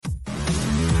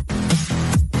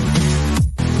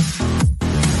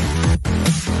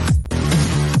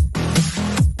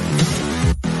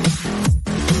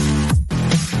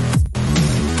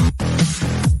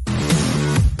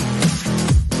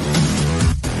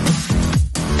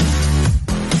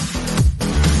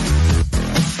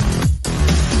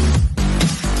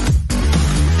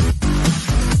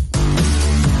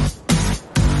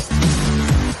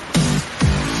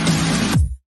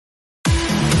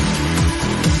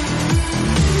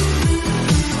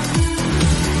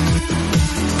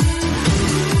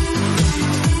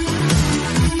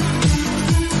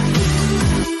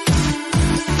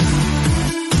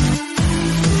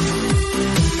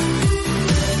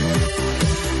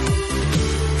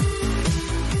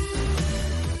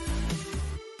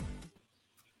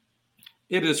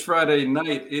It is Friday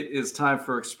night. It is time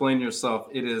for Explain Yourself.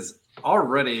 We're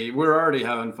already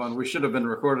having fun. We should have been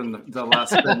recording the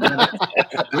last 10 minutes.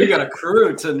 We got a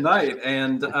crew tonight,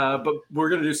 but we're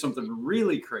going to do something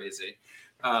really crazy.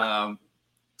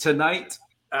 Tonight,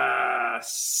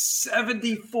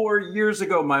 74 years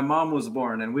ago, my mom was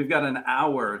born, and we've got an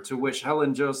hour to wish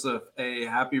Helen Joseph a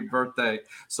happy birthday.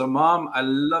 So, Mom, I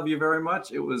love you very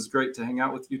much. It was great to hang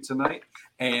out with you tonight.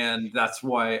 And that's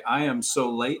why I am so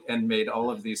late and made all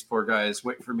of these poor guys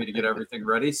wait for me to get everything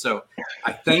ready. So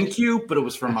I thank you, but it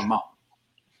was from my mom.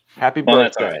 Happy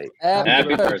birthday.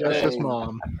 Happy birthday, Justice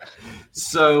Mom.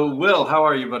 So, Will, how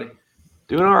are you, buddy?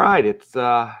 Doing all right. It's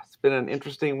been an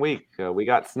interesting week. We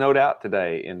got snowed out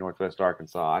today in Northwest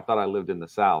Arkansas. I thought I lived in the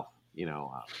South.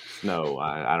 Snow.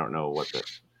 I don't know what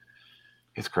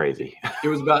it's crazy. It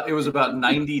was about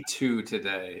 92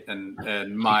 today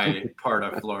in my part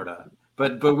of Florida.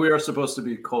 But we are supposed to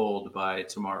be cold by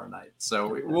tomorrow night,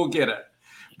 so we'll get it.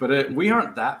 But we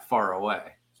aren't that far away.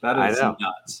 That is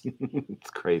nuts. It's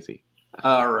crazy.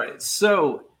 All right,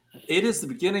 so it is the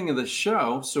beginning of the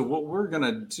show. So what we're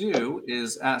gonna do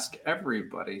is ask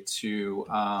everybody to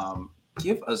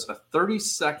give us a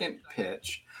 30-second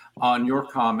pitch on your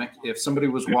comic. If somebody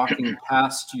was walking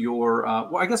past your,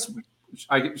 I guess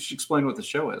I should explain what the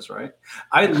show is, right?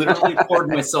 I literally poured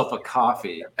myself a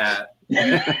coffee at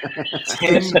 10.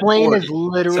 Explain is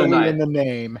literally tonight. In the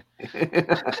name.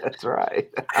 That's right.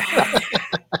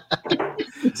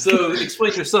 So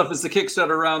Explain Yourself is the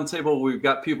Kickstarter Roundtable. We've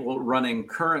got people running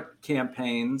current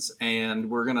campaigns, and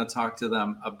we're going to talk to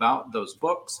them about those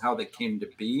books, how they came to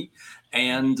be,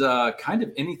 and kind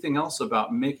of anything else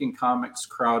about making comics,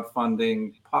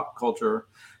 crowdfunding, pop culture,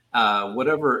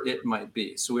 whatever it might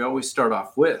be. So we always start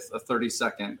off with a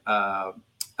 30-second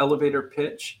elevator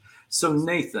pitch. So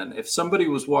Nathan, if somebody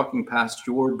was walking past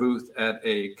your booth at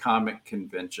a comic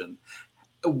convention,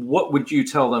 what would you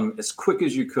tell them as quick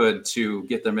as you could to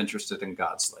get them interested in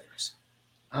Godslayers?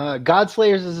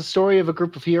 Godslayers is a story of a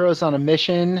group of heroes on a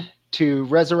mission to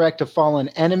resurrect a fallen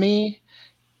enemy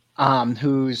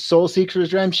whose soul seeks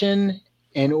redemption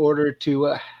in order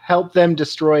to help them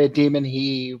destroy a demon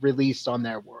he released on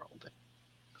their world.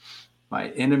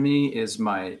 My enemy is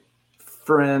my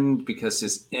friend because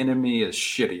his enemy is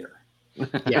shittier.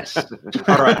 Yes.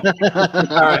 All right.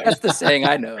 That's the saying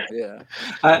I know. Yeah.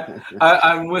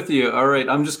 I'm with you. All right.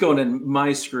 I'm just going in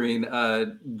my screen.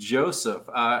 Joseph,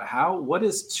 what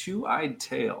is Two-Eyed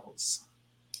Tales?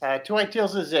 Two-Eyed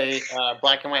Tales is a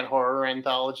black and white horror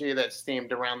anthology that's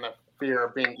themed around the fear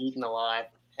of being eaten alive.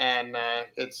 And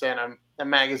it's in a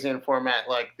magazine format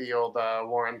like the old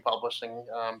Warren Publishing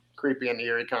creepy and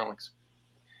eerie comics.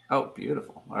 Oh,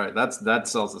 beautiful. All right. That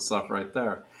sells the stuff right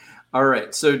there. All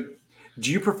right. So do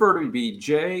you prefer to be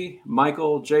J.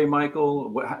 Michael?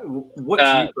 What do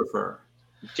you prefer?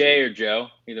 Jay or Joe?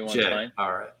 Either one's fine.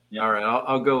 All right. Yeah. All right.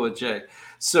 I'll go with Jay.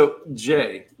 So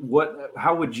Jay,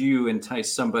 how would you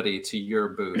entice somebody to your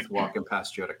booth walking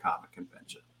past you at a comic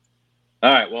convention?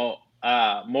 All right. Well,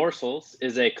 Morsels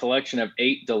is a collection of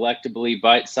 8 delectably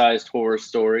bite-sized horror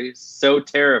stories, so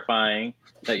terrifying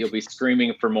that you'll be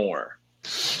screaming for more.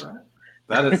 Right.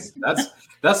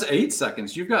 That's 8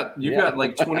 seconds. You've got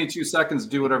like 22 seconds to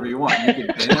do whatever you want. You can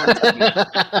dance.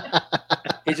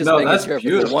 He's just making sure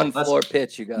for the one floor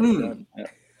pitch you got it done.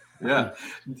 Yeah,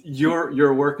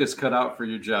 your work is cut out for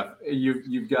you, Jeff.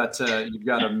 You've got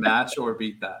to match or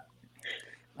beat that.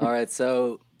 All right,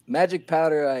 so Magic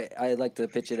Powder, I like to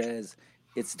pitch it as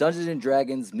it's Dungeons and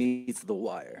Dragons meets The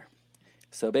Wire.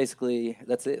 So basically,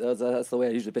 that's it. That's the way I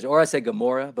usually pitch it. Or I say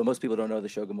Gamora, but most people don't know the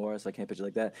show Gamora, so I can't pitch it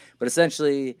like that. But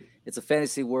essentially, it's a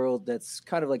fantasy world that's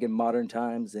kind of like in modern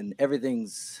times, and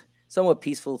everything's somewhat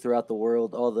peaceful throughout the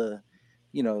world. All the,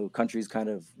 countries kind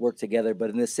of work together.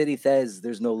 But in the city Thez,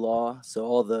 there's no law, so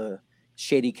all the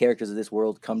shady characters of this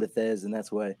world come to Thez, and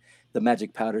that's why the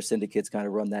Magic Powder syndicates kind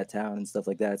of run that town and stuff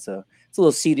like that. So it's a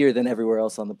little seedier than everywhere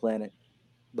else on the planet.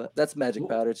 But that's Magic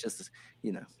Powder. It's just,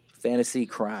 fantasy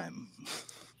crime.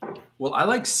 Well, I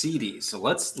like seedy, so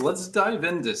let's dive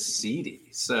into seedy.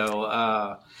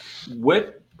 So,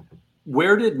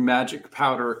 where did Magic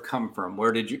Powder come from?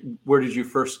 Where did you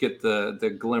first get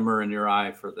the glimmer in your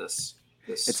eye for this?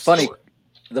 It's story?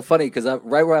 funny because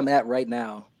right where I'm at right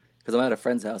now, because I'm at a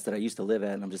friend's house that I used to live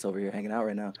at, and I'm just over here hanging out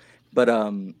right now. But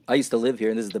I used to live here,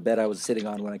 and this is the bed I was sitting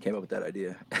on when I came up with that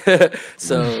idea.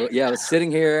 So yeah, I was sitting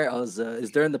here. It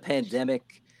was during the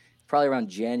pandemic. Probably around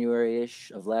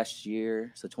January-ish of last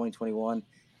year, so 2021.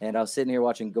 And I was sitting here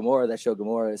watching Gomorrah, that show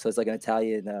Gomorrah. So it's like an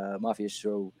Italian mafia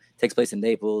show, takes place in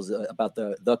Naples, about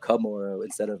the Camorra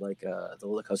instead of like the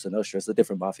La Cosa Nostra. It's a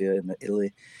different mafia in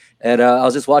Italy. And I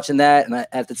was just watching that, and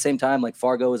at the same time, like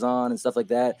Fargo was on and stuff like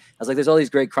that. I was like, there's all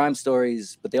these great crime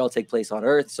stories, but they all take place on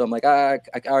Earth. So I'm like, I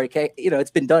already can't,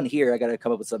 it's been done here. I got to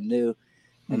come up with something new.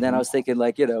 And then I was thinking,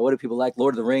 like, what do people like?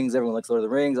 Lord of the Rings. Everyone likes Lord of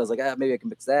the Rings. I was like, maybe I can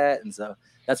mix that. And so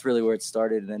that's really where it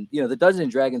started. And then, the Dungeons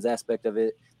and Dragons aspect of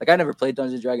it. Like, I never played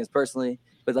Dungeons and Dragons personally,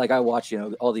 but like I watch,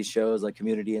 all these shows like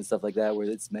Community and stuff like that where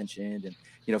it's mentioned.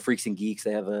 And, Freaks and Geeks,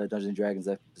 they have a Dungeons and Dragons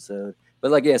episode.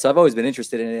 But like, yeah, so I've always been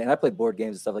interested in it. And I played board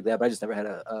games and stuff like that, but I just never had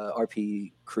a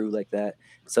RP crew like that.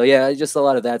 So yeah, just a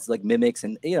lot of that's like mimics.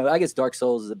 And, I guess Dark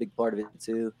Souls is a big part of it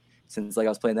too. Since like I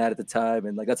was playing that at the time,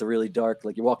 and like that's a really dark,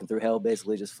 like you're walking through hell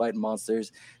basically, just fighting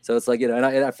monsters. So it's like, and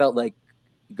I felt like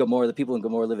Gomorrah, the people in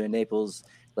Gomorrah living in Naples,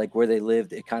 like where they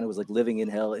lived, it kind of was like living in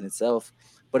hell in itself.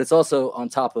 But it's also on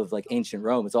top of like ancient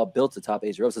Rome. It's all built atop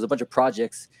ancient Rome. So there's a bunch of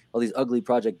projects, all these ugly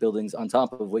project buildings on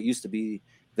top of what used to be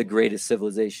the greatest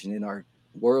civilization in our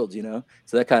world,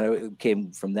 So that kind of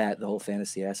came from that, the whole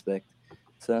fantasy aspect.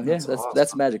 So yeah,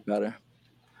 that's Magic Powder.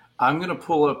 I'm going to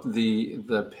pull up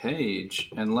the page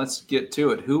and let's get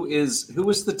to it. Who is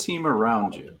the team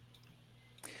around you?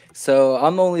 So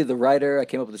I'm only the writer. I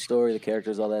came up with the story, the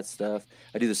characters, all that stuff.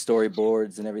 I do the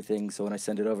storyboards and everything. So when I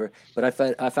send it over, but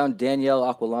I found Danielle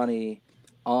Aquilani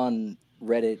on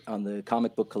Reddit, on the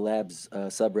Comic Book Collabs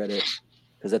subreddit,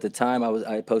 because at the time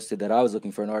I posted that I was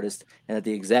looking for an artist, and at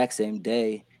the exact same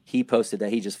day he posted that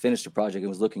he just finished a project and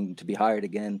was looking to be hired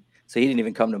again. So he didn't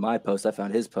even come to my post. I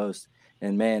found his post.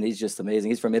 And man, he's just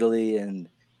amazing. He's from Italy, and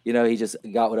he just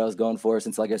got what I was going for.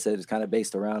 Since, like I said, it's kind of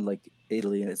based around like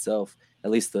Italy in itself,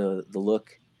 at least the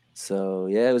look. So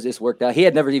yeah, it was just worked out. He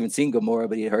had never even seen Gomorrah,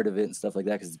 but he had heard of it and stuff like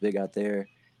that because it's big out there.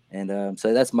 And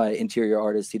so that's my interior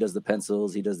artist. He does the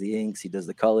pencils, he does the inks, he does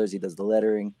the colors, he does the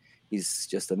lettering. He's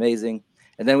just amazing.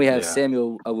 And then we have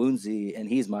Samuel Awunzi, and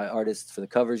he's my artist for the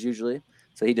covers usually.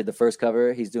 So he did the first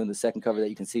cover. He's doing the second cover that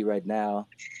you can see right now.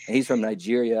 And he's from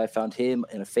Nigeria. I found him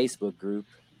in a Facebook group,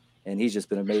 and he's just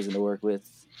been amazing to work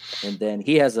with. And then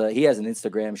he has an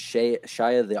Instagram.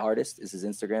 Shia the Artist is his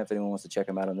Instagram if anyone wants to check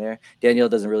him out on there. Danielle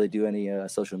doesn't really do any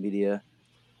social media.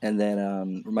 And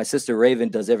then my sister Raven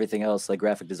does everything else, like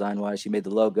graphic design wise. She made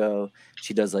the logo.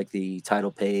 She does like the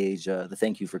title page, the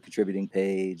thank you for contributing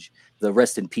page, the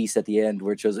rest in peace at the end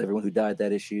where it shows everyone who died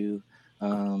that issue.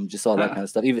 Just all that kind of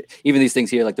stuff. Even these things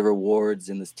here, like the rewards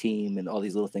and this team and all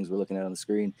these little things we're looking at on the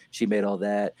screen. She made all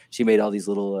that. She made all these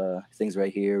little things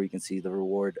right here where you can see the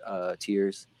reward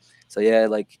tiers. So yeah,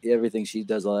 like everything, she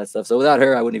does all that stuff. So without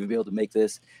her, I wouldn't even be able to make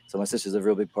this. So my sister's a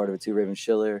real big part of it too, Raven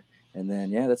Schiller. And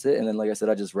then yeah, that's it. And then like I said,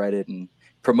 I just write it and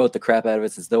promote the crap out of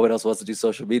it since no one else wants to do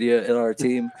social media in our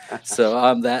team. So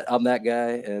I'm that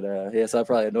guy. And so I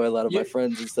probably annoy a lot of my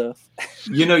friends and stuff.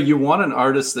 You want an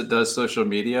artist that does social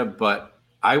media, but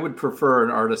I would prefer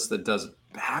an artist that does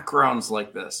backgrounds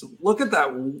like this. Look at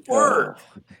that work.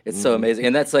 It's so amazing.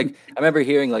 And that's like, I remember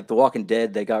hearing like The Walking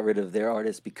Dead, they got rid of their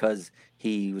artist because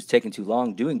he was taking too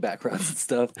long doing backgrounds and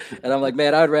stuff. And I'm like,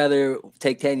 man, I'd rather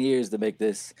take 10 years to make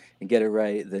this and get it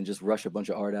right than just rush a bunch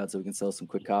of art out so we can sell some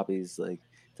quick copies. Like,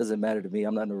 it doesn't matter to me.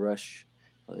 I'm not in a rush.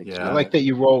 Like, I like that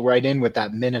you roll right in with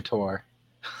that Minotaur.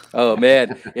 Oh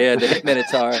man, yeah, the Hit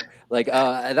Minotaur. Like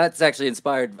that's actually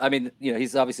inspired. I mean,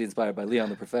 he's obviously inspired by Leon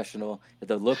the Professional,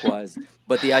 the look wise.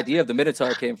 But the idea of the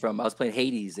Minotaur came from I was playing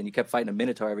Hades, and you kept fighting a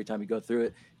Minotaur every time you go through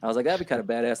it. I was like, that'd be kind of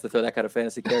badass to throw that kind of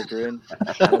fantasy character in.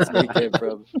 That's where he came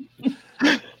from.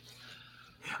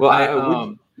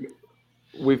 Well,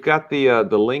 we've got the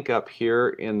link up here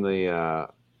in the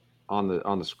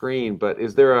on the screen. But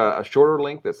is there a shorter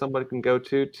link that somebody can go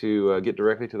to get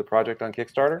directly to the project on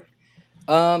Kickstarter?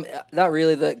 Not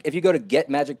really. If you go to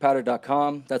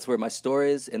getmagicpowder.com, that's where my store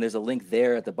is, and there's a link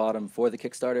there at the bottom for the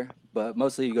Kickstarter. But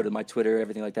mostly you go to my Twitter,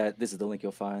 everything like that. This is the link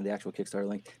you'll find, the actual Kickstarter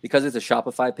link, because it's a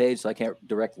Shopify page, so I can't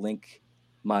direct link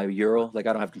my URL. Like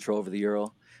I don't have control over the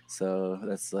URL, so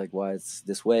that's like why it's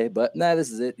this way. But this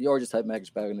is it. Or just type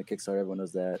Magic Powder in the Kickstarter. Everyone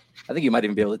knows that. I think you might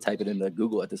even be able to type it into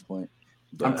Google at this point.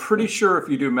 But I'm pretty sure if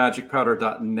you do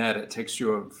magicpowder.net, it takes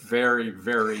you a very,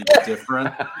 very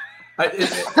different.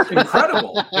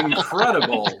 Incredible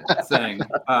thing.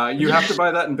 You have to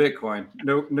buy that in Bitcoin.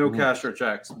 No cash or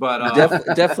checks. But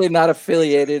definitely not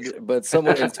affiliated, but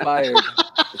somewhat inspired.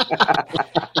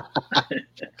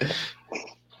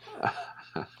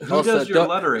 Who also, does your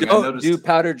lettering? Don't do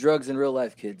powder drugs in real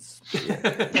life, kids.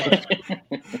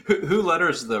 Who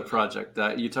letters the project?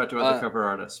 You talked about the cover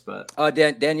artist, but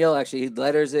Danielle actually, he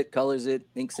letters it, colors it,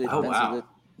 inks it, pencils it.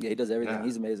 Yeah, he does everything. Yeah.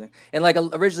 He's amazing. And like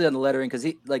originally on the lettering, because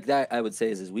he like that, I would say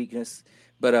is his weakness.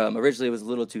 But originally it was a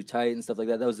little too tight and stuff like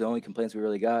that. That was the only complaints we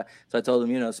really got. So I told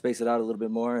him, space it out a little bit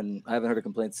more. And I haven't heard a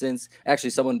complaint since. Actually,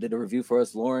 someone did a review for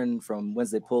us, Lauren from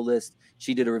Wednesday Pull List.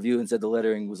 She did a review and said the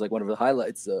lettering was like one of the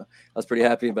highlights. So I was pretty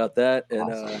happy about that. And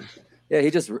Awesome. yeah,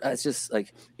 it's just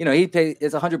like, he pays,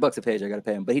 it's $100 a page. I got to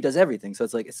pay him, but he does everything. So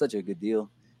it's like, it's such a good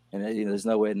deal. And there's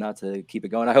no way not to keep it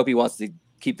going. I hope he wants to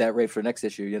keep that rate for next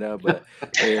issue, but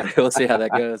yeah, we'll see how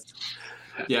that goes.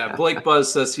 Yeah, Blake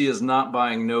Buzz says he is not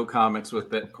buying no comics with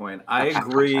Bitcoin. I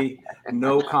agree,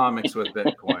 no comics with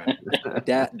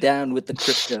Bitcoin. Down with the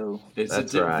crypto. It's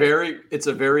That's right. It's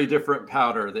a very different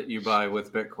powder that you buy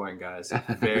with Bitcoin, guys.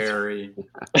 Very,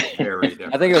 very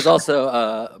different. I think it was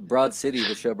also Broad City,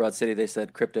 the show Broad City. They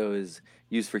said crypto is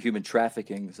used for human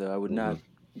trafficking, so I would not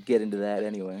get into that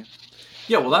anyway.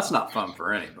 Yeah, well, that's not fun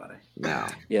for anybody. No.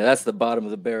 Yeah, that's the bottom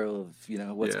of the barrel of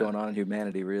what's going on in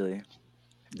humanity, really.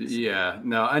 Yeah,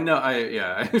 no, I know.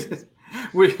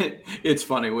 It's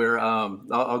funny.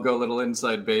 I'll go a little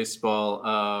inside baseball.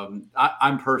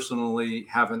 I'm personally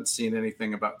haven't seen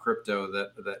anything about crypto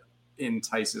that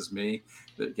entices me,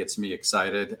 that gets me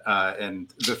excited.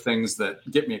 And the things that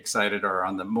get me excited are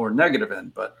on the more negative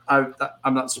end, but I'm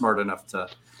not smart enough to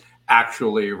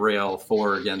actually rail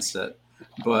for against it.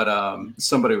 But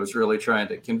somebody was really trying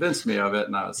to convince me of it,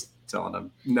 and I was telling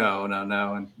him no.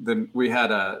 And then we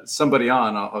had somebody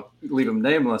on. I'll leave him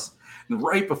nameless. And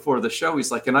right before the show,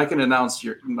 he's like, "And I can announce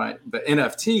the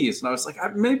NFTs." And I was like,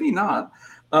 "Maybe not,"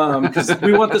 because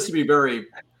we want this to be very.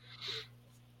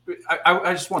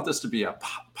 I just want this to be a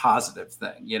positive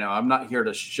thing. I'm not here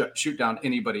to shoot down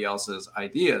anybody else's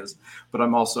ideas, but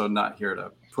I'm also not here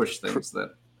to push things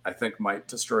that I think might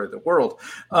destroy the world.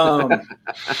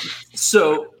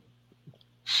 So,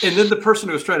 and then the person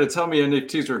who was trying to tell me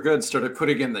NFTs were good started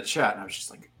putting in the chat, and I was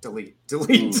just like, delete.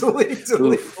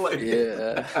 Like,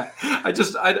 yeah. I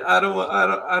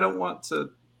don't want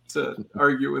to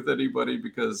argue with anybody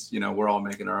because we're all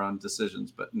making our own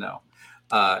decisions, but no.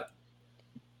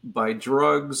 Buy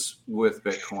drugs with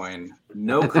Bitcoin,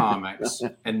 no comics,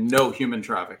 and no human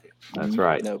trafficking. That's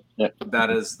right. Nope.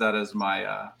 That is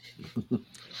my.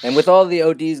 And with all the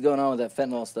ODs going on with that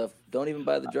fentanyl stuff, don't even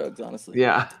buy the drugs, honestly.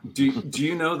 Yeah. Do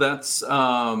you know that's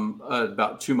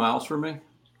about 2 miles from me?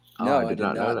 No, I did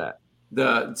not know that.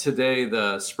 Today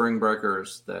the spring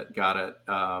breakers that got it,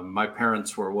 my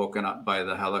parents were woken up by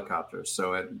the helicopters,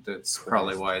 so it's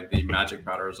probably why the magic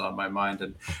powder is on my mind,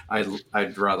 and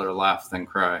I'd rather laugh than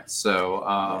cry.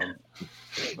 So,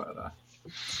 yeah,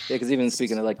 because even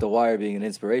speaking of like The Wire being an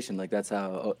inspiration, like that's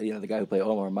how the guy who played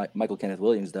Omar, Michael Kenneth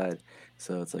Williams, died.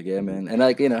 So it's like, yeah, man, and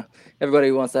like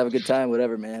everybody wants to have a good time,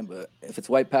 whatever, man. But if it's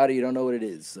white powder, you don't know what it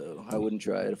is. So I wouldn't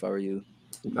try it if I were you.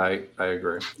 I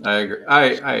agree. I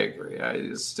agree. I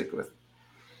just stick with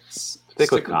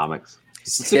comics.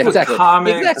 Stick with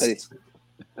comics, exactly.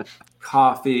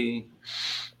 Coffee,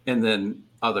 and then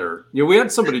other. We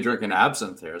had somebody drinking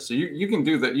absinthe here, so you can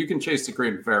do that. You can chase the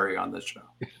green fairy on this show.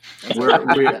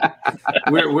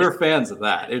 We're fans of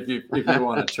that. If you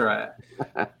want to try it.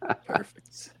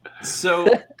 Perfect. So,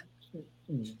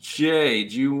 Jay,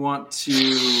 do you want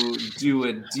to do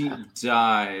a deep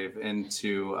dive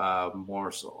into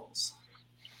Morsels?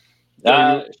 Go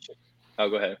ahead.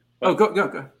 Oh,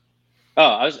 go.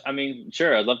 Oh,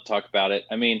 sure. I'd love to talk about it.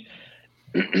 I mean,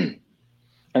 I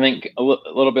think a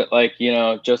little bit like,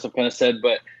 Joseph kind of said,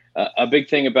 but a big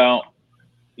thing about,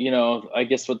 I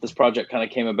guess what this project kind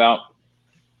of came about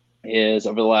is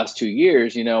over the last 2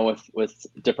 years, with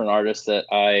different artists that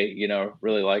I,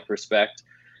 really like, respect.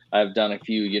 I've done a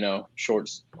few, short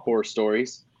horror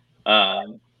stories.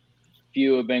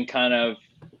 Few have been kind of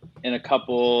in a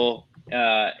couple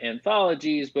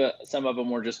anthologies, but some of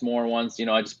them were just more ones,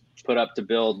 I just put up to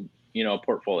build, a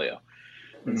portfolio.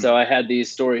 And so I had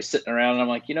these stories sitting around, and I'm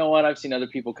like, you know what? I've seen other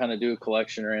people kind of do a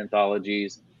collection or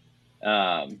anthologies.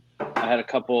 I had a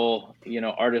couple,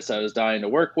 artists I was dying to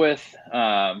work with.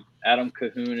 Adam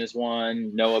Cahoon is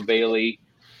one, Noah Bailey,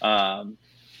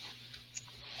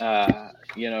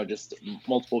 just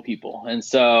multiple people. And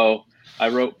so I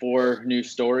wrote 4 new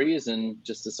stories and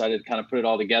just decided to kind of put it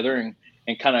all together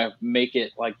and kind of make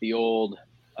it like the old,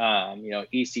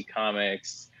 EC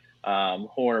Comics,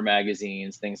 horror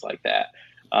magazines, things like that.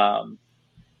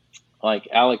 Like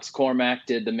Alex Cormack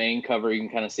did the main cover. You can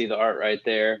kind of see the art right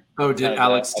there. Oh, did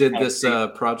Alex did this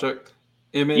project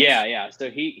image? Yeah. So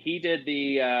he did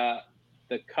the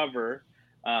cover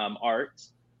art,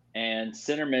 and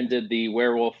Cinnerman did the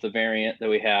werewolf, the variant that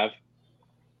we have.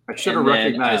 I should have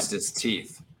recognized his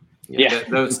teeth. Yeah,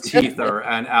 those teeth are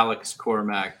an Alex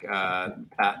Cormack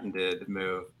patented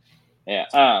move. Yeah.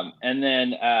 And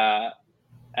then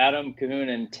Adam Cahoon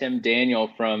and Tim Daniel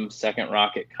from Second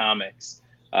Rocket Comics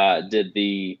did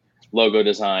the logo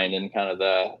design and kind of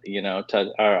the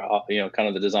kind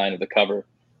of the design of the cover.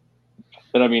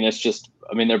 But I mean,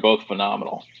 they're both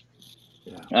phenomenal.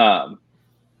 Yeah.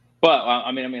 But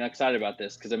I mean, excited about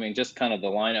this because I mean, just kind of the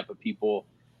lineup of people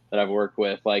that I've worked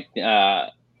with, like Dan.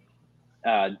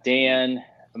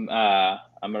 I'm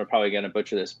probably gonna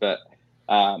butcher this, but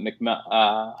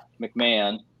McMahon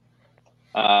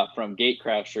from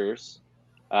Gatecrashers,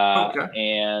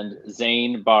 and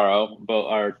Zane Barrow, both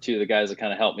are two of the guys that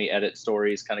kind of help me edit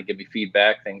stories, kind of give me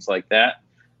feedback, things like that.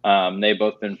 They've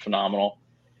both been phenomenal.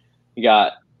 You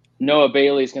got Noah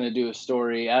Bailey's going to do a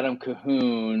story. Adam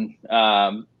Cahoon,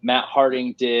 Matt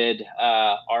Harding did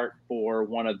art for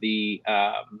one of the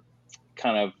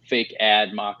kind of fake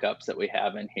ad mock-ups that we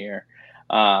have in here.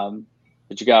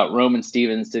 But you got Roman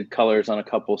Stevens did colors on a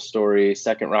couple stories.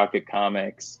 Second Rocket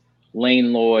Comics.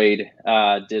 Lane Lloyd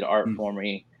did art for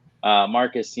me.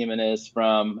 Marcus Jimenez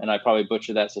from, and I probably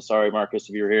butchered that, so sorry, Marcus,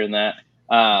 if you were hearing that.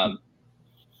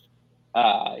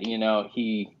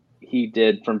 He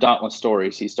did from Dauntless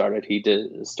Stories. He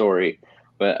did a story.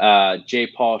 But J.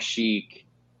 Paul Sheik,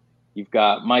 you've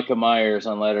got Micah Myers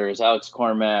on letters, Alex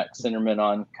Cormack, Cinderman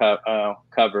on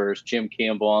covers, Jim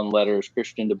Campbell on letters,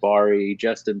 Christian DeBari,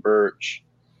 Justin Birch,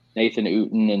 Nathan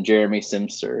Uten, and Jeremy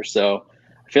Simster. So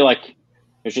I feel like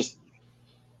there's just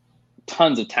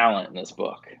tons of talent in this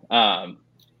book.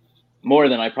 More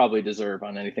than I probably deserve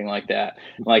on anything like that.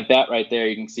 Like that right there,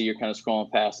 you can see you're kind of scrolling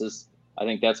past this. I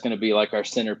think that's going to be like our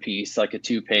centerpiece, like a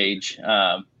 2-page.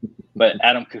 But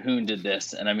Adam Cahoon did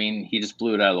this, and I mean, he just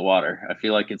blew it out of the water. I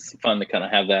feel like it's fun to kind of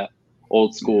have that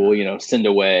old school, send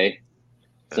away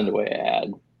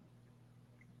ad.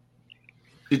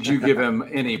 Did you give him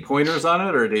any pointers on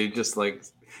it, or did he just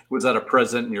was that a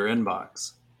present in your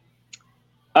inbox?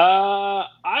 I'll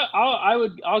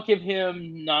give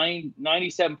him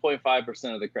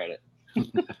 97.5% of the credit.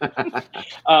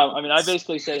 I mean, I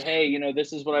basically said, hey,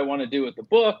 this is what I want to do with the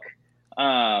book.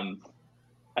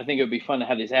 I think it would be fun to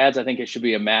have these ads. I think it should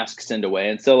be a mask send away.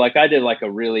 And so I did a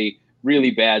really,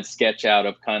 really bad sketch out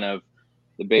of kind of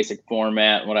the basic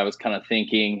format and what I was kind of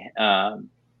thinking. I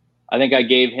think I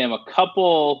gave him a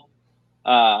couple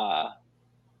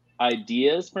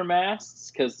ideas for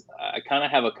masks because I kind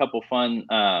of have a couple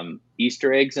fun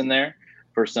Easter eggs in there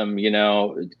for some,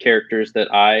 characters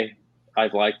that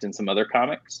I've liked in some other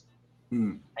comics.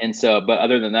 And so, but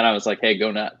other than that, I was like, hey,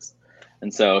 go nuts.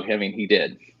 And so, I mean, he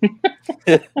did.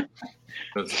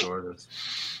 That's gorgeous.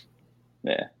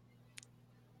 Yeah.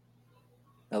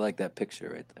 I like that picture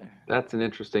right there. That's an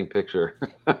interesting picture.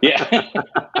 Yeah.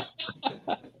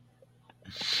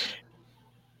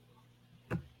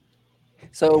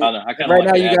 So right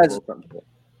now,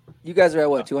 you guys are at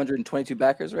what, 222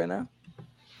 backers right now?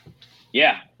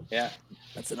 Yeah.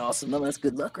 That's an awesome number. That's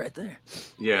good luck right there.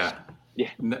 Yeah.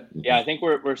 I think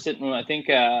we're sitting. I think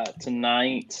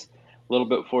tonight, a little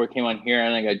bit before we came on here, I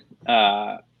think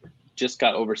I just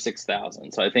got over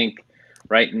 6,000. So I think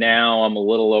right now I'm a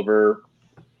little over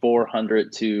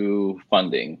 400 to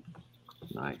funding.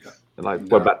 Nice. And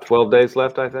what about 12 days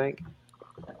left? I think.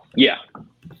 Yeah.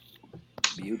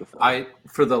 Beautiful.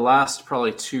 For the last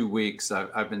probably 2 weeks,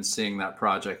 I've been seeing that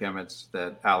project image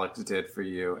that Alex did for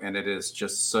you, and it is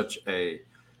just such a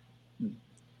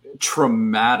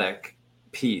traumatic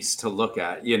piece to look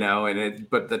at,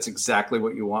 but that's exactly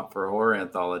what you want for a horror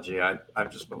anthology.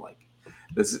 I've just been like,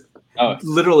 this is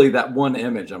literally that one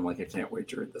image. I'm like, I can't wait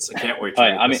to read this. I can't wait to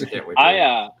read this. I can't wait to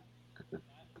read it.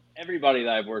 Everybody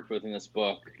that I've worked with in this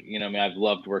book, I've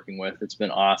loved working with. It's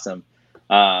been awesome.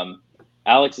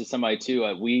 Alex is somebody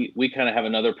too. We kind of have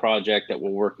another project that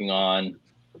we're working on.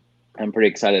 I'm pretty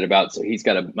excited about. So he's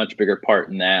got a much bigger part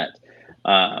in that.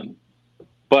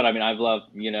 But I mean, I've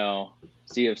loved,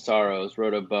 Sea of Sorrows,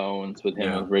 Road of Bones with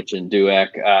him, with Rich and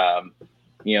Dueck,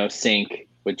 Sync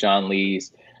with John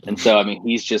Lees. And so, I mean,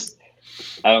 he's just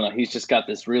got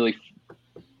this really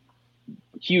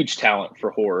huge talent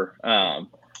for horror.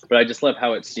 But I just love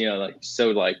how it's,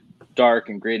 so dark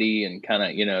and gritty and kind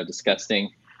of,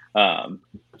 disgusting. And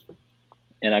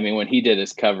I mean, when he did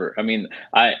his cover, I mean,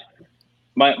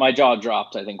 my jaw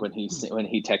dropped, I think, when he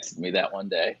texted me that one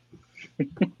day.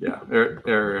 Yeah,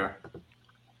 there.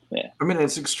 Yeah. I mean,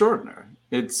 it's extraordinary.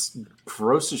 It's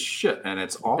gross as shit, and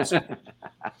it's awesome.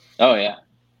 Oh yeah.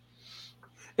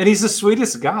 And he's the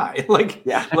sweetest guy.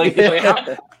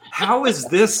 How is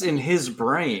this in his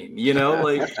brain?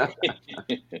 Well,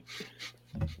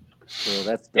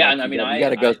 that's dark. Yeah, and I mean, you got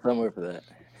to go somewhere for that.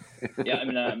 Yeah, I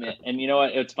mean, and you know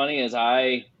what? It's funny is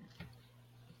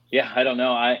Yeah, I don't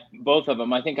know. Both of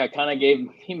them. I think I kind of gave.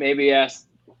 He maybe asked,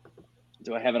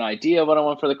 "Do I have an idea of what I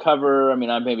want for the cover?" I mean,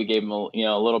 I maybe gave him a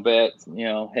little bit.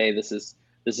 Hey, this is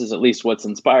at least what's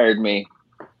inspired me.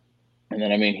 And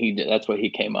then I mean, that's what he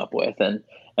came up with, and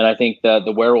I think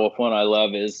the werewolf one I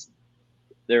love is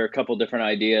there are a couple different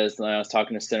ideas. And I was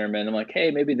talking to Centerman. I'm like,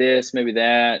 hey, maybe this, maybe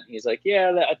that. He's like,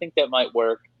 yeah, I think that might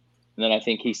work. And then I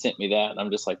think he sent me that, and I'm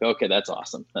just like, okay, that's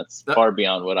awesome. That's far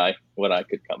beyond what I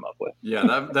could come up with.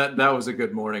 Yeah, that was a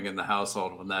good morning in the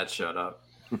household when that showed up.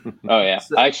 Oh yeah,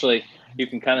 actually, you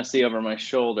can kind of see over my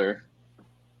shoulder,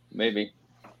 maybe.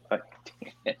 But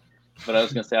I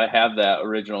was gonna say I have that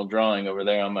original drawing over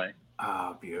there on my.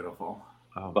 Ah, beautiful.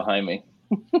 Behind me.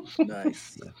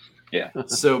 Nice. Yeah.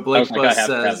 So Blake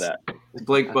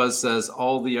Buzz says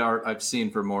all the art I've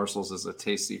seen for Morsels is a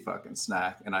tasty fucking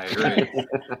snack, and I agree.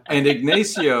 And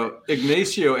Ignacio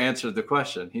answered the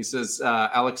question. He says,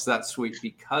 Alex, that's sweet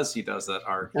because he does that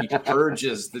art. He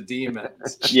purges the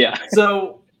demons. Yeah.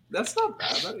 So that's not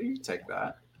bad. You can take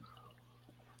that.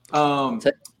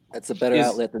 That's a better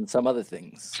outlet than some other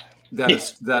things. That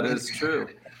is true.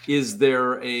 Is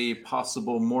there a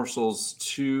possible Morsels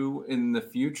 2 in the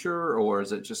future, or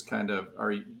is it just kind of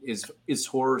is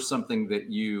horror something that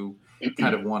you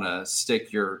kind of want to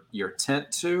stake your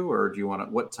tent to, or do you want to?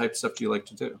 What type of stuff do you like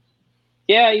to do?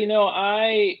 Yeah,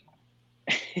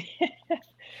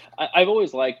 I've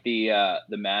always liked the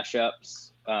mashups.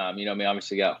 I mean,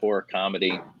 obviously got horror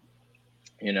comedy.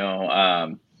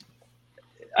 I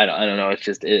don't know. It's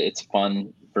just it's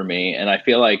fun for me, and I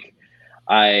feel like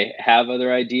I have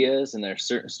other ideas, and there's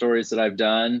certain stories that I've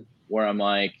done where I'm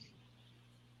like,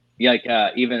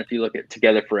 even if you look at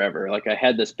Together Forever, like I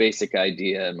had this basic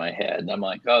idea in my head, and I'm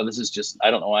like, oh, this is just,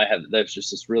 I don't know why there's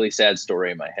just this really sad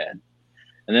story in my head.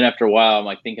 And then after a while, I'm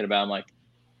like thinking about, I'm like,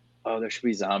 oh, there should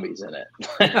be zombies in it.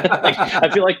 I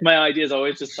feel like my ideas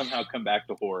always just somehow come back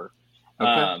to horror.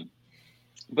 Okay.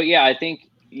 But yeah, I think,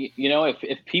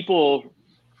 if people,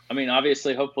 I mean,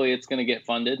 obviously, hopefully it's going to get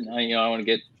funded. I want to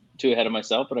get too ahead of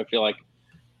myself, but I feel like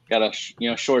got a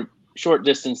short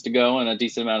distance to go and a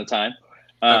decent amount of time.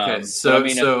 Okay, so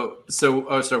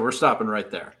we're stopping right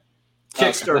there.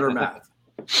 Kickstarter math.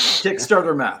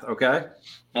 Kickstarter math. Okay.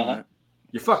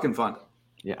 You're fucking funded.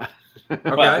 Yeah.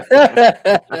 Okay.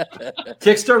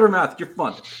 Kickstarter math. You're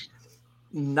funded.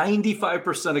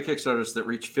 95% of Kickstarters that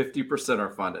reach 50% are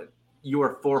funded. You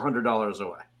are $400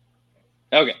 away.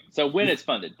 Okay, so when it's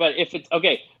funded, but if it's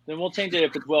okay, then we'll change it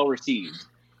if it's well received.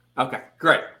 Okay,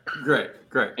 great.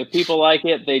 If people like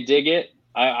it, they dig it,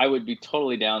 I would be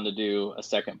totally down to do a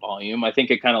second volume. I think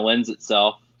it kind of lends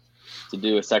itself to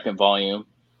do a second volume.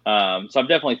 So I've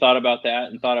definitely thought about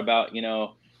that and thought about,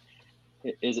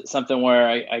 is it something where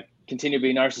I continue to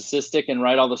be narcissistic and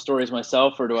write all the stories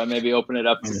myself, or do I maybe open it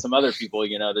up to some other people,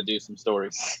 to do some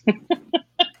stories?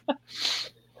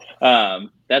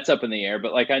 That's up in the air.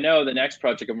 But I know the next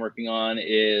project I'm working on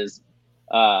is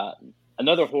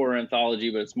another horror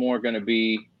anthology, but it's more going to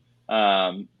be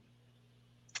probably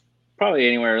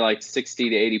anywhere like 60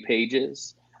 to 80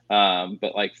 pages.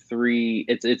 But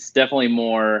it's definitely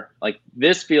more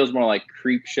this feels more like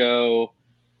Creep Show,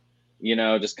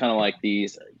 just kind of like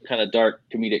these kind of dark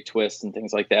comedic twists and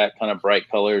things like that, kind of bright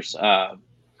colors.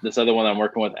 This other one I'm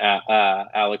working with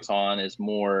Alex on is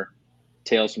more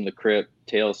Tales from the Crypt,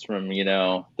 Tales from,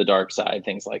 the dark side,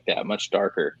 things like that, much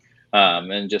darker.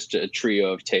 And just a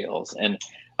trio of tales. And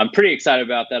I'm pretty excited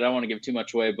about that. I don't want to give too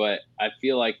much away, but I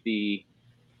feel like the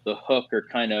hook or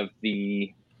kind of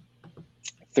the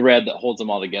thread that holds them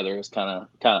all together is kind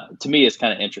of to me is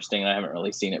kind of interesting. I haven't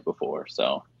really seen it before,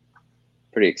 so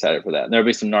pretty excited for that. And there'll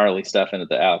be some gnarly stuff in it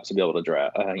that Alex will be able to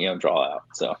draw out.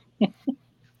 So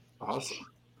awesome.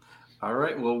 All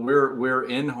right. Well, we're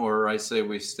in horror. I say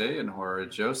we stay in horror.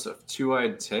 Joseph,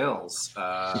 Two-Eyed Tales.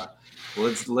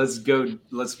 Let's go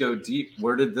deep.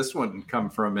 Where did this one come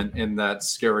from in that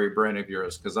scary brain of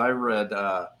yours? Because I read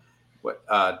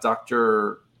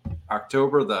Dr.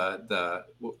 October, the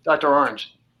Dr.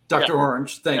 Orange. Dr.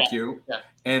 Orange. Thank you. Yeah.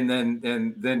 And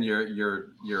then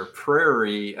your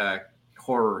Prairie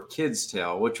horror kids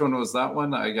tale. Which one was that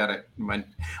one? I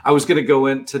was gonna go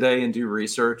in today and do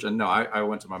research, and no, I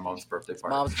went to my mom's birthday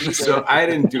party, so I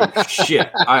didn't do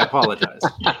shit. I apologize.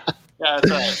 Yeah, that's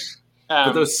right.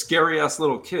 But those scary ass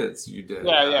little kids you did.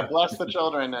 Yeah. Bless the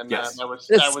children, and yes. that was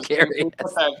scary. We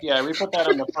put that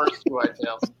on the first Two-Eyed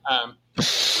Tales.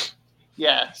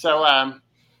 So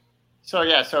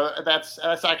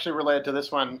that's actually related to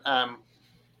this one.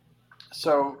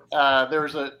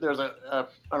 There's an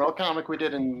old comic we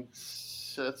did in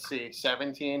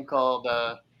 17 called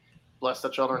Bless the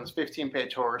Children's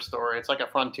 15-page horror story. It's like a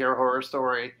frontier horror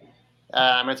story.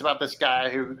 It's about this guy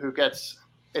who gets.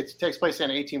 It takes place in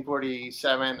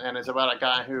 1847, and it's about a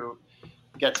guy who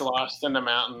gets lost in the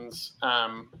mountains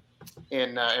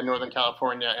in Northern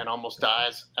California and almost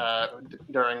dies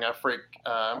during a freak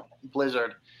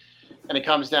blizzard. And he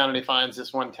comes down and he finds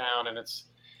this one town, and it's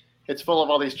full of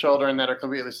all these children that are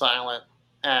completely silent,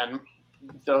 and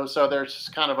so there's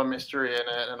kind of a mystery in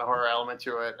it and a horror element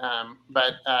to it.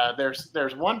 But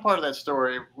there's one part of that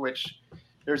story which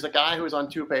there's a guy who's on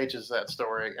 2 pages of that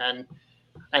story, and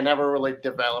I never really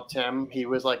developed him. He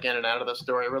was like in and out of the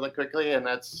story really quickly, and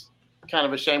that's kind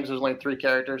of a shame because there's only 3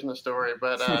 characters in the story.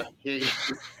 But he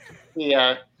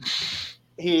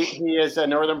is a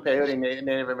Northern Peyote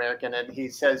Native American, and he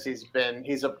says he's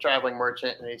a traveling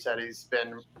merchant, and he said he's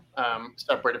been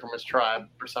separated from his tribe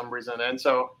for some reason. And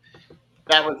so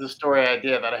that was the story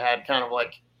idea that I had, kind of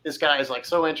like, this guy is like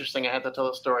so interesting. I had to tell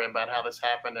a story about how this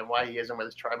happened and why he isn't with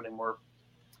his tribe anymore.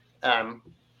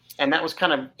 And that was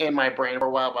kind of in my brain for a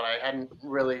while, but I hadn't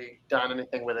really done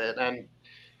anything with it.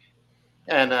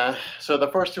 And so the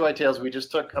first 2 tales, we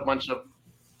just took a bunch of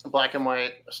black and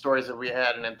white stories that we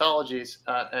had in anthologies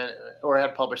or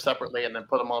had published separately, and then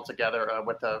put them all together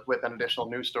with an additional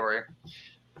news story.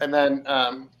 And then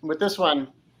with this one,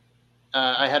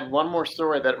 I had one more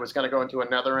story that was going to go into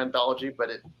another anthology, but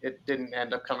it didn't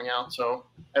end up coming out. So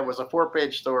it was a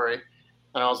 4-page story,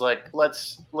 and I was like,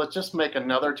 let's just make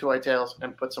another 2 tales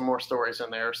and put some more stories in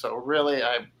there. So really,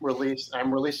 I'm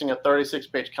releasing a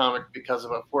 36-page comic because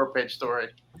of a 4-page story.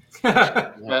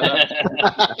 I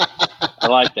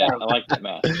like that. I like that,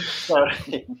 Matt.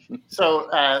 So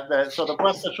the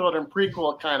Bless the Children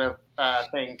prequel kind of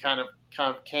thing kind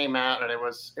of came out, and it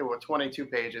was 22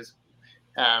 pages.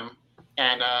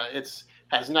 And it's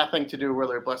has nothing to do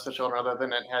really with Bless the Children, other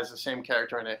than it has the same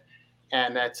character in it.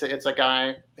 And it's a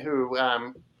guy who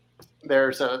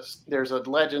there's a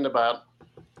legend about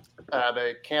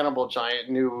the cannibal giant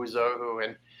Nuuzohu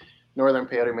in Northern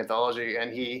Peyote mythology,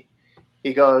 and he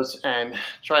goes and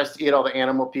tries to eat all the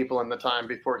animal people in the time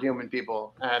before human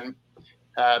people. And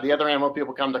the other animal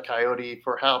people come to Coyote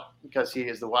for help because he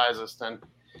is the wisest,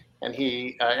 and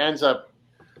he ends up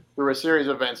through a series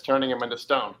of events turning him into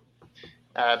stone.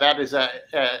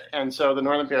 And so the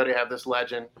Northern Peyote have this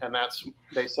legend, and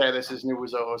they say this is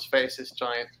Nuuzohu's face, this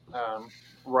giant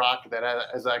rock that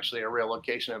is actually a real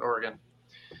location in Oregon.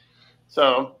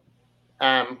 So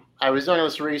I was doing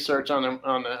this research on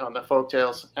the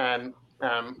folktales, and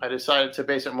I decided to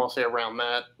base it mostly around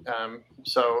that.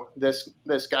 So this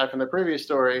guy from the previous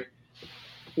story,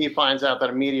 he finds out that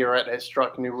a meteorite has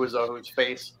struck Nuuzohu's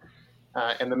face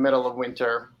in the middle of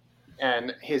winter,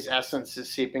 and his essence is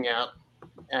seeping out,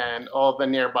 and all the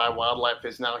nearby wildlife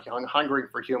is now hungry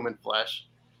for human flesh.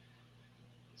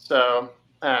 So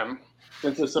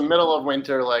since it's the middle of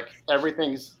winter, like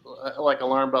everything's like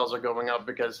alarm bells are going up,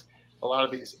 because a lot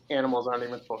of these animals aren't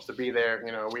even supposed to be there.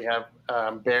 You know, we have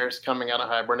bears coming out of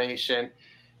hibernation.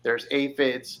 There's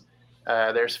aphids.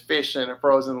 There's fish in a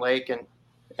frozen lake,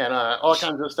 and all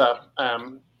kinds of stuff.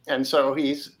 And so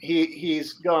he's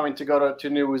going to go to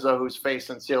Nuuzohu's face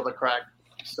and seal the crack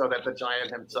so that the giant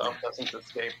himself doesn't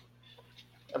escape.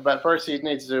 But first, he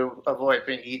needs to avoid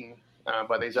being eaten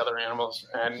by these other animals.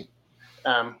 And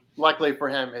luckily for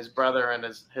him, his brother and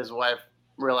his wife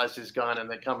realize he's gone, and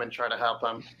they come and try to help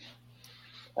him.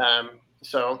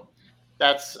 So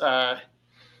that's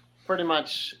pretty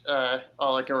much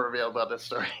all I can reveal about this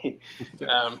story.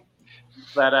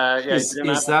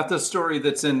 Is that the story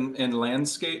that's in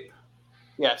landscape?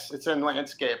 Yes, it's in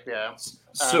landscape. Yeah.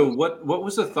 So what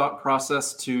was the thought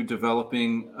process to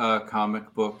developing a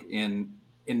comic book in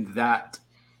that,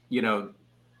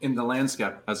 in the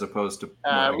landscape as opposed to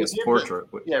portrait?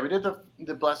 We did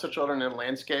the Bless the Children in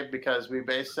landscape because we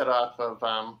based it off of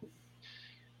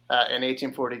an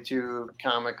 1842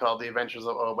 comic called The Adventures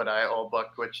of Obadiah Old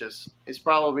Book, which is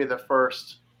probably the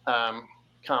first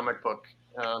comic book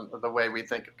the way we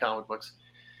think of comic books.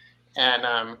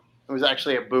 And it was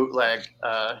actually a bootleg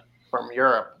from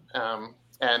Europe.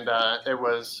 And it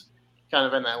was kind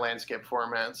of in that landscape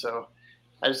format. So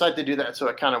I decided to do that so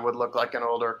it kind of would look like an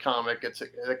older comic. It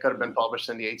could have been published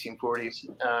in the 1840s.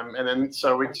 And then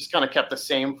so we just kind of kept the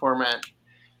same format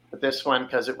with this one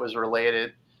because it was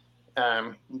related.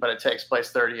 But it takes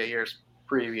place 38 years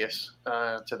previous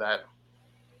to that.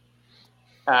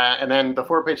 And then the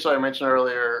 4-page story I mentioned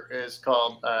earlier is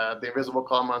called The Invisible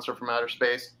Claw Monster from Outer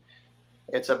Space.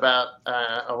 It's about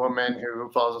a woman who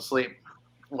falls asleep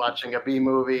watching a B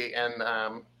movie and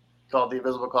called The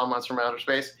Invisible Claw Monster from Outer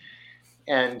Space.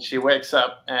 And she wakes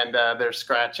up and they're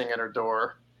scratching at her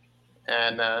door.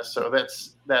 And so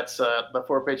that's the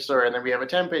 4-page story. And then we have a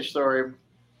 10-page story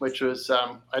which was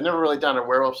I'd never really done a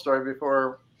werewolf story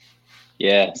before.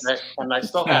 Yes. And I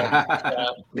still have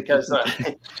because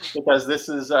this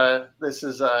is I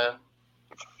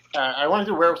want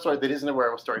to do a werewolf story that isn't a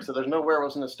werewolf story. So there's no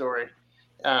werewolves in the story.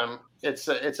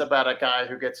 It's about a guy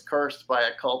who gets cursed by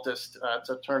a cultist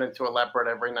to turn into a leopard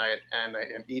every night and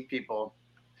eat people.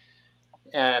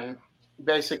 And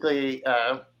basically,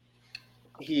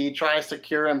 he tries to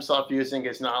cure himself using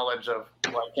his knowledge of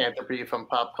lycanthropy from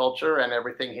pop culture, and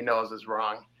everything he knows is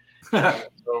wrong.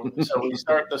 So we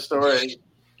start the story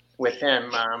with him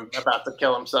about to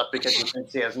kill himself because he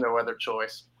thinks he has no other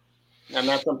choice. And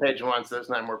that's on page 1, so there's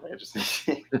 9 more pages.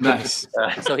 Nice.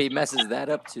 So he messes that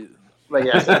up too. But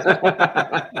yes,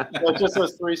 so just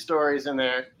those 3 stories in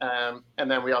there, and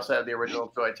then we also have the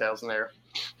original Joy Tales in there.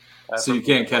 So you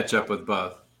can't catch up with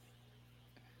both.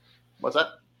 What's that?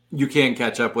 You can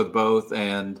catch up with both,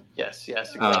 and yes,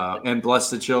 exactly. And Bless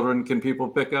the Children. Can people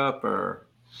pick up, or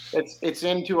it's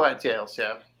in Two-Eyed Tales,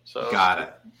 yeah. So got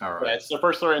it. All right. Yeah, it's the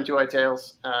first story in Two-Eyed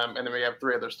Tales, and then we have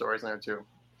 3 other stories in there too.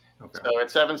 Okay. So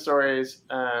it's 7 stories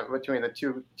between the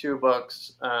two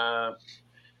books.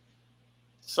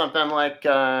 Something like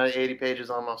 80 pages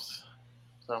almost.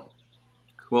 So,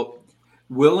 well,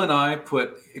 Will and I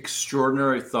put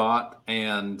extraordinary thought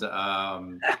and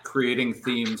creating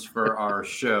themes for our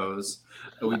shows.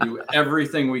 We do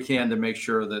everything we can to make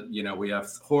sure that we have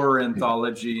horror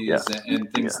anthologies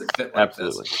and things that fit like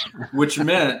this. Which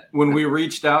meant when we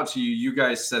reached out to you, you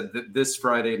guys said that this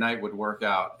Friday night would work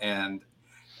out, and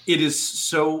it is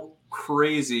so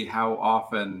crazy how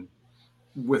often,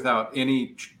 without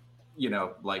any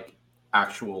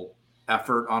actual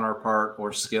effort on our part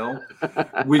or skill,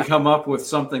 we come up with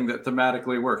something that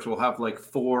thematically works. We'll have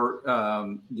 4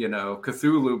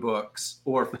 Cthulhu books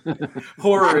or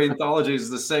horror anthologies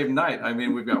the same night. I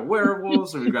mean, we've got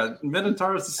werewolves and we've got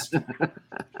minotaurs.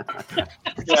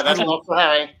 Yeah, that's also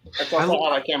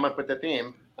how I came up with the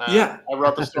theme. I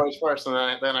wrote the stories first, and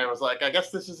then I was like, I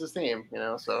guess this is his theme,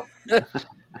 so.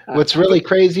 What's really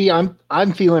crazy,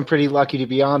 I'm feeling pretty lucky to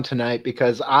be on tonight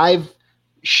because I've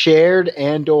shared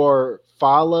and or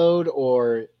followed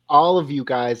or all of you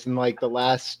guys in the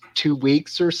last 2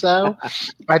 weeks or so.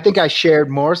 I think I shared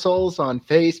Morsels on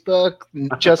Facebook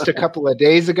just a couple of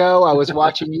days ago. I was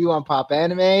watching you on Pop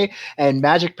Anime, and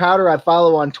Magic Powder I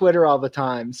follow on Twitter all the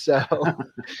time. So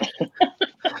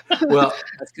well,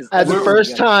 as a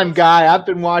first time guy, I've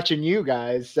been watching you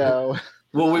guys. So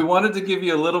well, we wanted to give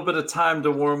you a little bit of time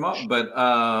to warm up, but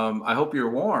I hope you're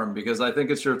warm because I think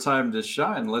it's your time to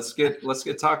shine. Let's get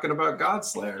talking about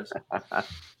Godslayers.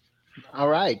 All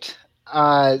right.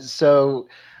 So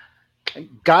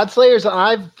Godslayers,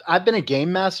 I've been a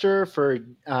game master for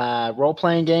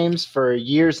role-playing games for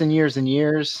years and years and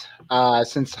years.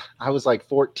 Since I was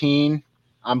 14.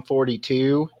 I'm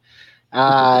 42.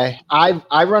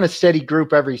 I run a steady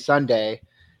group every Sunday.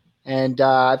 And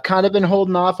I've kind of been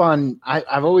holding off on.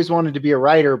 I've always wanted to be a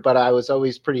writer, but I was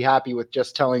always pretty happy with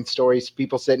just telling stories to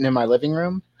people sitting in my living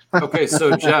room. Okay,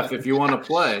 so Jeff, if you want to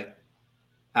play,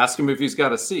 ask him if he's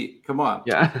got a seat. Come on.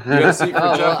 Yeah. You got a seat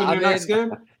for Jeff in your next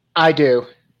game? I do.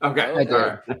 Okay. I do. All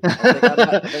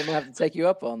right. They might have to take you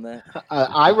up on that.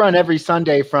 I run every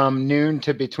Sunday from noon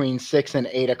to between 6 and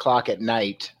 8 o'clock at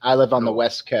night. I live on the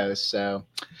West Coast,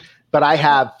 but I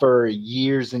have for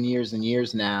years and years and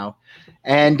years now.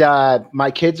 And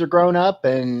my kids are grown up,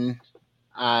 and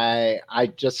I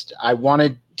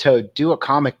wanted to do a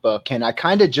comic book, and I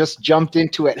kind of just jumped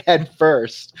into it head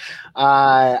first.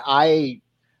 I've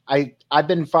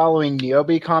been following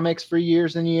Niobe comics for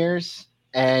years and years,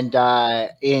 and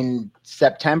in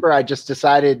September I just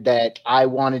decided that I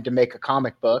wanted to make a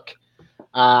comic book.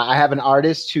 I have an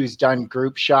artist who's done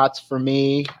group shots for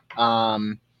me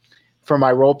for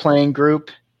my role-playing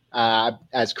group.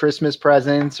 As Christmas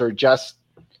presents or just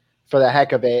for the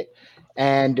heck of it.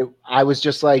 And I was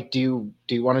just like, do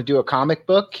you want to do a comic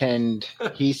book? And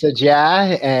he said,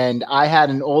 yeah. And I had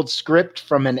an old script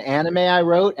from an anime I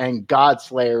wrote, and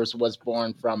Godslayers was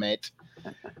born from it.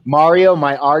 Mario,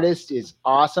 my artist, is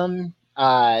awesome.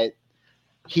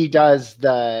 He does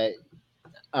the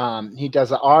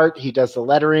art, he does the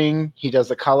lettering, he does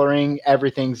the coloring.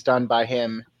 Everything's done by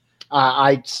him.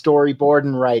 I storyboard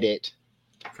and write it.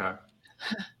 Okay.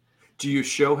 Do you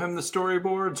show him the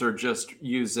storyboards or just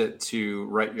use it to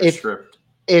write your script?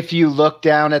 If you look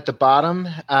down at the bottom,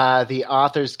 the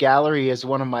author's gallery is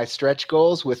one of my stretch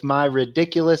goals with my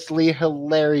ridiculously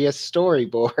hilarious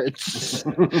storyboards.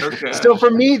 Okay. So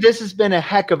for me, this has been a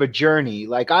heck of a journey.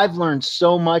 I've learned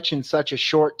so much in such a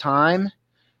short time,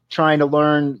 trying to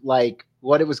learn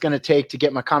what it was going to take to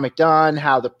get my comic done,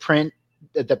 how the print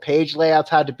the page layouts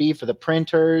had to be for the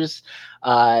printers.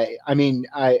 I mean,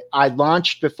 I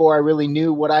launched before I really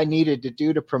knew what I needed to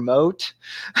do to promote.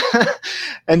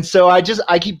 And so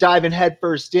I keep diving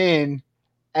headfirst in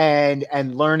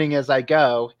and learning as I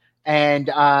go. And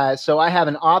so I have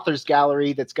an author's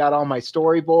gallery that's got all my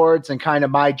storyboards and kind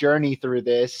of my journey through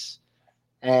this.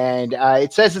 And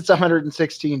it says it's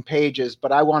 116 pages,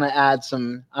 but I want to add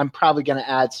some. I'm probably going to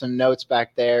add some notes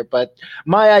back there. But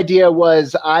my idea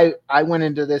was I went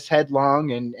into this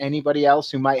headlong, and anybody else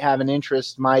who might have an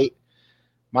interest might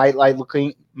like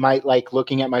looking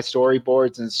at my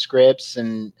storyboards and scripts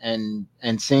and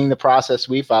seeing the process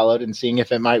we followed and seeing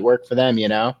if it might work for them. You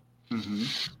know. Mm-hmm.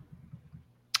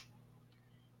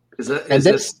 Is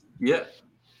this? Yeah.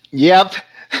 Yep.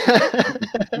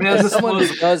 Man, this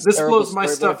blows my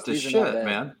stuff to shit,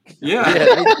 man.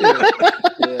 Yeah.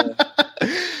 Yeah.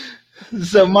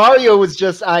 So Mario was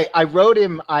just I wrote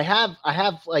him. I have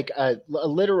like a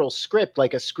literal script,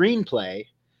 like a screenplay,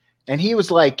 and he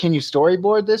was like, "Can you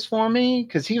storyboard this for me?"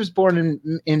 Because he was born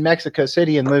in Mexico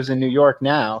City and lives in New York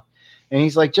now. And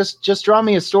he's like, just draw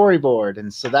me a storyboard.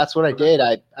 And so that's what I did.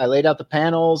 I laid out the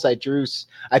panels. I drew.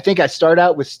 I think I start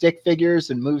out with stick figures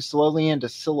and move slowly into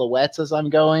silhouettes as I'm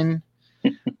going.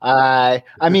 I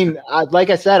mean, like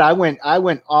I said, I went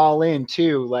all in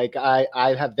too. Like I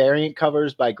have variant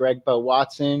covers by Greg Bo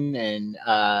Watson and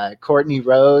Courtney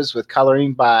Rose with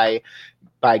coloring by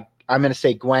I'm going to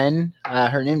say Gwen.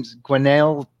 Her name's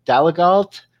Gwenaëlle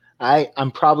Dallegalt.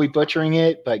 I'm probably butchering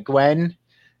it, but Gwen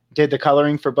did the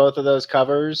coloring for both of those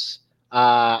covers.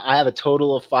 I have a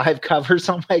total of 5 covers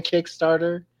on my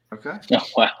Kickstarter. Okay. Oh,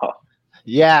 wow.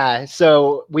 Yeah.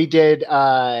 So we did,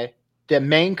 the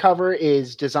main cover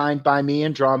is designed by me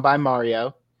and drawn by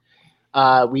Mario.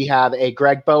 We have a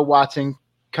Greg Bo Watson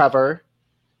cover.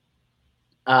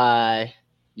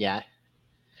 Yeah.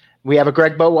 We have a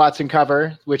Greg Bo Watson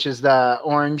cover, which is the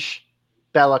orange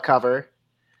Bella cover.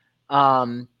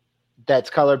 That's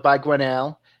colored by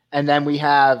Gwenaëlle. And then we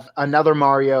have another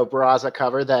Mario Barraza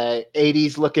cover, the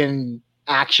 80s looking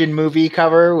action movie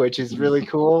cover, which is really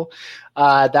cool.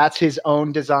 That's his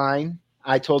own design.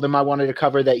 I told him I wanted a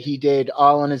cover that he did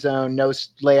all on his own, no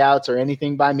layouts or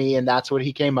anything by me, and that's what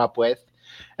he came up with.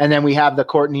 And then we have the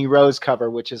Courtney Rose cover,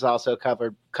 which is also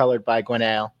colored by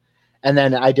Gwenaëlle. And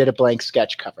then I did a blank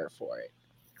sketch cover for it.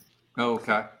 Oh,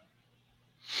 okay.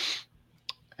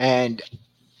 And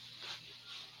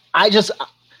I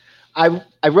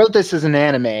wrote this as an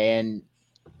anime, and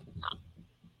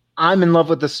I'm in love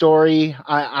with the story.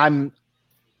 I'm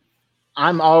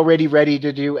already ready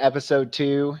to do episode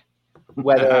 2.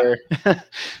 Whether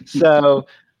so,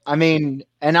 I mean,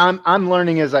 and I'm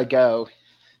learning as I go.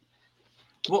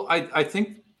 Well, I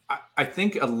think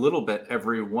a little bit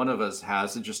every one of us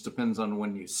has. It just depends on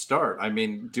when you start. I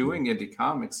mean, doing indie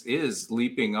comics is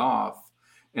leaping off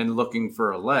and looking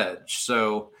for a ledge.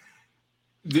 So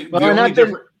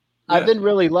I've been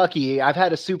really lucky. I've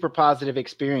had a super positive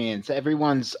experience.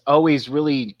 Everyone's always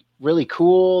really, really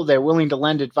cool. They're willing to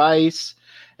lend advice.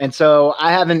 And so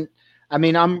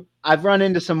I've run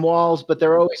into some walls, but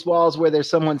there are always walls where there's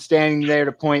someone standing there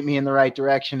to point me in the right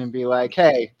direction and be like,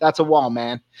 "Hey, that's a wall,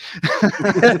 man."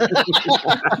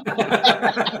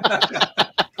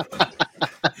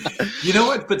 You know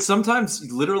what? But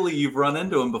sometimes literally you've run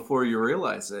into them before you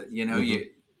realize it. You know,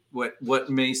 what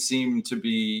may seem to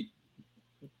be,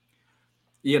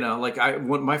 you know, like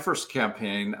when my first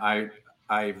campaign, I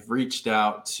reached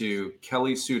out to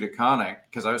Kelly Sue DeConnick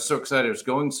because I was so excited it was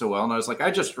going so well. And I was like, I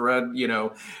just read, you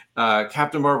know,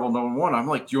 Captain Marvel #1. I'm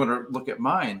like, do you want to look at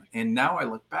mine? And now I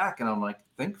look back and I'm like,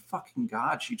 thank fucking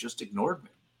God she just ignored me.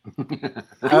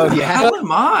 Oh, yeah. How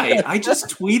am I? I just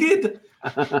tweeted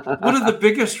one of the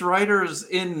biggest writers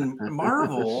in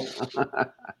Marvel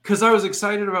because I was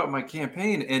excited about my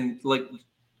campaign. And like,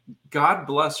 God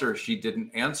bless her, she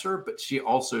didn't answer, but she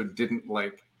also didn't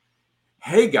like,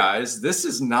 hey guys, this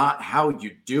is not how you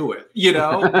do it. You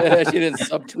know, She didn't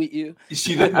subtweet you.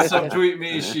 She didn't subtweet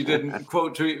me. She didn't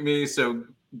quote tweet me. So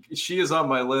she is on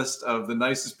my list of the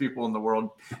nicest people in the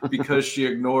world because she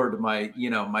ignored my,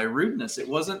 you know, my rudeness. It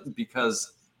wasn't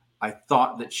because I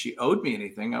thought that she owed me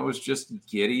anything. I was just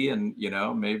giddy and, you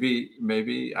know,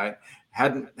 maybe I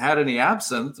hadn't had any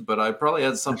absinthe, but I probably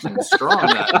had something strong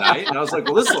that night. And I was like,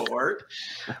 well, this will work.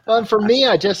 Well, and for me,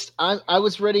 I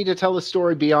was ready to tell a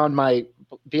story beyond my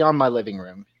living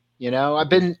room. You know, I've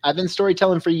been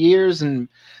storytelling for years, and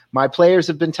my players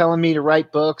have been telling me to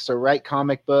write books or write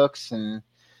comic books, and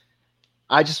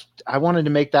I wanted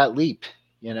to make that leap,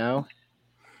 you know.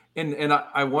 And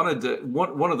I wanted to,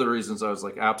 one of the reasons I was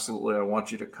like, absolutely, I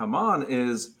want you to come on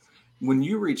is when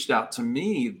you reached out to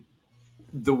me,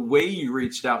 the way you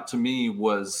reached out to me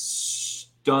was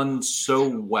done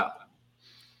so well.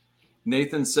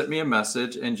 Nathan sent me a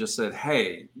message and just said,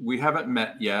 "Hey, we haven't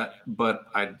met yet, but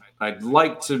I'd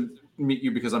like to meet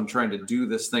you because I'm trying to do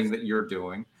this thing that you're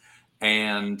doing.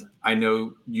 And I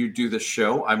know you do the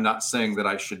show. I'm not saying that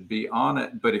I should be on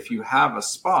it, but if you have a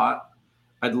spot,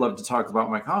 I'd love to talk about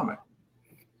my comic."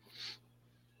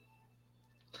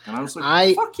 And I was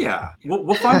like, "Fuck yeah,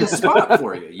 we'll find a spot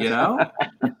for you." You know,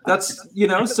 that's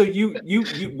So you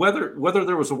whether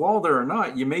there was a wall there or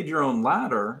not, you made your own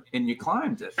ladder and you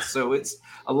climbed it. So it's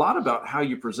a lot about how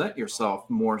you present yourself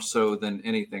more so than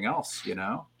anything else.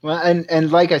 Well,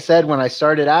 and like I said, when I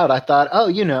started out, I thought,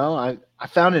 I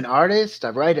found an artist. I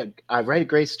write a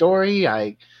great story.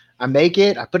 I make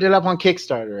it. I put it up on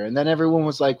Kickstarter, and then everyone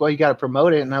was like, "Well, you got to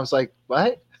promote it," and I was like,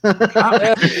 "What?" And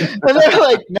they're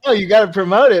like, "No, you got to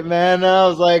promote it, man." And I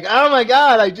was like, "Oh my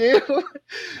god, I do."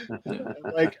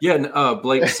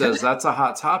 Blake says that's a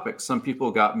hot topic. Some people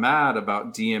got mad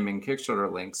about DMing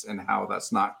Kickstarter links and how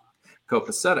that's not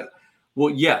copacetic.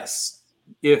 Well, yes,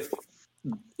 if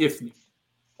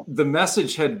the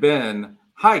message had been,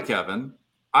 "Hi, Kevin,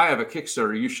 I have a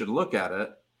Kickstarter, you should look at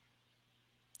it,"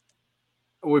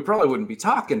 we probably wouldn't be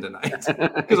talking tonight,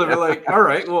 because I'd be like, "All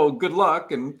right, well, good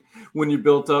luck. And when you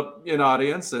built up an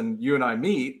audience and you and I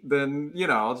meet, then,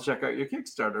 I'll check out your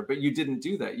Kickstarter." But you didn't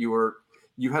do that.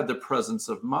 You had the presence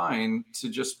of mind to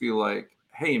just be like,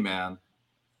 "Hey, man,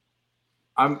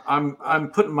 I'm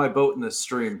putting my boat in this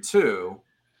stream too.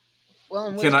 Well,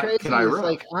 and what's crazy is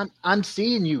like I'm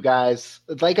seeing you guys.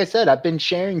 Like I said, I've been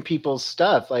sharing people's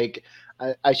stuff. Like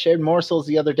I shared Morsels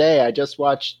the other day. I just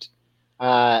watched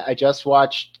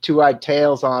Two-Eyed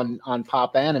Tales on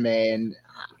Pop Anime, and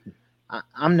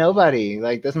I'm nobody.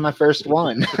 Like, this is my first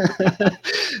one.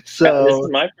 So this is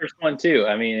my first one too.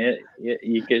 I mean,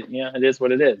 it is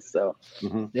what it is. So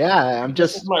yeah,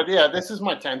 this is my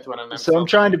 10th one. So I'm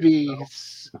trying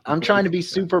to be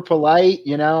super polite.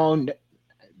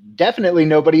 Definitely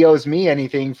nobody owes me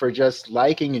anything for just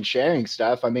liking and sharing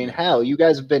stuff. I mean, hell, you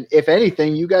guys have been, if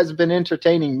anything,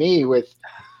 entertaining me with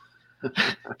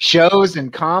shows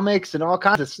and comics and all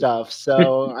kinds of stuff.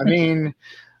 So, I mean,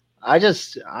 I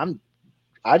just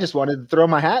wanted to throw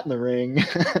my hat in the ring.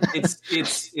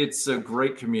 It's a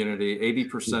great community.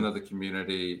 80% of the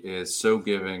community is so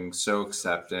giving, so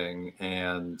accepting,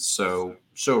 and so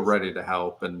ready to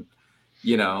help. And,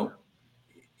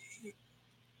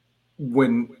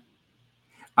 when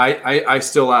I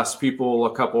still ask people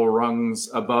a couple rungs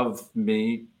above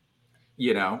me,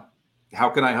 how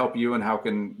can I help you and how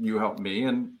can you help me?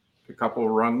 And a couple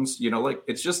rungs,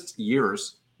 it's just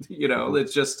years,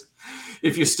 it's just,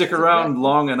 if you stick around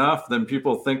long enough, then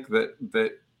people think that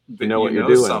you know what you're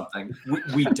doing. Something.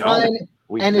 We don't.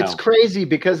 And it's crazy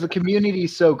because the community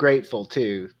is so grateful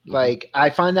too. Like,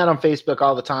 I find that on Facebook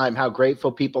all the time, how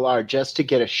grateful people are just to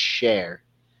get a share.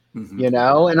 And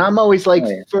I'm always like,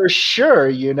 for sure,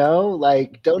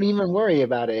 like, don't even worry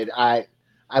about it.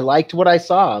 I liked what I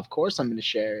saw. Of course I'm going to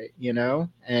share it,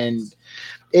 and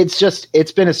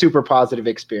it's been a super positive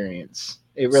experience.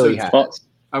 It really has.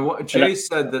 Jay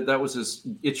said that was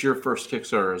it's your first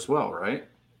Kickstarter as well, right?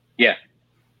 Yeah.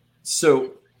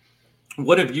 So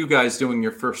what have you guys doing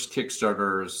your first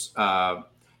Kickstarters? How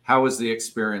has the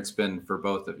experience been for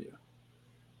both of you?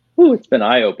 Ooh, it's been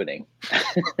eye-opening. I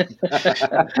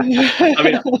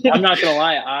mean, I'm not gonna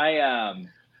lie.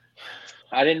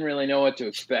 I didn't really know what to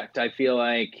expect. I feel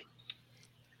like,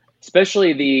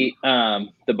 especially the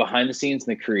behind the scenes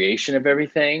and the creation of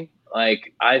everything.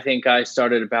 Like, I think I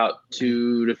started about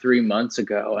 2 to 3 months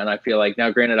ago, and I feel like now,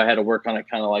 granted, I had to work on it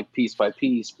kind of like piece by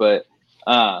piece, but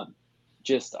I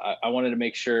wanted to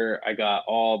make sure I got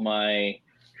all my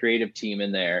creative team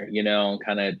in there, and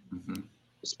kind of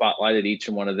spotlighted each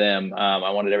and one of them.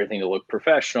 I wanted everything to look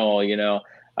professional,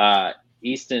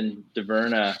 Easton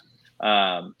DeVerna,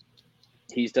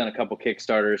 he's done a couple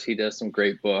Kickstarters. He does some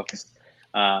great books.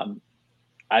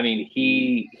 I mean,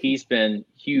 he's been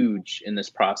huge in this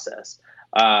process.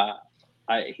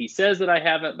 He says that I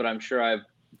haven't, but I'm sure I've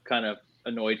kind of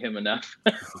annoyed him enough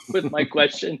with my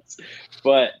questions.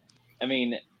 But I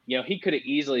mean, he could have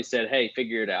easily said, "Hey,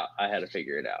 figure it out." I had to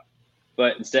figure it out.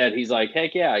 But instead, he's like,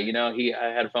 "Heck yeah!" I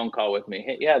had a phone call with me.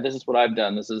 "Hey, yeah, this is what I've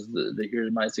done. This is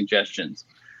here's my suggestions."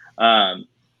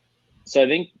 So I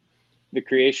think the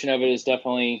creation of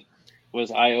it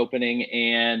was eye opening,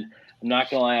 and I'm not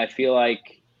gonna lie, I feel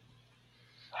like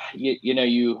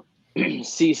you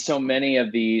see so many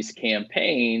of these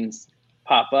campaigns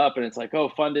pop up, and it's like, oh,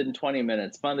 funded in 20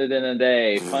 minutes, funded in a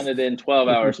day, funded in 12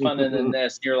 hours, funded in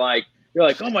this. And you're like, you're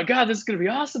like, oh my God, this is gonna be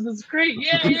awesome. This is great.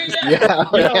 Yeah.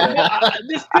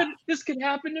 This could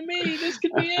happen to me. This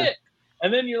could be it.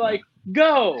 And then you're like,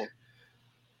 go.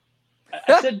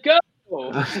 I said go.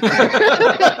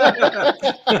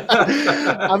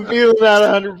 I'm feeling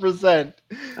that 100%.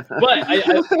 But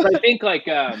I think like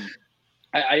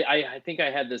I think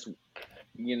I had this,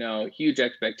 huge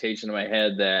expectation in my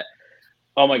head that,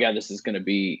 oh my God, this is going to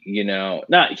be,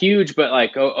 not huge, but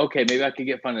like, oh, okay, maybe I could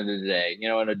get funded today, in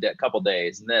a couple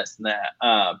days and this and that.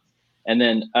 And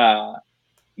then, a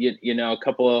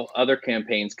couple of other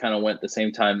campaigns kind of went the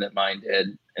same time that mine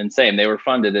did, and they were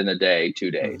funded in a day, 2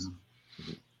 days.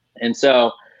 Mm-hmm. And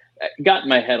so it got in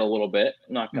my head a little bit,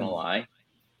 not going to lie.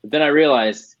 But then I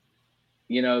realized,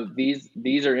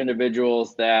 these are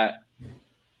individuals that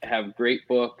have great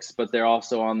books, but they're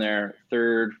also on their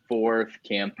third, fourth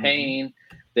campaign.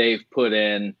 Mm-hmm. They've put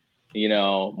in,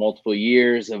 multiple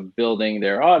years of building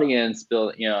their audience,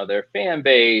 their fan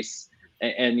base,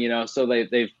 and so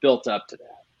they've built up to that.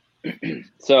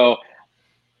 So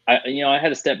I had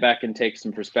to step back and take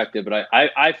some perspective, but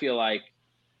I feel like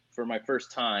for my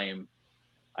first time,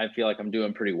 I feel like I'm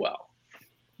doing pretty well.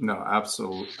 No,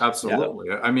 absolutely.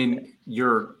 Yeah. I mean,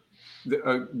 you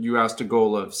asked a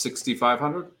goal of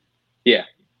 6,500. Yeah,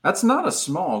 that's not a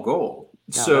small goal.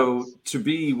 No, so to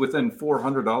be within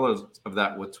 $400 of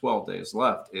that with 12 days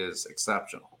left is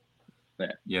exceptional.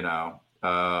 Yeah.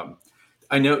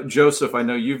 I know, Joseph,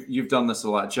 you've done this a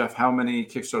lot. Jeff, how many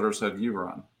Kickstarters have you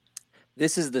run?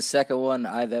 This is the second one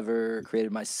I've ever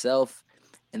created myself.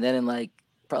 And then in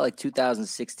probably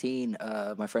 2016,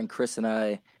 my friend Chris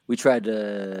and we tried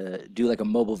to do like a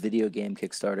mobile video game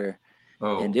Kickstarter.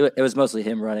 Oh. And it was mostly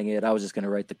him running it. I was just going to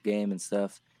write the game and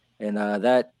stuff. And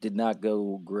that did not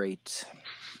go great.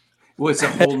 Well, it's a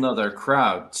whole nother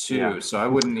crowd too. So I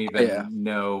wouldn't even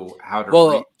know how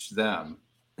to reach them.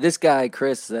 This guy,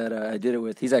 Chris, that I did it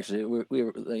with, he's actually, we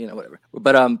were, whatever.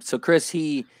 But so Chris,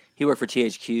 he worked for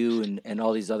THQ and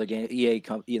all these other EA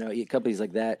companies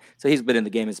like that. So he's been in the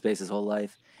gaming space his whole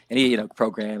life, and he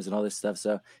programs and all this stuff.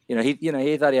 So he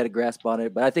thought he had a grasp on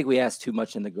it, but I think we asked too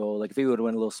much in the goal. Like if he would have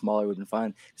went a little smaller, we'd been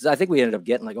fine. Because I think we ended up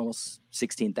getting like almost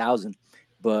 16,000,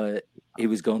 but he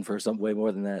was going for something way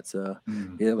more than that. So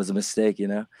it was a mistake,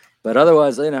 But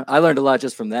otherwise, I learned a lot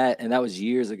just from that, and that was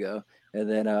years ago. And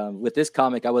then with this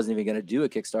comic, I wasn't even going to do a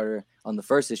Kickstarter on the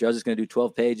first issue. I was just going to do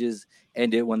 12 pages,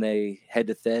 end it when they head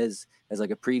to Thez as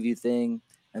like a preview thing.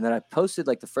 And then I posted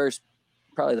like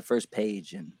probably the first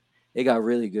page, and it got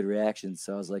really good reactions.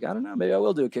 So I was like, I don't know, maybe I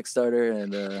will do a Kickstarter.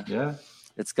 And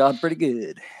it's gone pretty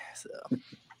good. So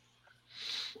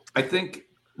I think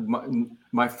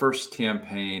my first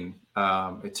campaign,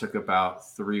 it took about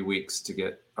 3 weeks to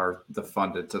get the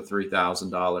funded to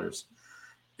 $3,000.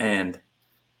 And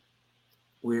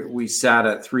we sat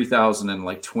at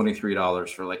 $3,023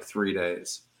 for like 3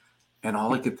 days. And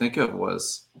all I could think of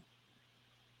was,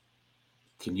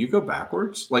 can you go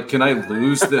backwards? Like, can I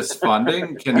lose this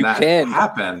funding? Can that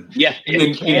happen? Yeah,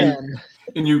 you can.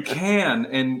 And you can.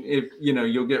 And if,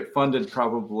 you'll get funded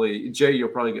probably, Jay, you'll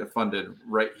probably get funded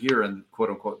right here in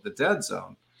quote unquote, the dead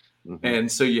zone. Mm-hmm.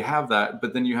 And so you have that,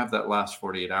 but then you have that last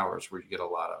 48 hours where you get a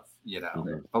lot of,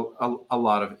 a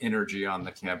lot of energy on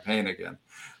the campaign again.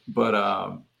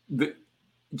 But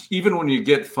even when you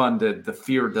get funded, the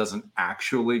fear doesn't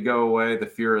actually go away. The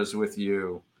fear is with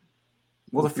you.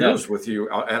 Well, the fear is with you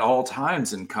at all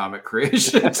times in comic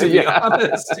creation, to be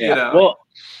honest. Well,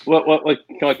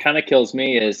 what kind of kills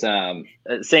me is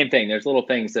same thing. There's little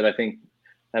things that I think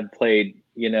have played,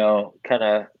 kind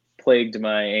of plagued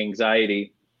my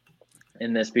anxiety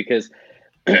in this because,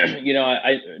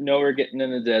 I know we're getting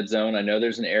in the dead zone. I know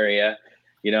there's an area.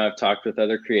 I've talked with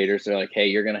other creators. They're like, hey,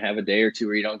 you're going to have a day or two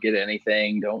where you don't get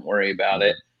anything. Don't worry about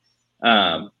it.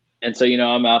 And so,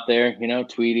 I'm out there,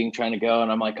 tweeting, trying to go.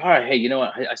 And I'm like, all right, hey, you know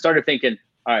what? I started thinking,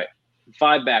 all right,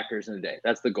 5 backers in a day.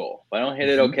 That's the goal. If I don't hit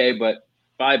it, okay, but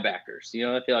 5 backers,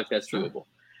 I feel like that's doable.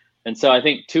 And so I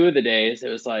think 2 of the days it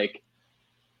was like,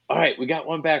 all right, we got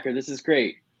 1 backer. This is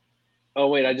great. Oh,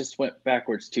 wait, I just went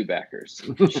backwards 2 backers.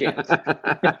 Shit.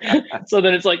 So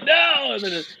then it's like, no. And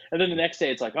then the next day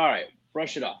it's like, all right,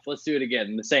 brush it off. Let's do it again.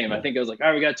 And the same. I think it was like, all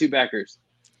right, we got 2 backers.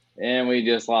 And we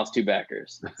just lost 2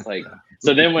 backers. It's like,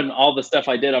 so then when all the stuff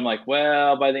I did, I'm like,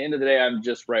 well, by the end of the day, I'm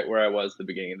just right where I was at the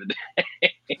beginning of the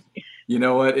day. You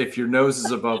know what? If your nose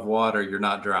is above water, you're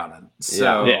not drowning.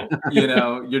 So,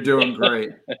 you're doing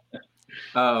great.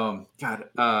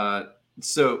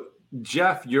 So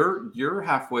Jeff, you're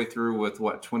halfway through with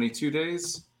what, 22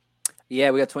 days?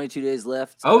 Yeah, we got 22 days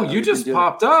left. Oh, you just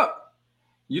popped up.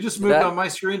 You just moved on my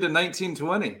screen to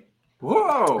 1920.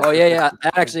 Whoa! Oh yeah.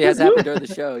 That actually has happened during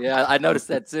the show. Yeah, I noticed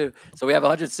that too. So we have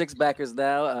 106 backers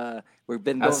now. We've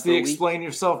been going That's for the a week. explain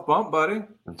yourself bump, buddy.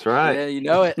 That's right. Yeah, you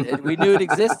know it. We knew it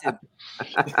existed.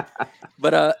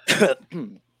 But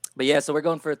but yeah, so we're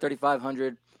going for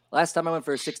 3,500. Last time I went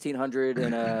for 1,600,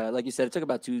 and like you said, it took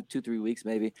about 3 weeks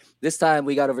maybe. This time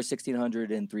we got over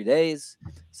 1,600 in 3 days,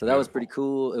 so that was pretty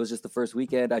cool. It was just the first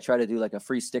weekend. I tried to do like a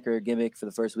free sticker gimmick for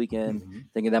the first weekend,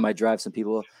 thinking that might drive some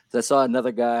people. So I saw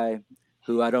another guy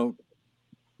who I don't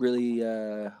really,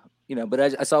 but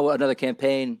I saw another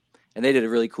campaign. And they did a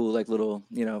really cool, like little,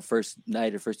 first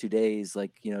night or first 2 days,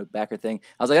 like, backer thing.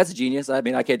 I was like, that's a genius. I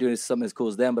mean, I can't do something as cool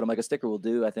as them, but I'm like, a sticker will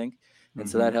do, I think. And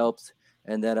so that helped.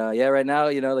 And then, right now,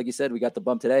 like you said, we got the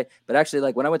bump today. But actually,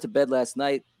 like when I went to bed last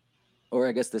night, or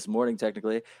I guess this morning,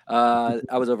 technically, I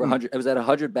was over 100. I was at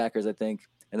 100 backers, I think.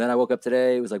 And then I woke up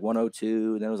today. It was like 102.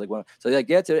 And then it was like 1. So like,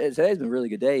 yeah, today's been a really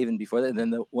good day, even before that. And then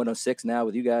the 106 now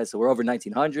with you guys. So we're over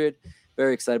 1,900.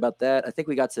 Very excited about that. I think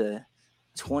we got to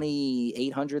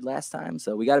 2,800 last time,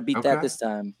 so we got to beat that this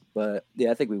time. But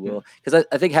yeah, I think we will, because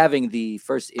I think having the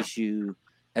first issue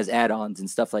as add-ons and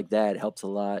stuff like that helps a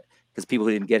lot, because people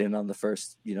who didn't get in on the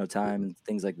first time and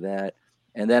things like that.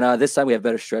 And then this time we have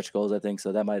better stretch goals, I think,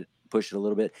 so that might push it a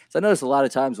little bit. So I notice a lot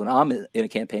of times when I'm in a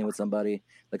campaign with somebody,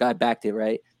 like I backed it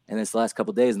right, and it's the last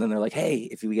couple of days, and then they're like, hey,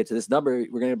 if we get to this number,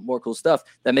 we're gonna have more cool stuff.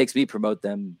 That makes me promote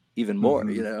them even more,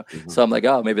 So I'm like,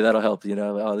 oh, maybe that'll help,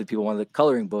 the people want the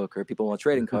coloring book, or people want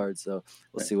trading cards. So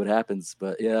we'll see what happens.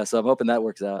 But yeah, so I'm hoping that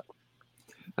works out.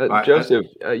 Joseph,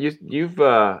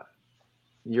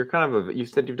 you're kind of you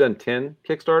said you've done 10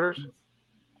 Kickstarters?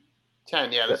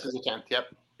 10, yeah, this is the 10th, yep.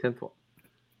 10th one.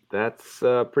 That's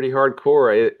pretty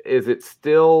hardcore. Is it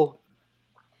still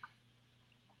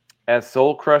as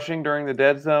soul crushing during the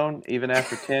dead zone, even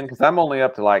after 10? Because I'm only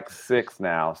up to like 6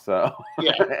 now, so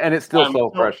yeah, and it's still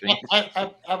soul crushing.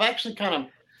 I've actually kind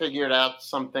of figured out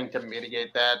something to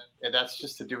mitigate that, and that's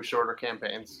just to do shorter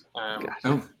campaigns.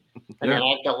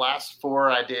 The last 4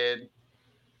 I did,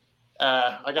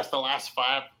 I guess the last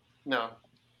 5, no,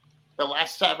 the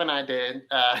last 7 I did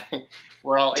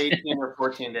were all 18 or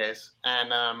 14 days,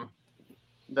 and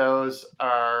those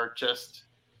are just.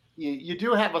 You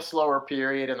do have a slower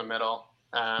period in the middle,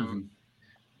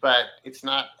 but it's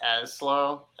not as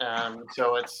slow.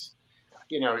 So it's,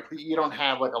 you don't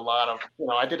have like a lot of,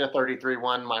 I did a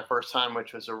 33-1 my first time,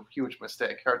 which was a huge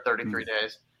mistake, or 33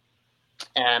 days.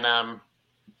 And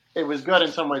it was good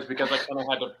in some ways because I kind of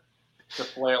had to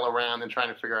flail around and trying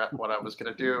to figure out what I was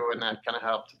going to do, and that kind of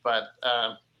helped. But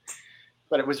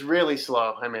it was really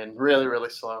slow. I mean, really,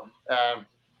 really slow.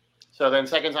 So then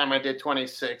second time I did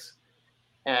 26.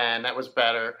 And that was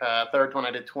better. Third one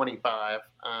I did 25,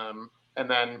 and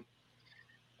then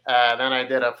I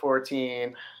did a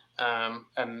 14. And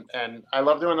I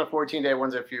love doing the 14-day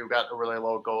ones. If you got a really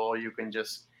low goal, you can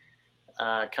just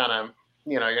kind of,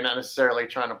 you're not necessarily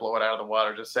trying to blow it out of the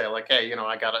water. Just say like, hey,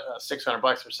 I got a $600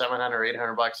 or $700 or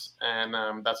 $800,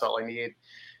 and that's all I need.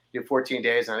 Do 14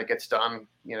 days and it gets done.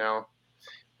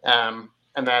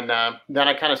 And then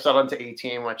I kind of settled into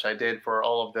 18, which I did for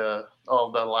all of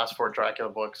the last 4 Dracula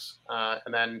books.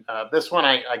 And then this one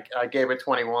I gave it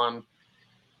 21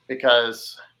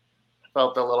 because I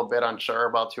felt a little bit unsure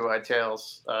about Two Eyed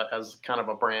Tales as kind of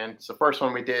a brand. So the first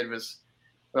one we did was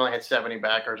we only had 70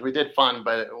 backers. We did fun,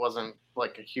 but it wasn't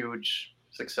like a huge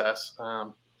success.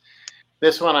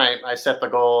 This one I set the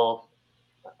goal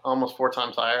almost 4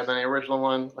 times higher than the original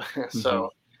one.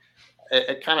 So.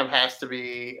 It kind of has to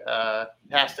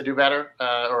do better,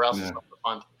 or else it's not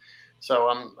fun. So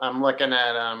I'm looking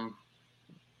at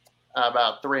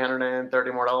about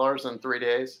 $330 more in 3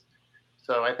 days.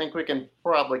 So I think we can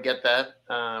probably get that.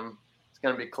 It's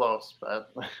going to be close,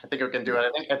 but I think we can do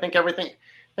it. I think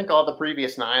all the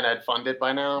previous 9 I'd funded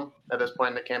by now at this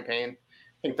point in the campaign.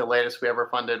 I think the latest we ever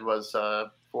funded was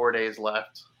 4 days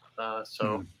left.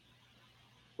 So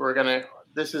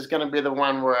this is gonna be the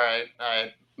one where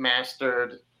I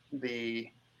mastered the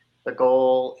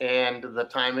goal and the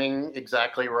timing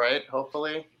exactly right.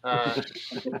 Hopefully,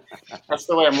 that's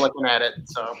the way I'm looking at it.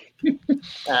 So,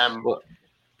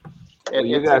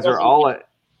 you guys are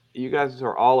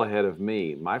all ahead of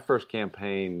me. My first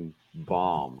campaign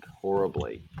bombed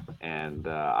horribly, and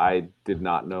I did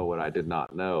not know what I did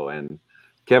not know. And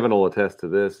Kevin will attest to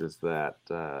this: is that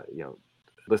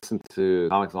listen to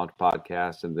Comics Launch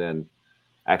podcast, and then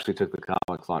actually took the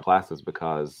Comics Launch classes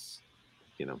because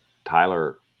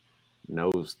Tyler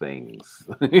knows things.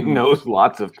 He knows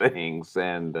lots of things,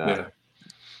 and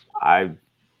I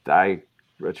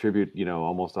attribute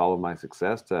almost all of my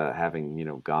success to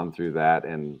having gone through that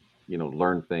and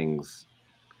learned things.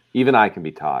 Even I can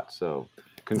be taught. So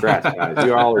Congrats, guys.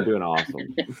 You all are doing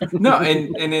awesome. No,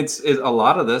 and it's a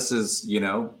lot of this is,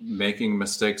 making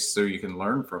mistakes so you can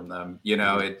learn from them. You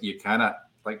kind of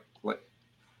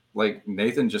like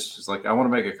Nathan just is like, I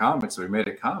want to make a comic, so we made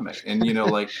a comic. And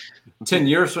 10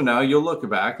 years from now, you'll look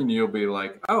back and you'll be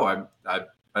like, oh,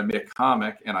 I made a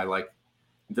comic and I like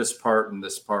this part and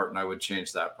this part, and I would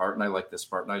change that part, and I like this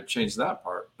part and I'd change that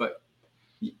part. But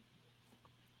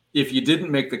if you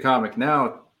didn't make the comic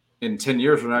now, in 10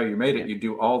 years from now you made it, you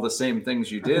do all the same things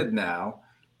you did now,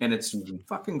 and it's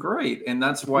fucking great. And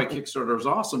that's why Kickstarter is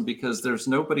awesome, because there's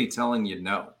nobody telling you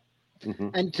no.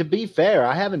 And to be fair,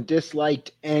 I haven't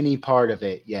disliked any part of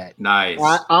it yet. Nice.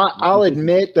 I'll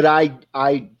admit that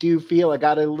I do feel I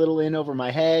got a little in over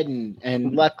my head,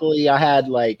 and luckily I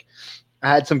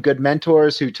had some good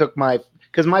mentors who took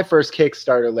because my first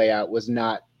Kickstarter layout was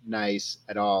not nice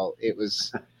at all. It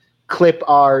was clip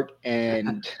art,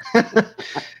 and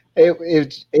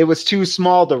it was too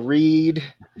small to read.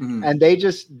 And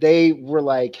they were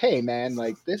like, hey man,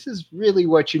 like, this is really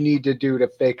what you need to do to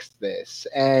fix this.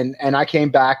 And I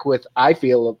came back with, I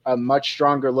feel, a much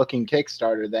stronger looking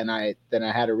Kickstarter than I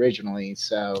had originally.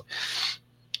 So,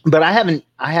 but I haven't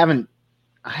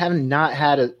not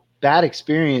had a bad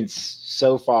experience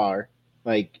so far.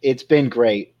 Like, it's been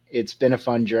great. It's been a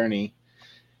fun journey.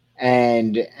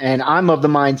 And I'm of the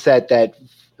mindset that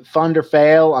fund or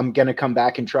fail, I'm going to come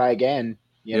back and try again.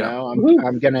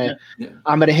 I'm gonna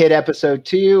hit episode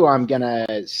 2. I'm gonna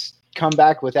come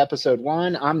back with episode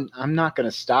 1. I'm not gonna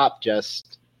stop.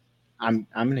 I'm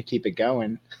gonna keep it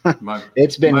going.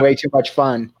 It's been way too much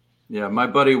fun. Yeah, my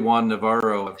buddy Juan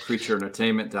Navarro of Creature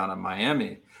Entertainment down in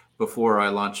Miami, before I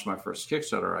launched my first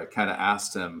Kickstarter, I kind of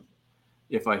asked him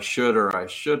if I should or I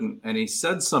shouldn't, and he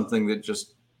said something that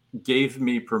just gave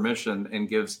me permission and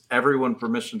gives everyone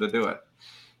permission to do it.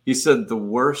 He said the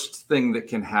worst thing that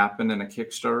can happen in a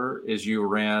Kickstarter is you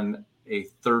ran a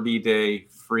 30-day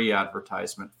free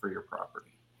advertisement for your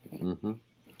property. Mm-hmm.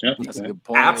 Yep, that's a good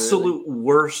point. Absolute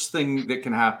worst thing that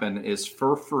can happen is,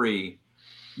 for free,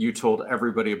 you told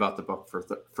everybody about the book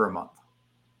for a month.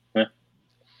 Yeah.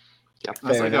 I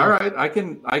was like, all right, I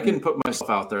can put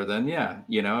myself out there then. Yeah.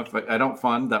 If I don't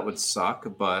fund, that would suck.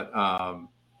 But,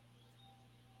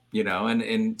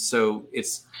 and so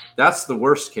that's the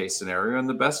worst case scenario. And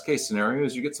the best case scenario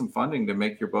is you get some funding to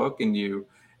make your book, and you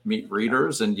meet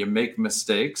readers and you make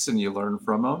mistakes and you learn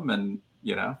from them, and,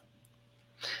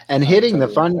 and hitting the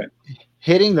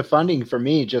funding for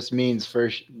me just means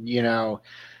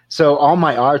so all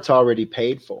my art's already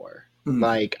paid for. Mm-hmm.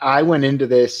 Like, I went into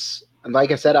this,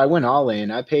 like I said, I went all in.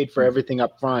 I paid for everything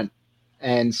up front.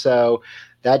 And so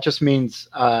that just means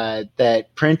that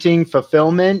printing,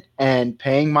 fulfillment, and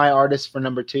paying my artist for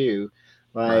number 2,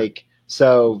 right.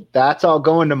 So that's all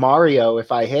going to Mario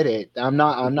if I hit it. I'm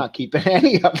not keeping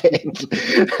any of it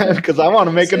because I want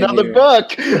to make another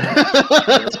book.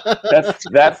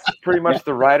 That's pretty much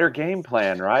the writer game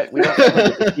plan, right? We don't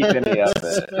have to keep any of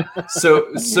it.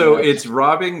 So it's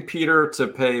robbing Peter to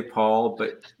pay Paul,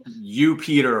 but you,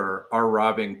 Peter, are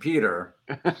robbing Peter,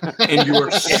 and you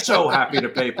are so happy to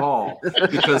pay Paul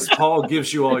because Paul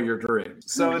gives you all your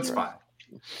dreams. So it's fine.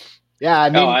 Yeah, I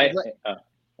mean, go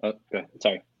ahead.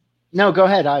 Sorry. No, go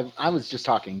ahead. I was just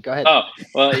talking. Go ahead. Oh,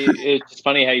 well, it's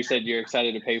funny how you said you're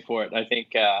excited to pay for it. I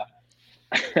think I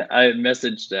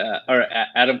messaged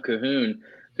Adam Cahoon,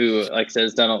 who, like I said,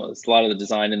 has done a lot of the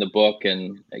design in the book,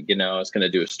 and is going to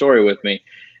do a story with me.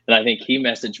 And I think he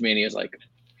messaged me, and he was like,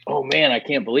 "Oh man, I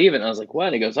can't believe it." And I was like,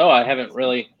 "What?" He goes, "Oh, I haven't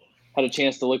really had a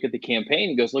chance to look at the campaign."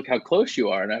 He goes, "Look how close you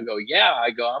are." And I go, "Yeah." I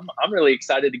go, I'm really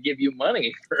excited to give you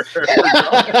money for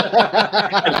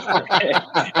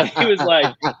and he was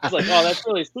like, "Oh, that's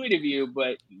really sweet of you,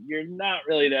 but you're not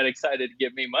really that excited to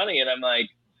give me money." And I'm like,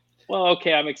 "Well,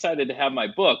 okay, I'm excited to have my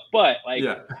book, but like,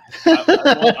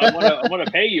 I want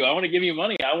to pay you. I want to give you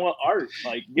money. I want art.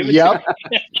 Like, give it to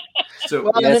me." So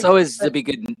it's always to be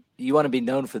good. You want to be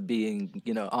known for being,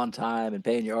 on time and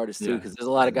paying your artists too, because there's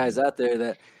a lot of guys out there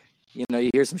that, you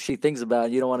hear some shit things about,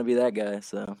 and you don't want to be that guy.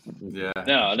 So yeah,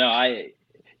 no, I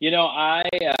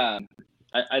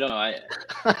don't know.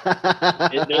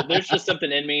 There's just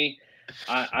something in me.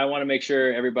 I want to make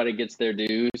sure everybody gets their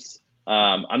dues.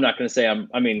 I'm not going to say I'm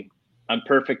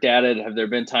perfect at it. Have there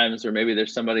been times where maybe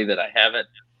there's somebody that I haven't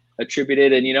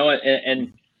attributed? And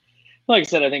and like I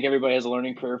said, I think everybody has a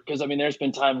learning curve, because there's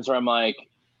been times where I'm like,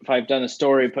 if I've done a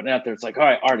story, putting it out there, it's like, all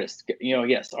right, artist,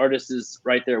 yes, artist is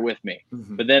right there with me.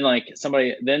 Mm-hmm. But then like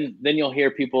somebody, then you'll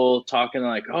hear people talking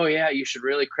like, oh yeah, you should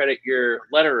really credit your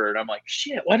letterer. And I'm like,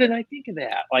 shit, why didn't I think of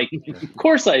that? Like, of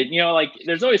course like,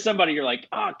 there's always somebody you're like,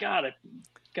 oh God,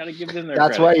 gotta give them their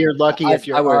That's credit. why you're lucky if I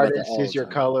your worry about that artist all is the your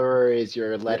time. colorer or is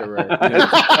your letterer.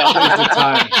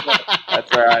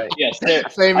 That's all right. Yes,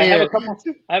 Same I have here.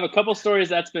 a couple stories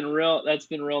that's been real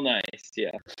nice.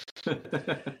 Yeah.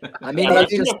 I mean, Yeah,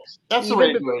 it's just that's the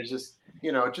way to do it. Is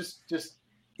just just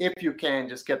if you can,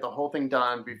 just get the whole thing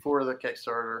done before the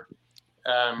Kickstarter.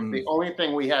 The only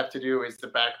thing we have to do is the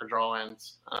backer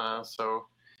draw-ins. So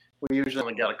we usually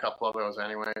only got a couple of those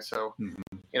anyway. So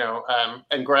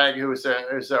and Greg, who's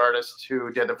the artist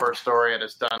who did the first story and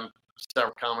has done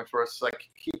several comics for us, like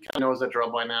he kind of knows the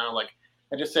drill by now. Like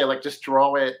I just say, like just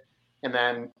draw it, and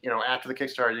then after the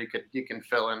Kickstarter, you can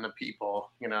fill in the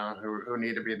people who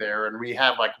need to be there. And we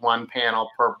have like one panel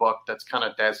per book that's kind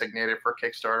of designated for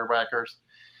Kickstarter backers,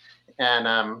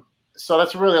 and so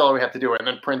that's really all we have to do, and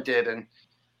then print it and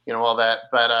all that.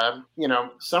 But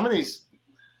some of these,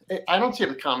 I don't see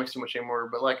the comics too much anymore,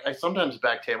 but like I sometimes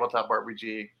back tabletop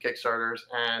RPG Kickstarters,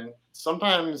 and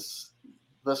sometimes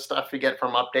the stuff you get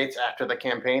from updates after the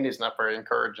campaign is not very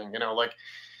encouraging. Like,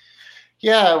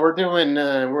 yeah, we're doing,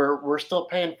 we're still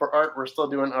paying for art, we're still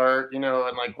doing art, and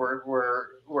like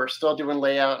we're still doing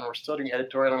layout and we're still doing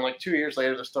editorial. And like 2 years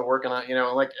later, they're still working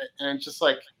on, like, and it's just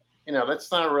like,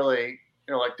 that's not really.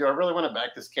 Like, do I really want to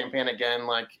back this campaign again?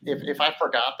 Like, if I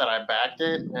forgot that I backed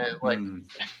it, like,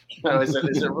 is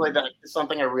it really that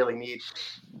something I really need?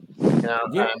 Yeah.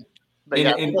 But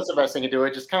yeah, I think that's the best thing to do.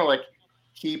 It just kind of like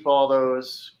keep all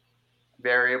those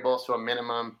variables to a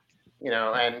minimum,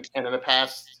 and in the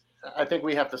past, I think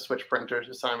we have to switch printers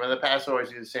this time. In the past, I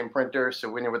always use the same printer, so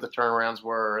we knew what the turnarounds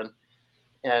were,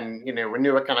 and we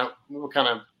knew what kind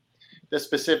of the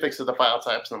specifics of the file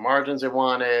types and the margins they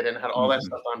wanted, and had all that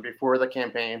stuff done before the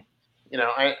campaign.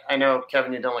 I know,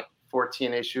 Kevin, you've done like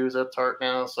 14 issues of Tart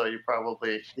now, so you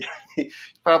probably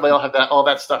all have all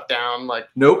that stuff down. Like,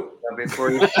 nope.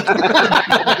 Before you.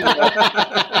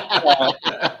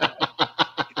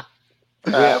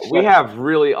 We have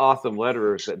really awesome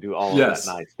letterers that do all of that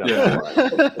nice stuff.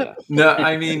 Yeah. No,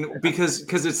 I mean, because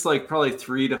it's like probably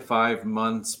 3 to 5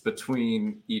 months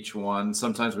between each one.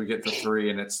 Sometimes we get to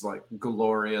 3 and it's like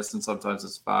glorious, and sometimes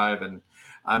it's 5, and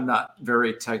I'm not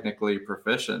very technically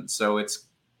proficient, so it's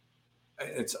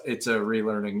a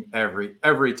relearning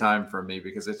every time for me,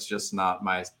 because it's just not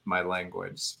my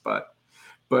language.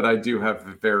 But I do have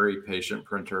very patient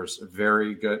printers,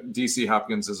 very good. DC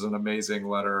Hopkins is an amazing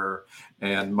letterer,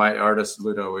 and my artist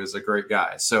Ludo is a great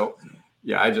guy. So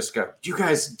yeah, I just got, you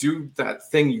guys do that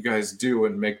thing you guys do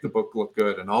and make the book look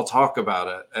good, and I'll talk about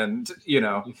it, and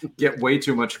get way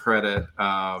too much credit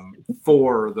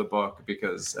for the book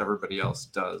because everybody else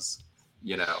does,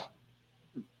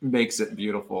 makes it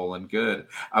beautiful and good.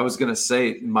 I was gonna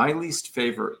say my least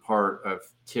favorite part of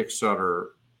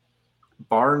Kickstarter,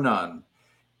 bar none,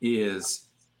 is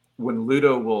when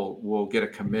Ludo will get a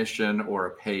commission or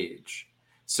a page.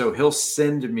 So he'll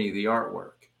send me the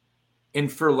artwork,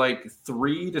 and for like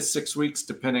 3 to 6 weeks,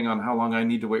 depending on how long I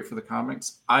need to wait for the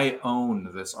comics, I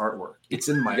own this artwork. It's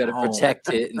in my home. You gotta protect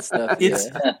it and stuff.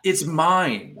 It's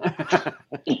mine.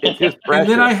 It's his precious. And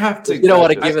then I have to. You don't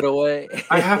want to give it away.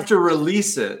 I have to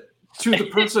release it to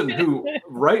the person who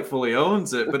rightfully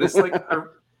owns it. But it's like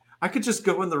I could just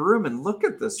go in the room and look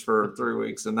at this for 3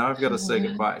 weeks, and now I've got to say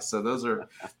goodbye. So those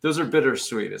are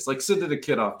bittersweet. It's like sending a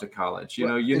kid off to college. You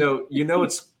know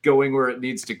it's going where it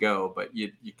needs to go, but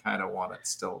you kind of want it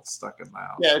still stuck in the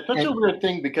house. Yeah, it's such a weird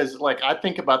thing, because like I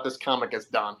think about this comic as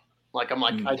done. Like, I'm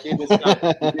like, I did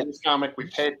this comic, we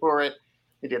paid for it,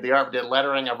 we did the art, we did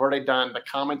lettering, I've already done the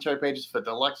commentary pages for the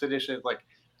deluxe edition, like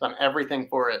done everything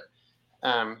for it.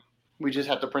 We just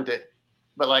have to print it.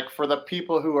 But like for the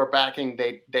people who are backing,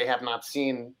 they have not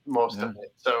seen most of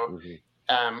it. So,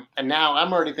 and now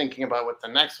I'm already thinking about what the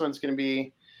next one's going to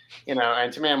be,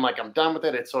 and to me, I'm like, I'm done with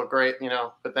it. It's so great,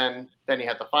 but then you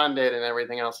have to fund it and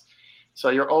everything else.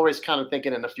 So you're always kind of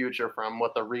thinking in the future from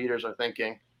what the readers are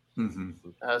thinking.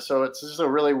 So it's just a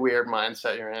really weird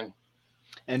mindset you're in.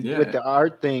 And with the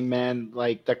art thing, man,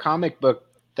 like the comic book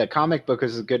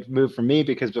is a good move for me,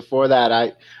 because before that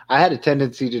I had a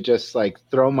tendency to just like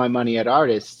throw my money at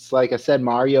artists. Like I said,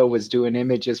 Mario was doing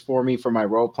images for me for my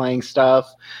role-playing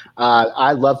stuff.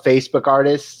 I love Facebook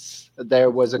artists.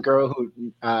 There was a girl who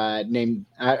named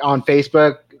on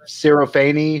Facebook, Cyril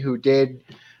Faney, who did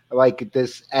like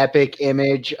this epic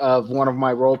image of one of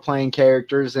my role-playing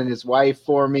characters and his wife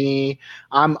for me.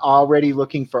 I'm already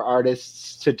looking for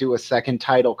artists to do a second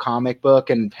title comic book,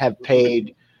 and have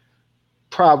paid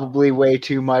probably way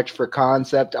too much for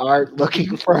concept art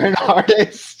looking for an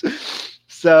artist.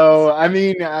 So I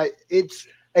mean, it's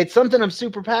something I'm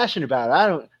super passionate about. I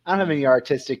don't have any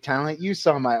artistic talent. You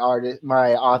saw my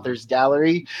author's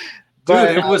gallery.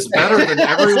 Dude, it was better than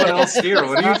everyone else here.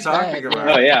 What are you talking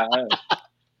about? Oh yeah.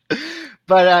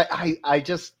 But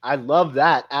I love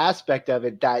that aspect of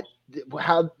it, that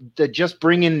how the just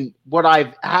bringing what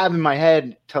I have in my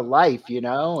head to life,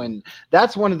 and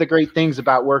that's one of the great things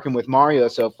about working with Mario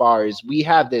so far is we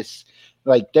have this,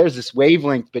 like, there's this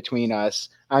wavelength between us.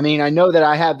 I mean, I know that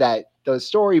I have those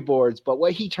storyboards, but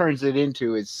what he turns it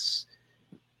into it's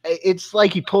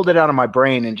like he pulled it out of my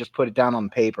brain and just put it down on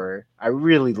paper. I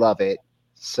really love it.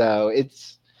 So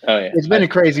it's been a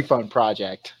crazy fun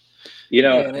project.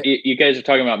 You guys are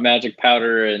talking about magic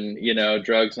powder and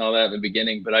drugs and all that in the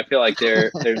beginning, but I feel like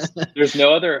there's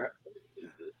no other,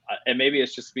 and maybe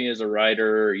it's just me as a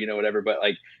writer, whatever. But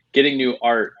like getting new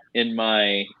art in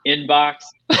my inbox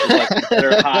is like a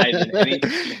better high than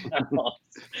anything else.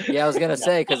 Yeah, I was gonna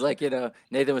say, because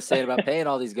Nathan was saying about paying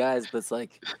all these guys, but it's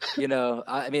like,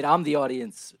 I mean, I'm the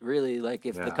audience, really. Like,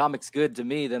 if the comic's good to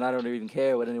me, then I don't even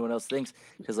care what anyone else thinks,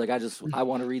 because like I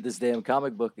want to read this damn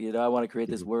comic book. I want to create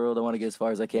this world. I want to get as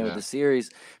far as I can with the series.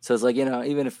 So it's like,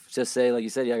 even if just say, like you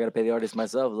said, I got to pay the artist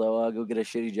myself. So I'll go get a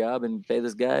shitty job and pay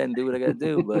this guy and do what I got to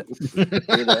do. But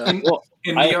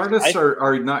the artists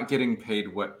are not getting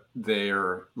paid what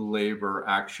their labor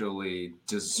actually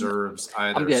deserves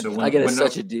either. I get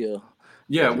such a deal.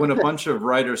 Yeah, when a bunch of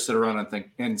writers sit around and think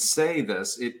and say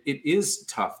this, it is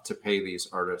tough to pay these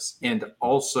artists, and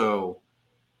also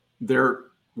they're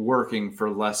working for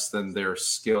less than their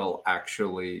skill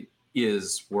actually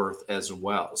is worth as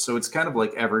well. So it's kind of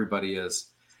like everybody's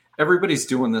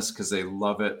doing this because they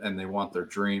love it and they want their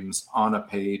dreams on a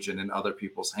page and in other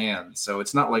people's hands. So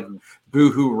it's not like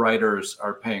boohoo writers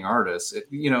are paying artists.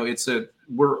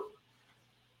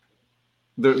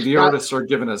 The artists are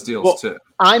giving us deals too.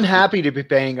 I'm happy to be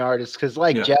paying artists because,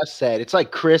 like Jeff said, it's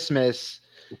like Christmas.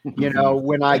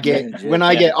 When I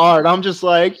get art, I'm just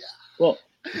like, well,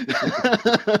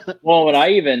 what I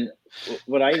even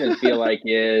feel like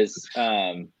is,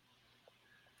 and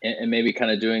maybe kind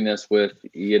of doing this with,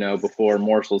 before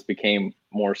Morsels became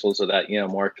Morsels, or that,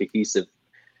 more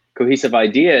cohesive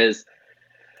ideas.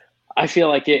 I feel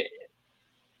like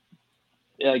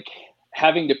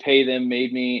having to pay them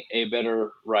made me a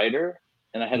better writer,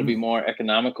 and I had to be more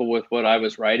economical with what I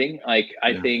was writing. I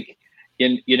think,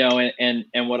 and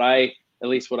what I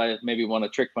maybe want to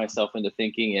trick myself into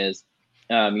thinking is,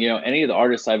 any of the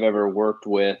artists I've ever worked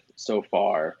with so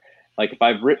far, like if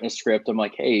I've written a script, I'm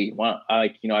like, hey,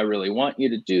 I really want you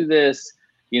to do this.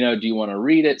 Do you want to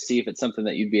read it? See if it's something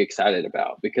that you'd be excited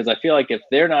about. Because I feel like if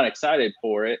they're not excited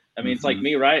for it, I mean, it's like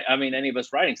me, right? I mean, any of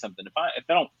us writing something, if I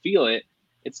don't feel it,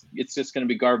 it's just going to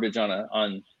be garbage on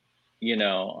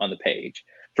the page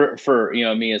for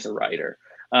me as a writer.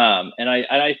 And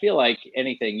I feel like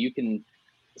anything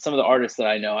some of the artists that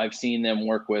I know, I've seen them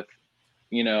work with,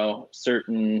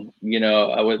 certain,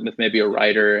 with maybe a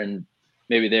writer, and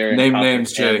maybe they're name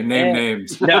names, Jay. Name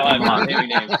names. No, I'm not naming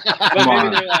names. But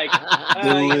maybe they're like,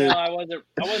 I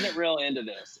wasn't real into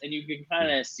this, and you can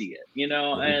kind of see it,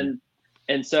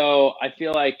 and so I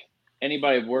feel like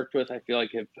anybody I've worked with, I feel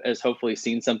like has hopefully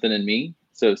seen something in me,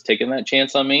 so it's taken that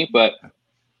chance on me. But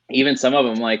even some of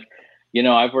them, like,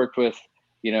 I've worked with,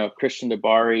 Christian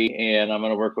Dabari, and I'm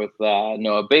going to work with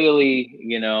Noah Bailey,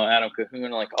 Adam Cahoon,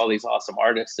 like all these awesome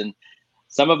artists. And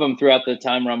some of them throughout the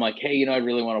time where I'm like, hey, I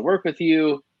really want to work with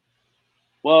you.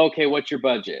 Well, okay, what's your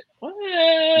budget?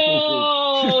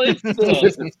 Well, it's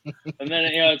this. And then,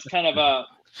 it's kind of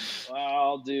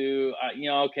I'll do,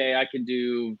 okay, I can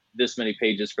do this many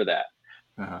pages for that.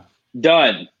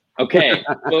 Done. Okay,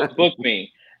 book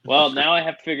me. Well, now I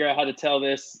have to figure out how to tell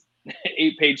this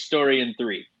 8-page story in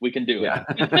 3. We can do it.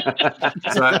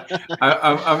 So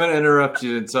I'm going to interrupt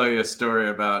you and tell you a story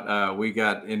about we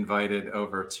got invited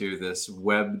over to this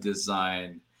web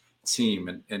design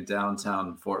team in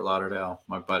downtown Fort Lauderdale.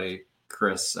 My buddy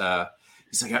Chris,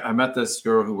 he's like, I met this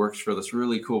girl who works for this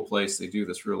really cool place. They do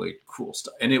this really cool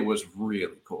stuff. And it was really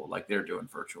cool. Like, they're doing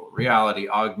virtual reality,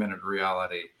 augmented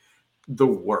reality, the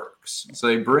works. So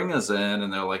they bring us in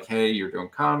and they're like, hey, you're doing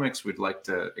comics. We'd like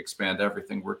to expand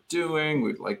everything we're doing.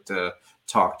 We'd like to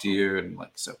talk to you. And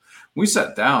like, so we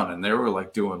sat down and they were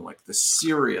like doing like the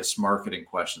serious marketing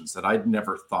questions that I'd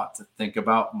never thought to think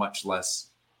about, much less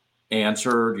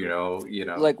answered,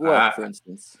 like what, for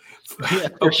instance? Yeah,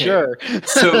 for sure.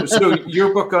 so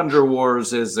your book Under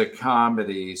Wars is a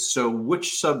comedy. So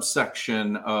which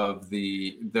subsection of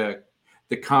the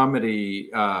comedy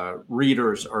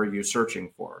readers are you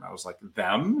searching for? And I was like,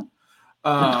 them.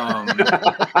 All like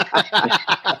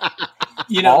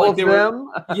of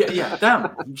them?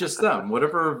 Them, just them,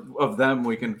 whatever of them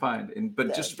we can find,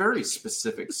 but just very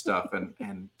specific stuff.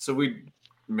 And so we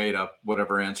made up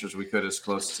whatever answers we could as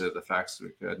close to the facts as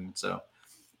we could. And so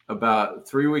about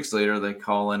 3 weeks later, they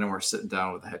call in and we're sitting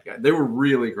down with the head guy. They were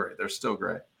really great. They're still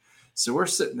great. So we're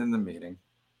sitting in the meeting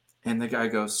and the guy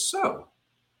goes, so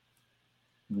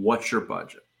what's your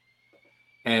budget?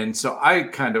 And so I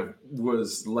kind of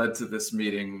was led to this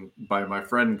meeting by my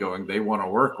friend going, they want to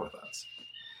work with us.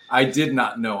 I did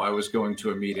not know I was going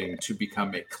to a meeting to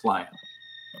become a client.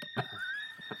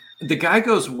 The guy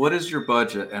goes, what is your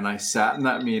budget? And I sat in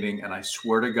that meeting and I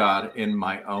swear to God, in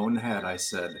my own head, I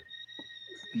said,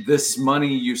 this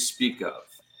money you speak of,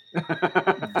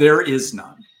 there is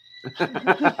none.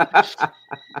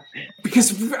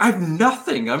 Because I have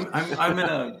nothing. I'm in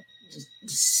a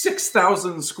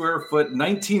 6,000 square foot,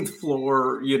 19th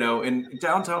floor, in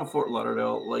downtown Fort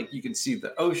Lauderdale. Like, you can see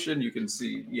the ocean, you can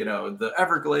see, the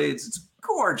Everglades. It's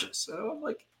gorgeous. So I'm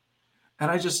like,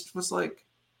 and I just was like,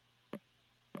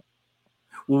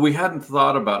 well, we hadn't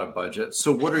thought about a budget.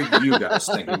 So what are you guys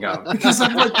thinking of? Because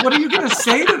I'm like, what are you going to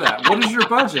say to that? What is your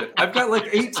budget? I've got like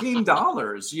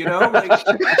 $18, Like,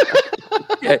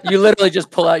 yeah, you literally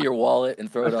just pull out your wallet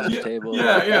and throw it on the table.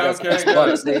 Yeah, okay.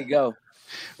 $6. There you go.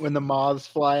 When the moths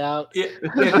fly out. And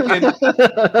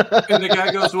the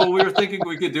guy goes, well, we were thinking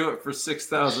we could do it for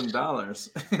 $6,000.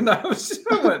 And I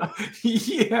went,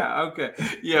 yeah, okay.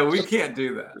 Yeah, we can't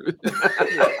do that.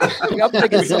 I'm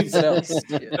thinking something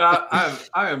else.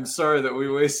 I am sorry that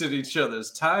we wasted each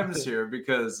other's times here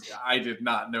because I did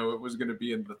not know it was going to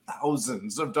be in the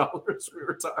thousands of dollars we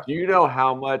were talking. Do you know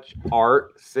how much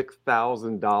art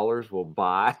 $6,000 will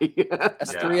buy?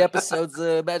 That's 3 episodes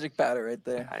of Magic Powder right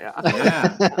there. Yeah.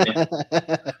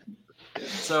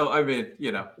 So I mean,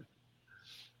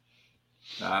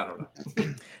 I don't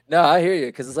know. No, I hear you,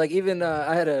 because it's like even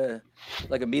I had a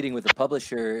meeting with a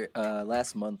publisher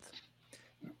last month,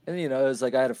 and it was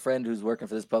like I had a friend who's working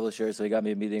for this publisher, so he got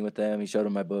me a meeting with them. He showed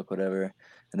him my book, whatever,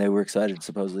 and they were excited to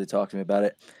supposedly talk to me about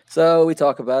it. So we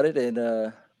talk about it, and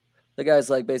the guy's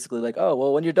like basically like, oh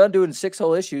well, when you're done doing 6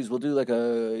 whole issues, we'll do like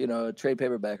a trade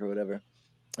paperback or whatever.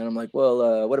 And I'm like,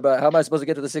 well, what about how am I supposed to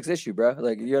get to the 6th issue, bro?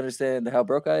 Like, you understand how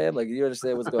broke I am? Like, you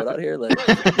understand what's going on here? Like,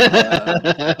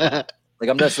 like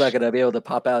I'm just not gonna be able to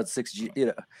pop out 6,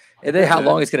 and then how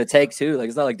long it's gonna take too. Like,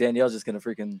 it's not like Danielle's just gonna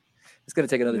it's gonna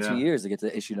take another 2 years to get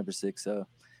to issue number 6. So,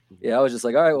 yeah, I was just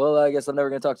like, all right, well, I guess I'm never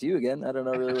gonna talk to you again. I don't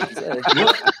know really what to say.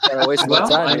 Kind of wasting my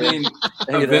time. I mean,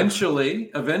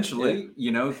 eventually,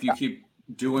 if you keep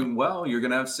doing well, you're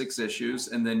going to have 6 issues,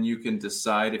 and then you can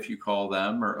decide if you call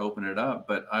them or open it up.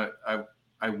 But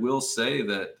I will say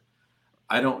that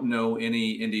I don't know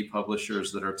any indie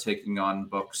publishers that are taking on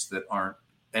books that aren't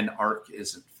an arc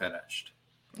isn't finished.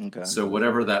 Okay. So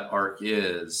whatever that arc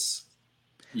is,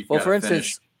 well, for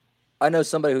instance, I know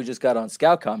somebody who just got on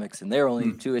Scout Comics, and they're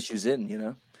only 2 issues in,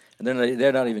 and then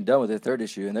they're not even done with their 3rd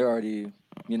issue, and they're already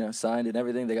signed and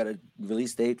everything. They got a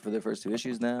release date for their first 2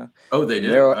 issues now. Oh, they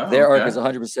did. Their arc is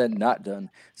 100% not done.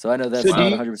 So I know that's not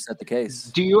 100% the case.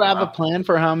 Do you have a plan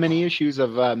for how many issues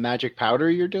of Magic Powder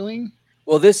you're doing?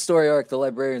 Well, this story arc, The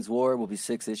Librarian's War, will be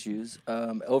 6 issues.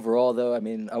 Overall, though, I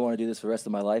mean, I want to do this for the rest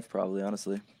of my life, probably,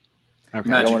 honestly. Okay.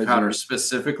 Magic Powder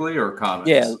specifically, or comics?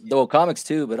 Yeah, well, comics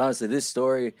too, but honestly, this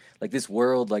story, like this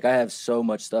world, like I have so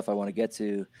much stuff I want to get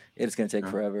to. It's going to take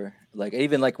forever. Like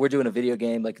even like we're doing a video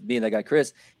game, like me and that guy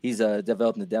Chris, he's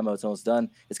developing the demo. It's almost done.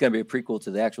 It's going to be a prequel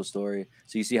to the actual story.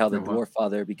 So you see how the Dwarf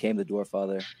Father became the Dwarf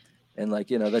Father. And like,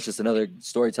 that's just another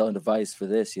storytelling device for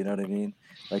this, you know what I mean?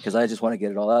 Like, cause I just want to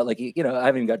get it all out. Like, I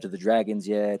haven't even got to the dragons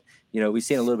yet. We've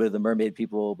seen a little bit of the mermaid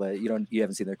people, but you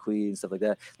haven't seen their queen and stuff like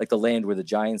that. Like the land where the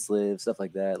giants live, stuff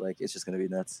like that. Like, it's just going to be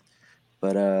nuts.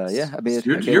 But yeah, I mean,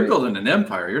 you're building an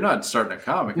empire. You're not starting a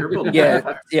comic. You're building an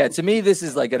empire. Yeah. To me, this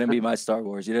is like going to be my Star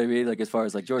Wars. You know what I mean? Like as far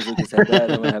as like George Lucas had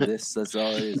that, I'm gonna have this. That's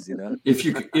all it is. If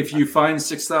you find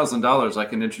 $6,000, I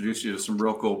can introduce you to some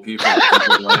real cool people.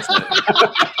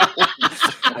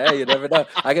 Hey, you never know.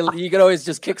 You can always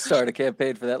just kickstart a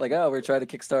campaign for that. Like, oh, we're trying to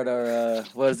kickstart our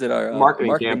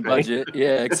marketing budget.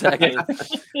 Yeah, exactly.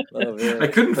 I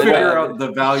couldn't figure out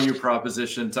the value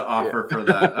proposition to offer for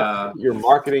that. Your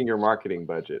marketing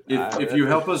budget. If you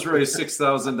help us raise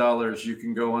 $6,000, you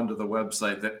can go onto the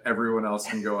website that everyone else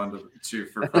can go onto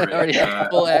for free. Already have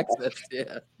full access.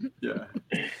 Yeah.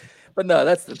 But no,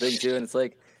 that's the thing too, and it's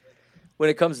like, when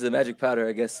it comes to the Magic Powder,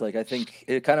 I guess, like, I think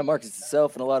it kind of markets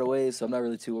itself in a lot of ways, so I'm not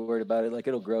really too worried about it. Like,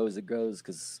 it'll grow as it grows,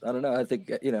 because, I don't know, I think,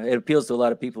 it appeals to a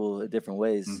lot of people in different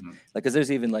ways. Mm-hmm. Like, because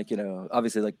there's even, like,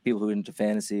 obviously, like, people who are into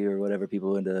fantasy or whatever,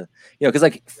 people into, because,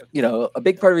 like, a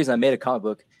big part of the reason I made a comic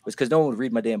book was because no one would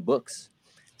read my damn books.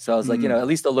 So I was like, at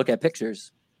least they'll look at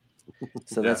pictures.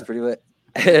 So that's pretty much.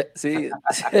 See,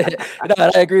 no,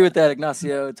 I agree with that,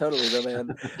 Ignacio, totally, though, man.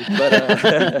 But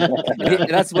and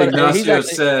that's what Ignacio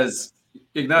he's says.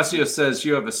 Ignacio says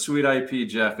you have a sweet IP,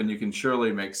 Jeff, and you can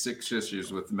surely make 6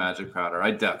 issues with magic powder.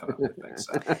 I definitely think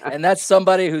so. And that's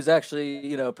somebody who's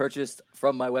actually, purchased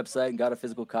from my website and got a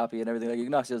physical copy and everything. Like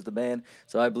Ignacio's the man,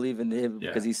 so I believe in him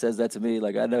because he says that to me.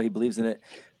 Like I know he believes in it,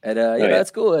 and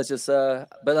that's cool. It's just, but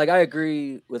like I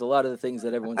agree with a lot of the things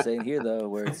that everyone's saying here, though,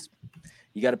 where it's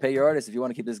you got to pay your artists if you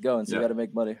want to keep this going, so you got to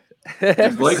make money.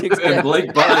 And Blake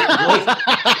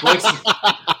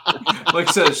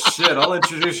says, "Shit, I'll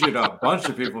introduce you to a bunch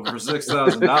of people for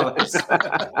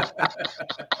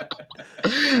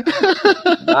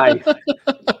 $6,000." Nice.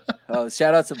 Oh,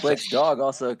 shout out to Blake's dog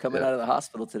also coming out of the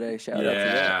hospital today. Shout out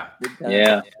to that.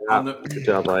 Yeah. Good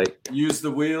job, Blake. Use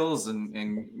the wheels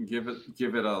and give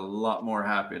it a lot more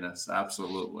happiness.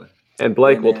 Absolutely. And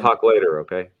Blake, we'll talk later,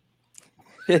 okay?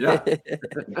 Yeah.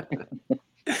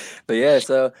 But yeah,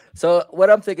 so what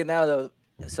I'm thinking now though,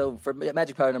 so for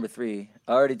Magic Power number 3,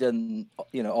 I already done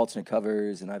alternate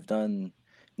covers, and I've done,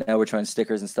 now we're trying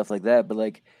stickers and stuff like that. But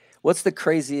like, what's the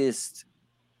craziest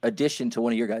addition to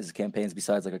one of your guys' campaigns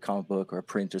besides like a comic book or a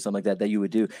print or something like that you would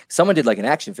do? Someone did like an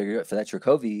action figure for that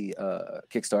Trakovi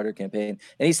Kickstarter campaign,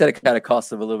 and he said it kind of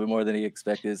cost him a little bit more than he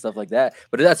expected and stuff like that.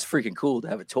 But that's freaking cool to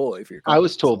have a toy for your comic. I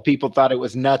was told people thought it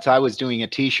was nuts. I was doing a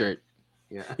T-shirt.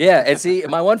 Yeah, and see,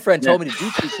 my one friend told me to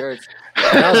do T-shirts,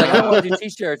 and I was like, I don't want to do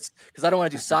T-shirts because I don't want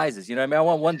to do sizes. You know what I mean? I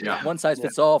want one size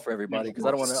fits all for everybody because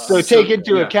I don't want to. So take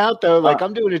into account though, like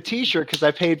I'm doing a T-shirt because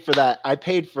I paid for that. I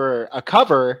paid for a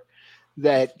cover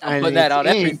that putting that on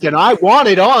everything, and I want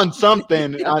it on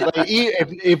something. I was like,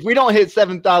 if we don't hit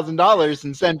 $7,000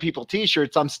 and send people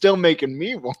T-shirts, I'm still making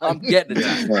me one. I'm getting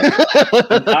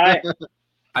it.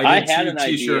 I did 2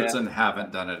 T-shirts and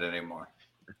haven't done it anymore.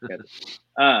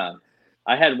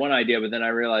 I had one idea, but then I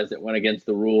realized it went against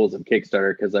the rules of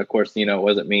Kickstarter because, of course, it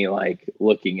wasn't me like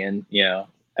looking in,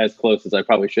 as close as I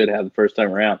probably should have the first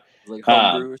time around. Like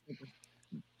homebrew or something?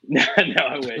 No,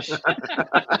 I wish.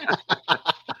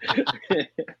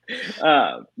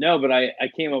 No, but I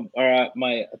came up,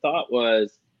 my thought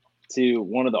was to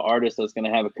one of the artists I was going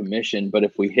to have a commission, but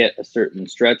if we hit a certain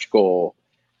stretch goal,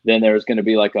 then there was going to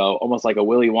be like almost like a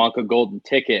Willy Wonka golden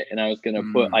ticket. And I was going to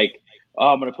put like,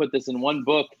 I'm going to put this in one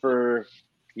book for,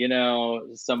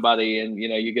 somebody, and,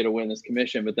 you get to win this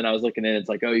commission. But then I was looking at it, it's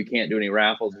like, oh, you can't do any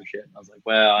raffles and shit. And I was like,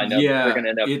 well, I know they're going to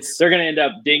end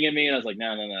up dinging me. And I was like,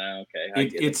 no, okay.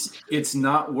 It's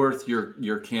not worth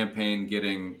your campaign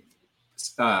getting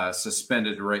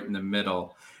suspended right in the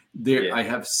middle. I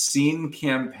have seen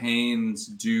campaigns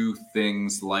do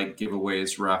things like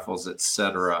giveaways, raffles,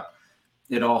 etc.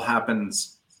 It all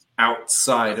happens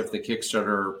outside of the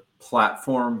Kickstarter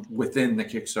platform within the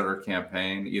Kickstarter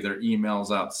campaign, either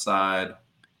emails outside.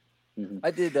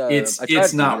 I did.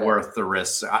 It's not worth the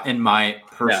risk, in my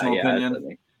personal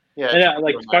opinion. And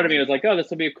like part of me was like, oh,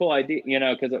 this would be a cool idea,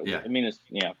 because I mean, it's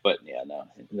but no.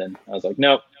 And then I was like,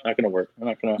 nope, not gonna work. I'm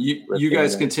not gonna. You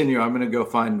guys continue. I'm gonna go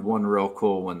find one real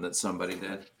cool one that somebody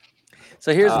did.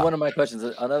 So here's one of my questions.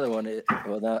 Another one.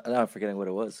 Now I'm forgetting what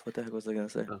it was. What the heck was I going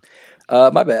to say?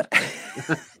 My bad.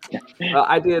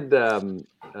 I did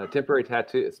temporary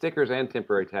stickers and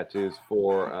temporary tattoos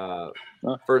for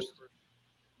first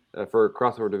for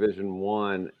Crossover Division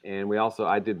 1, and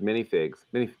I did minifigs.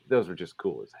 Those were just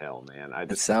cool as hell, man.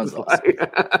 It sounds awesome.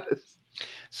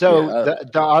 So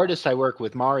the artist I work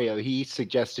with, Mario, he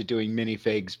suggested doing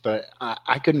minifigs, but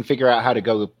I couldn't figure out how to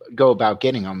go about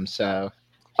getting them. So.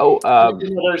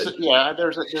 There's a guy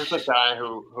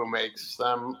who makes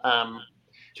them.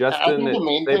 Justin, I think the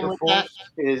main thing with that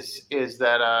is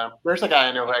that there's a guy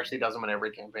I know who actually does them in every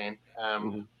campaign.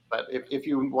 But if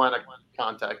you want to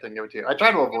contact and give it to you, I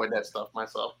try to avoid that stuff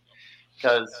myself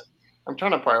because I'm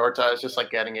trying to prioritize just like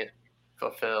getting it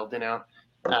fulfilled,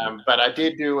 But I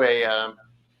did do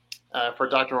for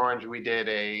Dr. Orange, we did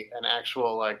an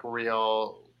actual like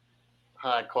real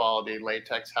high quality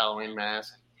latex Halloween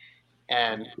mask.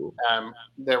 And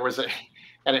there was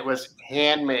and it was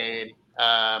handmade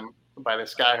by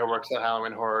this guy who works at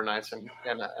Halloween Horror Nights in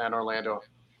Orlando.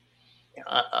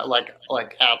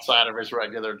 Like outside of his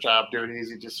regular job duties,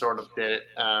 he just sort of did it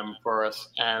for us,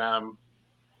 and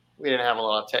we didn't have a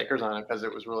lot of takers on it because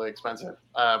it was really expensive.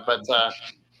 But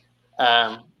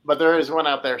there is one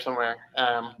out there somewhere.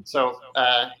 So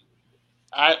I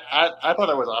thought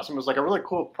that was awesome. It was like a really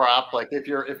cool prop. Like if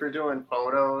you're doing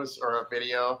photos or a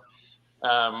video.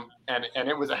 And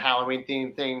it was a Halloween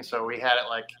themed thing, so we had it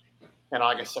like in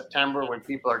August, September when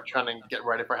people are trying to get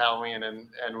ready for Halloween, and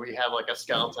we have like a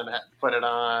skeleton put it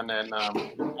on, and I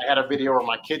had a video where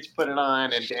my kids put it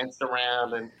on and danced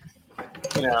around, and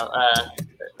you know,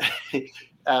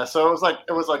 so it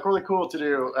was like really cool to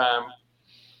do.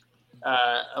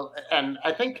 And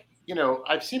I think,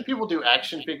 I've seen people do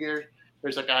action figure.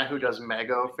 There's a guy who does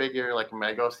Mego figure, like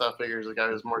Mego stuff figures. A guy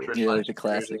who's more traditional. Yeah, like the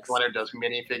classics. One who does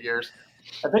mini figures.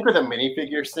 I think with the mini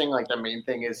figures thing, like the main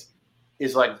thing is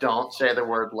like don't say the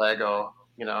word Lego,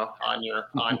 on your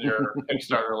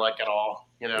Kickstarter like at all,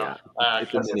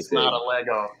 because it's not a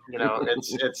Lego,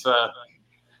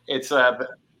 it's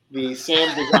the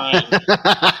same design.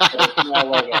 It's not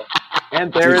Lego.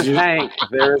 And there's Hank.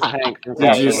 There's Hank.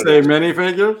 Did you say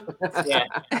minifigure? Yeah.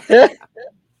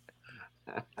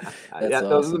 Yeah,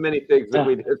 those are the minifigs that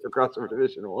we did for Crossover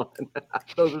Division 1.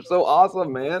 Those are so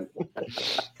awesome, man.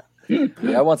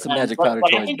 Yeah, I want some Magic Powder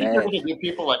but toys I think bad. if you're going to do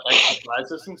people like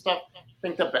surprises and stuff, I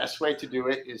think the best way to do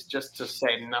it is just to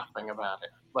say nothing about it.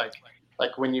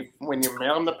 Like when you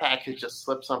mail them the package, just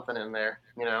slip something in there,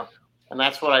 And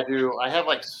that's what I do. I have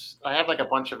like a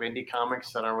bunch of indie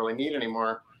comics that I don't really need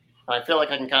anymore. And I feel like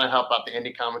I can kind of help out the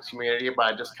indie comics community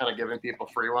by just kind of giving people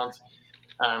free ones.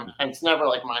 And it's never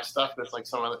like my stuff. It's like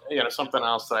something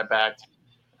else that I backed.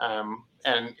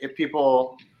 And if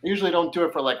people usually don't do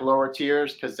it for like lower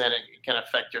tiers, because then it can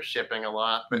affect your shipping a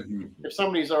lot. But if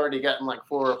somebody's already gotten like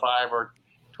 4 or 5 or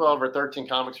 12 or 13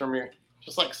 comics from you,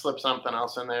 just like slip something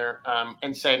else in there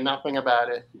and say nothing about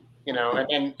it,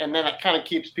 and then it kind of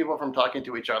keeps people from talking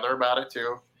to each other about it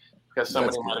too, because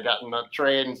somebody might have gotten a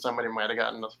trade and somebody might have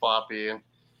gotten a floppy, and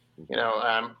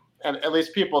and at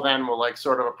least people then will like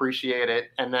sort of appreciate it,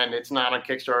 and then it's not on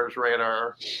Kickstarter's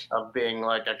radar of being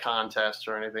like a contest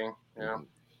or anything,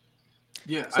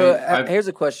 Yeah. So here's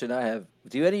a question I have: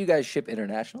 do any of you guys ship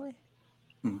internationally?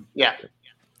 Yeah.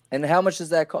 And how much does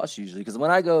that cost usually? Because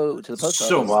when I go to the post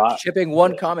So office, shipping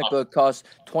one comic book costs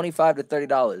 $25 to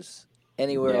 $30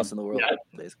 anywhere else in the world. Yeah.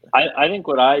 Basically, I think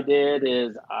what I did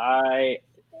is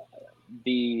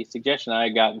the suggestion I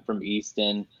had gotten from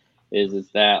Easton is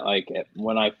that like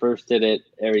when I first did it,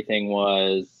 everything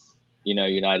was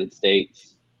United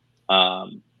States,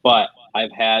 but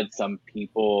I've had some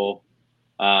people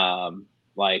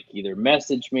like either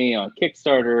message me on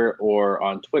Kickstarter or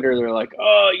on Twitter. They're like,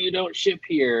 "Oh, you don't ship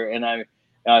here," and I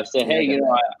said, "Hey,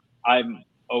 I'm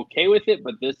okay with it,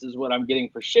 but this is what I'm getting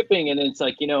for shipping." And it's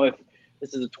like, if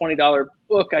this is a $20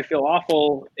 book, I feel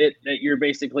awful that you're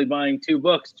basically buying 2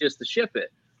 books just to ship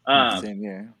it. Same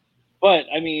here. But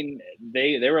I mean,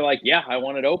 they were like, "Yeah, I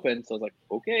want it open." So I was like,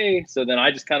 "Okay." So then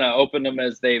I just kind of opened them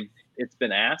as it's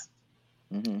been asked.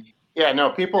 Mm-hmm. Yeah, no,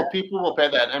 people will pay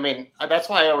that. I mean, that's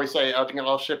why I always say I think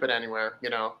I'll ship it anywhere,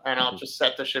 and I'll just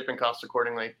set the shipping cost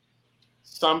accordingly.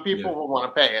 Some people will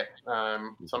want to pay it.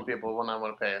 Some people will not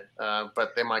want to pay it,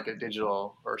 but they might get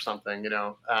digital or something.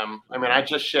 I mean, I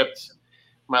just shipped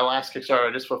my last Kickstarter.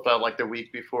 I just fulfilled like the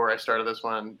week before I started this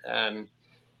one, and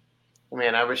I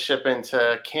mean, I was shipping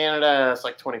to Canada. It's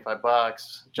like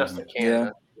 $25 just to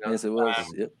Canada. Yeah. Yes, it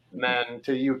was. Yep. And then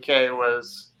to UK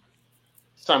was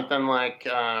something like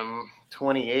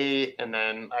 28, and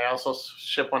then I also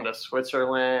shipped one to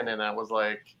Switzerland, and that was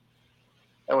like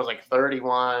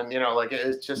 31. Like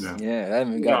it's just I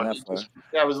haven't even gotten that far.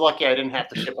 I was lucky I didn't have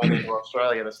to ship anything to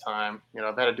Australia this time.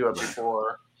 I've had to do it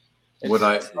before.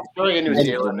 Australia and New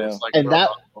Zealand is like, and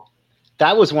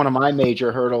that was one of my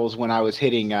major hurdles when I was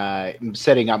setting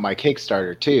up my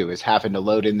Kickstarter too, is having to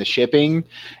load in the shipping.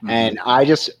 Mm-hmm. And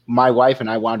my wife and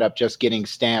I wound up just getting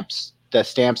stamps, the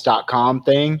stamps.com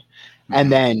thing,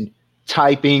 and then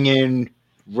typing in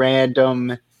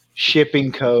random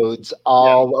shipping codes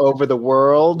all over the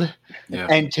world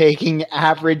and taking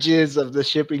averages of the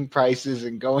shipping prices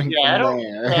and going from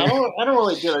there. I don't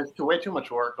really do it. It's way too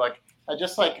much work. Like I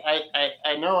just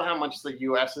I know how much the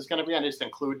U.S. is going to be. I just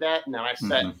include that, and then I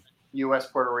set U.S.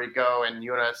 Puerto Rico and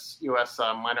U.S.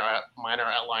 minor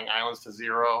outlying islands to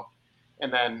 0,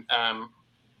 and then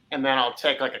I'll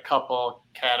take like a couple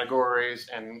categories,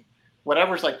 and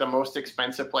whatever's like the most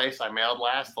expensive place I mailed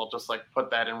last, I'll just like put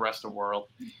that in rest of world.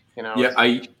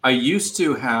 Yeah, I used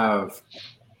to have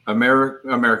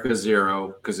America 0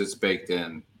 because it's baked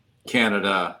in,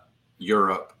 Canada,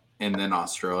 Europe, and then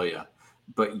Australia.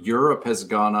 But Europe has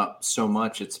gone up so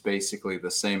much, it's basically the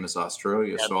same as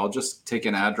Australia. Yep. So I'll just take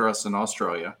an address in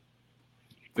Australia,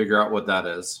 figure out what that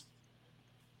is.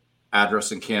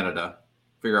 Address in Canada,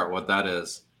 figure out what that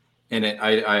is. And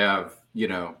I have,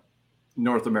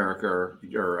 North America,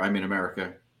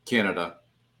 America, Canada,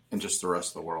 and just the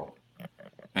rest of the world.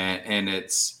 And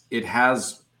it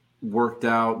has worked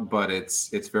out, but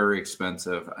it's very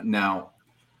expensive. Now,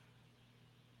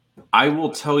 I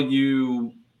will tell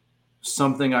you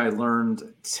something I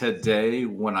learned today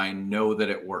when I know that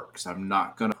it works. I'm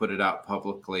not going to put it out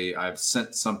publicly. I've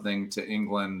sent something to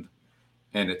England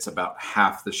and it's about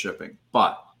half the shipping.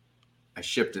 But I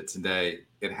shipped it today.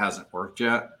 It hasn't worked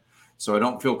yet. So I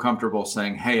don't feel comfortable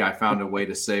saying, hey, I found a way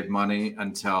to save money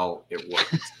until it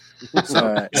worked.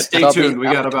 So stay tuned. We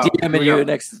got about DMing you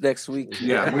next week.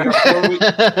 Yeah, we got 4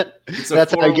 weeks.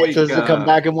 That's how I get us to come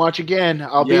back and watch again.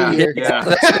 I'll be here. Yeah.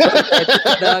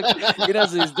 He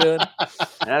knows what he's doing.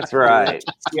 That's right.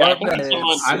 Yeah,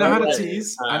 I know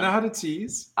how to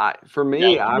tease. For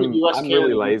me, I'm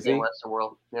really lazy. Rest of the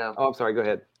world. Yeah. Oh, I'm sorry. Go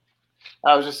ahead.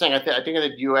 I was just saying. I think of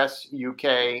the U.S.,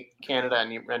 UK, Canada,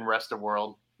 and rest of the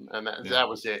world, and that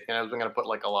was it. And I was going to put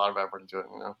like a lot of effort into it.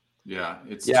 Yeah,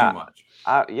 it's too much.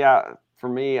 For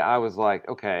me, I was like,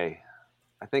 okay,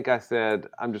 I think I said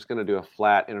I'm just going to do a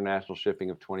flat international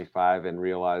shipping of 25 and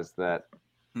realize that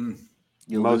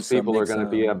most people are going to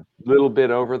be a little bit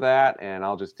over that, and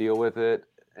I'll just deal with it.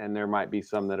 And there might be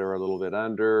some that are a little bit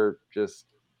under.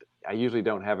 I usually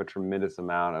don't have a tremendous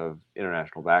amount of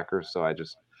international backers, so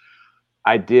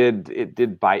it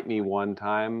did bite me one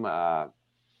time.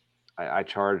 I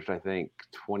charged, I think,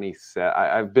 27.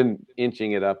 I've been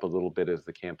inching it up a little bit as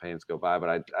the campaigns go by,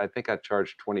 but I think I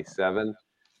charged 27.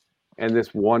 And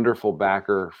this wonderful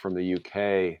backer from the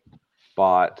UK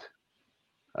bought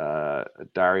a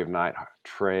Diary of Night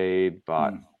trade,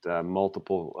 bought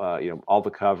multiple, all the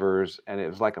covers, and it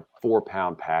was like a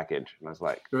 4-pound package. And I was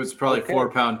like, it was probably 4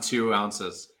 pound 2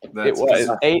 ounces. It was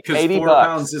because 80 4 bucks.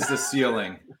 pounds is the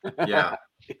ceiling. Yeah.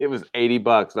 It was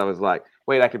 $80. I was like,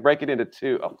 wait, I could break it into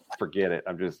 2. Oh, forget it.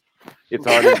 It's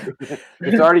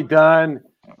already done.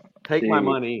 Take my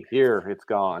money here. It's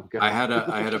gone. I had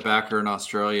a backer in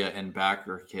Australia and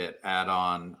backer kit add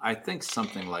on, I think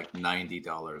something like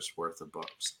 $90 worth of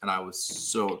books. And I was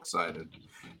so excited.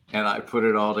 And I put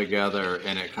it all together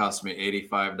and it cost me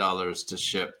 $85 to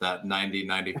ship that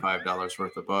 $95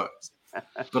 worth of books.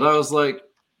 But I was like,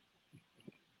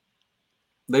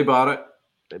 they bought it.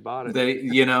 They bought it.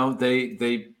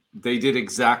 They did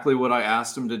exactly what I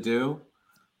asked them to do.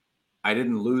 I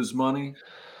didn't lose money.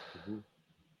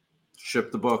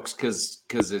 Ship the books because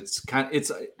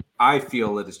I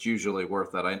feel that it's usually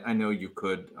worth that. I know you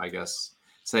could, I guess,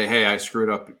 say, hey, I screwed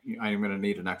up. I'm going to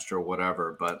need an extra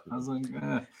whatever. But I was like,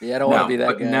 yeah, I don't want to be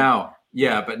that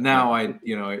guy. But now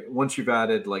once you've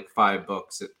added like 5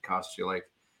 books, it costs you like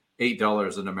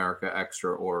 $8 in America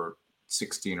extra or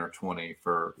 16 or 20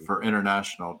 for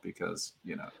international, because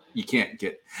you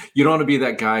don't want to be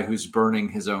that guy who's burning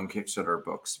his own Kickstarter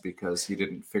books because he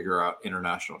didn't figure out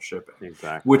international shipping.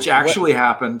 Exactly. Which actually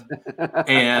happened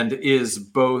and is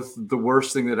both the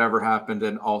worst thing that ever happened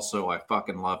and also I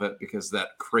fucking love it because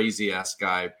that crazy ass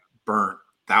guy burnt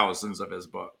thousands of his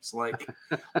books. Like,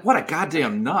 what a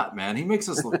goddamn nut, man. He makes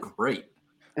us look great.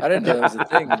 I didn't know that was a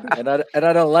thing, and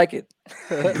I don't like it.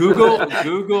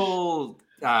 Google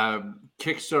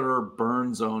Kickstarter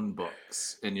burns own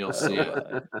books, and you'll see it.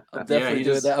 I'm definitely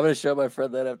doing that. I'm going to show my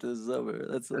friend that after this is over.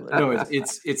 That's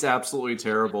it's absolutely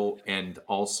terrible, and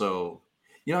also,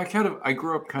 I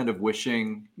grew up kind of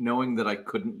wishing, knowing that I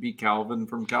couldn't be Calvin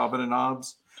from Calvin and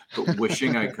Hobbes, but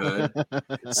wishing I could.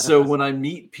 So when I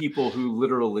meet people who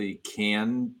literally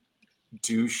can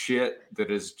do shit that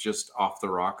is just off the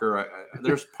rocker,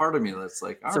 there's part of me that's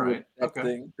like, all right,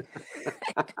 okay.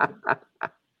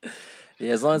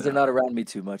 Yeah, as long as they're not around me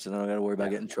too much, then I don't got to worry about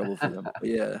getting in trouble for them. But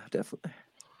yeah, definitely.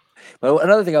 But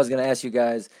another thing I was going to ask you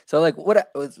guys, so like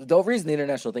the reason the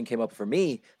international thing came up for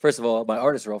me, first of all, my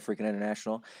artists are all freaking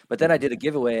international, but then I did a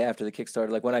giveaway after the Kickstarter,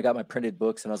 like when I got my printed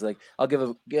books, and I was like, I'll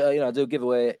do a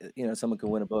giveaway, someone can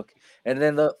win a book. And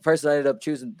then the person I ended up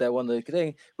choosing that won the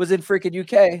thing was in freaking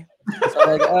UK. So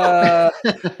I'm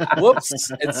like,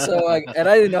 whoops. And so I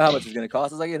didn't know how much it was going to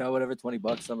cost. I was like, whatever, $20,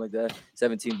 something like that,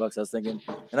 $17 I was thinking.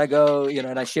 And I go,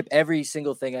 and I ship every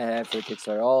single thing I had for the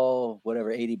Kickstarter, all whatever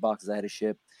 80 boxes I had to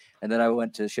ship. And then I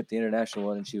went to ship the international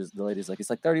one, and the lady's like, it's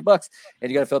like $30,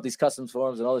 and you got to fill out these customs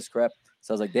forms and all this crap.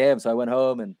 So I was like, damn. So I went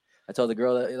home and I told the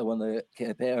girl that won the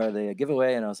campaign or the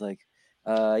giveaway, and I was like,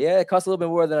 yeah, it costs a little bit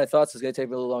more than I thought, so it's gonna take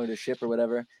me a little longer to ship or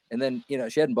whatever. And then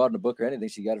she hadn't bought a book or anything;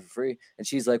 she got it for free. And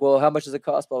she's like, well, how much does it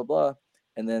cost? Blah blah blah.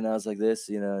 And then I was like, this,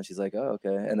 and she's like, oh,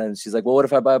 okay. And then she's like, well, what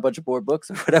if I buy a bunch of more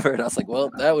books or whatever? And I was like, well,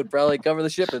 that would probably cover the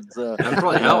shipping. So that'd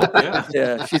probably help. Yeah.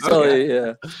 Yeah. She totally,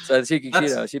 yeah.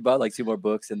 So she bought like 2 more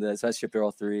books, and so I shipped her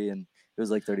all 3, and it was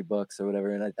like $30 or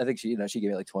whatever. And I think she gave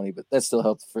me like 20, but that still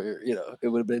helped for, it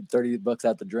would have been $30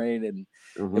 out the drain, and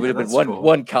it would have been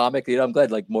one comic. I'm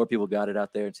glad like more people got it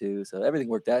out there too. So everything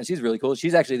worked out, and she's really cool.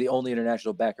 She's actually the only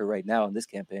international backer right now in this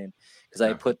campaign because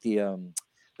I put the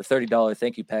 $30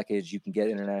 thank you package you can get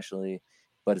internationally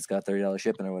but it's got $30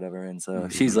 shipping or whatever. And so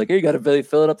she's like, hey, you got to really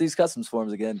fill up these customs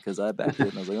forms again because I backed it.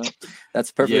 And I was like, oh,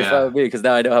 that's perfectly fine with me because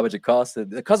now I know how much it costs.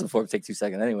 The custom forms take 2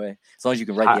 seconds anyway, as long as you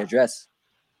can write the address.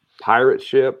 Pirate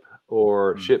Ship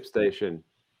or ShipStation,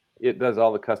 it does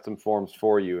all the custom forms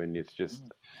for you, and it's just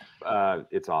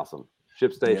it's awesome.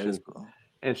 ShipStation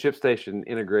and ShipStation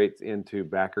integrates into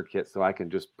BackerKit, so I can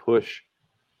just push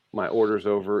my orders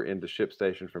over into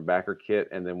ShipStation from BackerKit,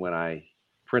 and then when I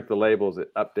print the labels,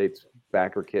 it updates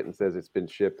BackerKit and says it's been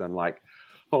shipped. I'm like,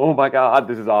 oh my God,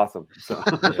 this is awesome. So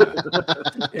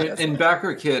in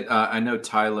BackerKit, I know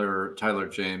Tyler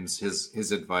James,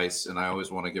 his advice, and I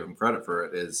always want to give him credit for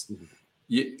it, is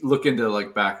you look into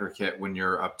like BackerKit when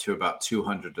you're up to about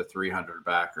 200 to 300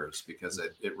 backers, because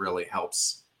it really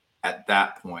helps at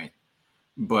that point.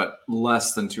 But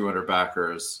less than 200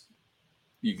 backers,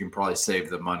 you can probably save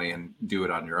the money and do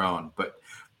it on your own. But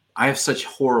I have such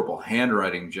horrible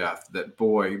handwriting, Jeff, that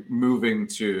moving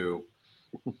to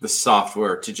the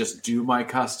software to just do my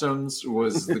customs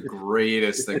was the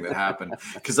greatest thing that happened,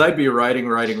 because I'd be writing,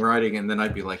 and then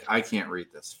I'd be like, I can't read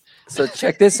this. So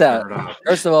check this out.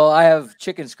 First of all, I have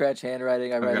chicken scratch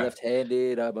handwriting. I write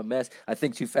left-handed. I'm a mess. I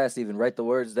think too fast to even write the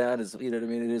words down. You know what I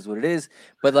mean? It is what it is.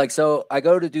 But like, so I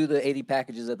go to do the 80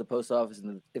 packages at the post office,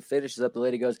 and it finishes up. The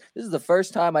lady goes, "This is the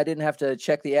first time I didn't have to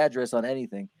check the address on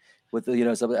anything." With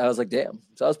the, so I was like, damn.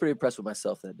 So I was pretty impressed with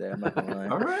myself that day. I'm not gonna lie.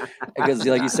 All right. Because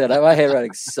like you said, my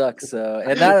handwriting sucks. So,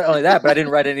 and not only that, but I didn't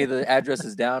write any of the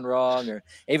addresses down wrong, or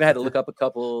I even had to look up a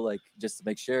couple, like, just to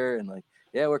make sure. And like,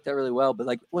 yeah, it worked out really well. But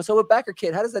like, so with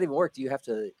BackerKit, how does that even work? Do you have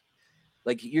to,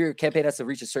 like, your campaign has to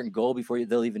reach a certain goal before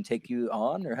they'll even take you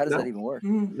on, or how does that even work?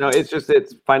 No, it's just,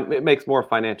 it makes more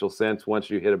financial sense once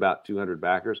you hit about 200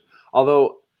 backers.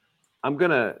 Although I'm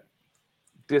going to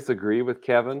disagree with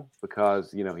Kevin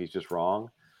because, he's just wrong.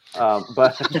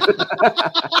 But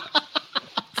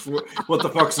what the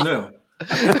fuck's new?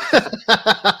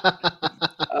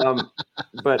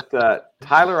 But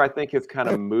Tyler, I think, has kind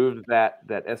of moved that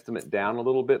estimate down a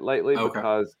little bit lately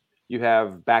because you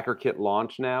have BackerKit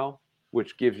launch now,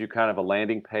 which gives you kind of a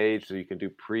landing page so you can do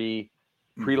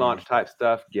pre-launch type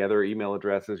stuff, gather email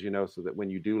addresses, so that when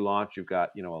you do launch, you've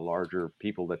got, a larger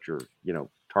people that you're,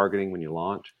 targeting when you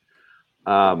launch.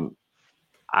 I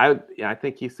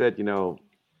think he said, 200,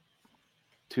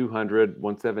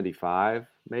 175,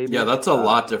 maybe. Yeah, that's a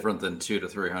lot different than 200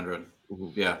 to 300.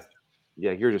 Yeah.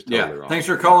 Yeah, you're just totally wrong. Thanks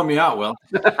for calling me out, Will.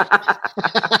 You're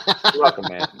welcome,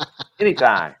 man.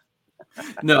 Anytime.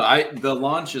 No, the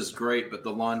launch is great, but the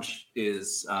launch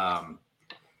is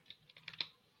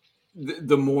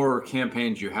the more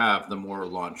campaigns you have, the more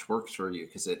launch works for you,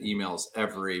 because it emails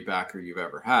every backer you've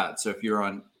ever had. So if you're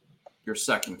on your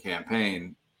second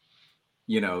campaign,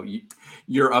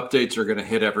 your updates are going to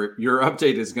hit your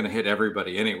update is going to hit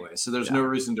everybody anyway. So there's no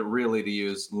reason to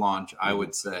use launch, I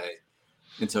would say,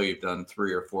 until you've done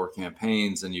 3 or 4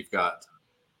 campaigns and you've got,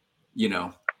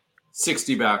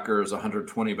 60 backers,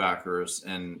 120 backers,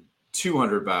 and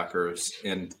 200 backers.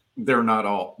 And they're not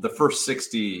all, the first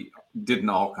 60 didn't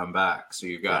all come back. So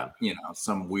you've got,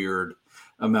 some weird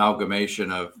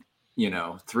amalgamation of,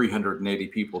 380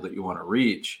 people that you want to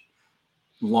reach.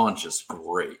 Launch is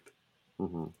great.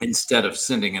 Instead of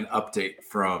sending an update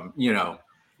from,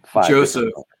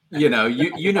 Joseph, you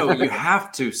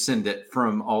have to send it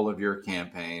from all of your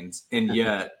campaigns. And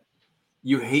yet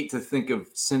you hate to think of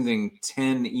sending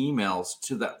 10 emails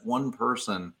to that one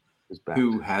person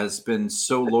who has been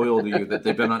so loyal to you that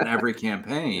they've been on every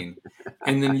campaign.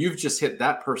 And then you've just hit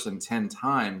that person 10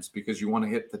 times because you want to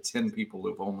hit the 10 people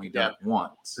who've only done it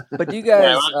once. But do you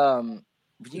guys, how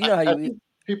you...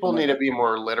 People need to be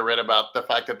more literate about the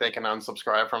fact that they can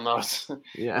unsubscribe from those.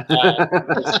 Yeah.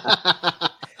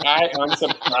 I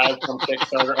unsubscribe from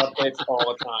Kickstarter updates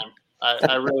all the time.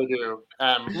 I really do.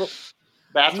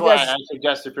 That's why I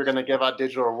suggest if you're going to give out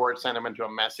digital rewards, send them into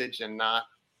a message and not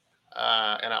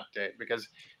an update, because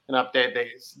an update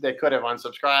they could have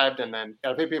unsubscribed, and then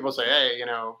people say, hey,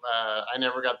 I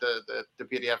never got the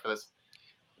PDF for this.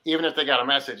 Even if they got a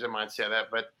message, they might say that,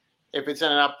 but if it's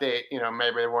in an update,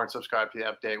 maybe they weren't subscribed to the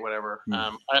update, whatever.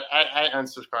 I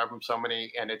unsubscribe from so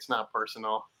many, and it's not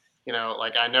personal.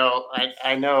 Like I know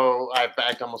I've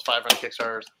backed almost 500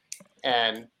 Kickstarters,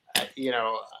 and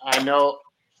I know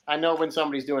when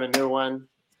somebody's doing a new one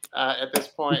at this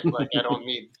point. Like I don't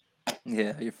need.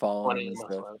 Yeah, you're following.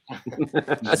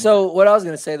 So what I was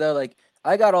gonna say though, like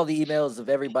I got all the emails of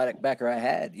every backer I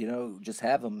had, just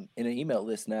have them in an email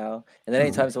list now. And then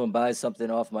anytime someone buys something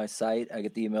off my site, I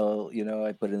get the email,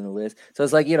 I put it in the list. So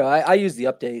it's like, I use the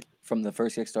update from the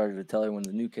first Kickstarter to tell everyone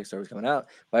the new Kickstarter was coming out.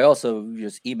 But I also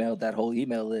just emailed that whole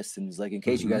email list and was like, in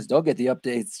case you guys don't get the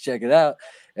updates, check it out.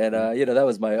 And, that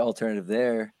was my alternative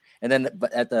there. And then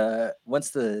once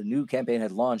the new campaign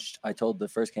had launched, I told the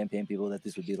first campaign people that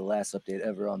this would be the last update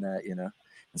ever on that, And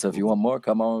so if you want more,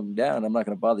 come on down. I'm not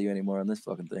going to bother you anymore on this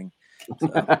fucking thing. So.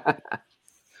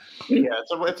 Yeah,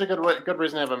 it's a good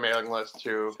reason to have a mailing list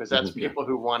too, because that's people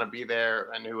who want to be there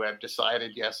and who have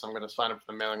decided, yes, I'm going to sign up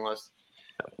for the mailing list.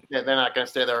 Yeah, they're not going to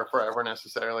stay there forever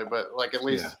necessarily, but like at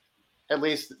least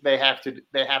they have to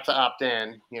opt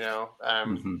in, for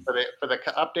the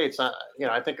updates. I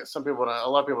think a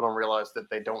lot of people don't realize that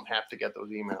they don't have to get those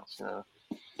emails.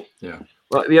 Yeah.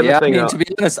 Well, the other thing, to be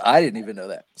honest, I didn't even know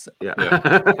that. So. Yeah.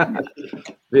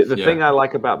 The thing I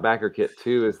like about BackerKit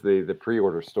too is the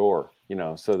pre-order store.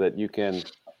 So that you can,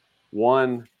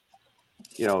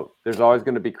 there's always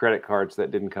going to be credit cards that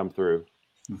didn't come through.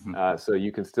 So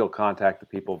you can still contact the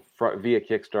people via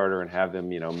Kickstarter and have them,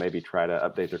 maybe try to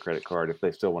update their credit card if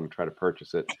they still want to try to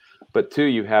purchase it. But two,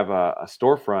 you have a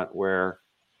storefront where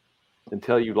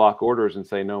until you lock orders and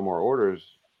say no more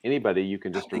orders, anybody, you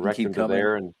can just direct them to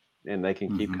there and they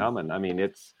can keep coming. I mean,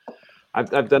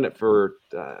 I've done it for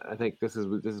I think this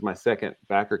is my second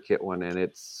BackerKit one, and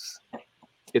it's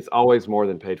always more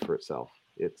than paid for itself.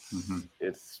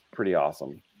 It's pretty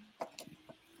awesome.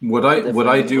 What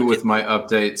I do with my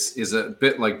updates is a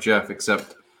bit like Jeff,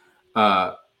 except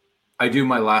I do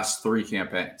my last 3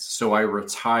 campaigns. So I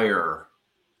retire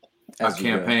a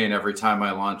campaign every time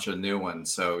I launch a new one.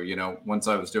 So, once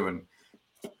I was doing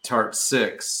Tart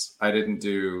 6, I didn't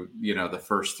do, the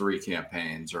first 3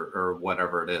 campaigns or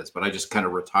whatever it is, but I just kind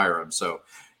of retire them. So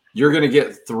you're going to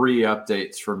get 3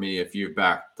 updates from me if you've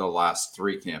backed the last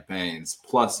 3 campaigns.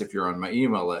 Plus, if you're on my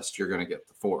email list, you're going to get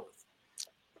the 4th.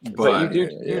 But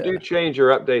you do change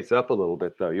your updates up a little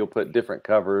bit, though. You'll put different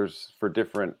covers for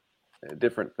different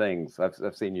things.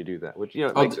 I've seen you do that, which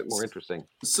it makes it more interesting.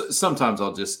 Sometimes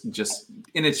I'll just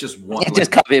and it's just one.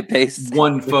 Just copy and paste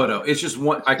one photo. It's just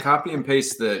one. I copy and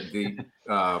paste the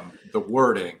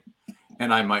wording,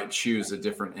 and I might choose a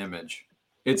different image.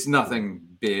 It's nothing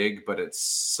big, but it's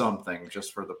something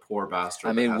just for the poor bastard.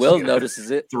 I mean, Will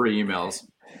notices it. 3 emails.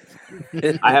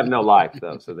 I have no life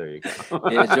though, so there you go.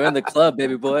 Yeah, join the club,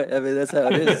 baby boy. I mean, that's how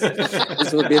it is. This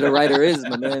is what being a writer is,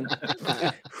 my man.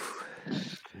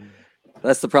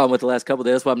 That's the problem with the last couple of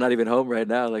days. That's why I'm not even home right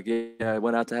now. Like, I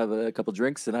went out to have a couple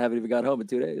drinks, and I haven't even got home in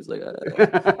 2 days. Like, I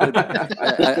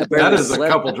that is slept.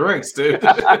 A couple drinks, dude.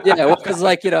 Yeah, well, because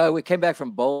we came back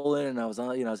from bowling, and I was on,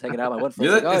 I was hanging out. My one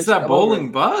friend, it's that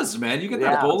bowling buzz, man. You get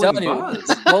that bowling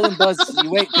buzz. Bowling buzz.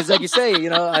 You wait, because like you say,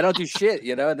 I don't do shit,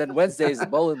 and then Wednesday is the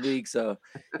bowling league, so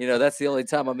that's the only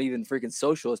time I'm even freaking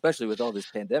social, especially with all this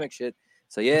pandemic shit.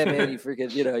 So yeah, man, you freaking,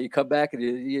 you come back and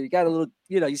you got a little,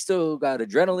 you still got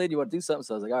adrenaline. You want to do something.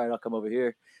 So I was like, all right, I'll come over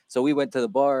here. So we went to the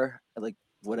bar at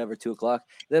 2:00.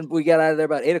 Then we got out of there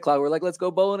about 8:00. We're like, let's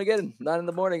go bowling again. 9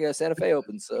 a.m. Santa Fe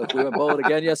opened. So we went bowling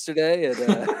again yesterday, and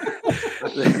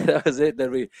that was it.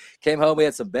 Then we came home. We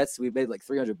had some bets. We made like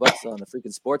 $300 on the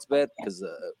freaking sports bet because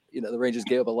the Rangers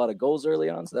gave up a lot of goals early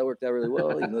on, so that worked out really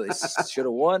well. Even though they should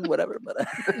have won, whatever. But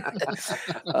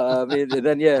and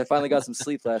then I finally got some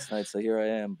sleep last night, so here I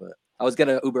am. But I was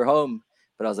gonna Uber home,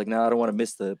 but I was like, no, I don't want to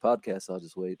miss the podcast. So I'll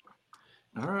just wait.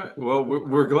 All right. Well,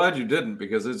 we're glad you didn't,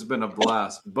 because it's been a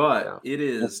blast. But it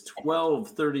is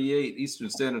 12:38 Eastern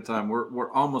Standard Time.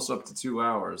 We're almost up to 2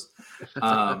 hours.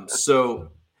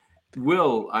 So,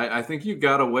 Will, I think you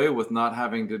got away with not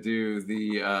having to do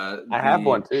the. I have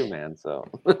one too, man. So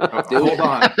hold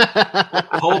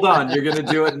on. You're gonna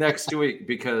do it next week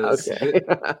because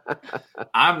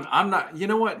I'm not. You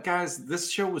know what, guys?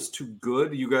 This show was too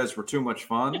good. You guys were too much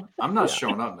fun. I'm not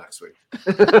showing up next week.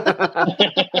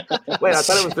 Wait, I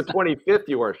thought it was the 25th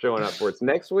you weren't showing up for. It's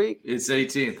next week? It's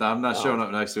 18th. I'm not showing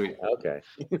up next week. Okay.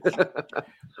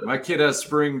 My kid has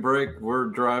spring break. We're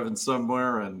driving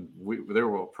somewhere, and there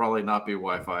will probably not be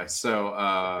Wi-Fi. So,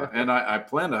 and I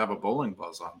plan to have a bowling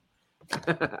buzz on.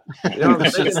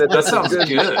 That sounds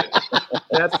good.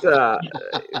 That's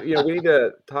we need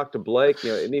to talk to Blake.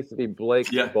 It needs to be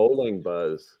Blake's bowling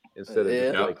buzz instead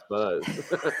of Blake's buzz.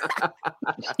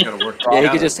 Gotta work. Yeah, he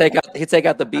could just take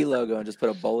out the B logo and just put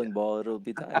a bowling ball. It'll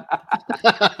be time.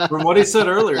 From what he said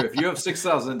earlier, if you have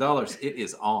 $6,000, it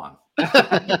is on.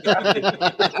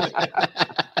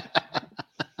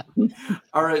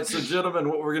 All right, so gentlemen,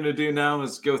 what we're going to do now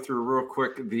is go through real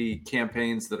quick the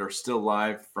campaigns that are still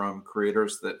live from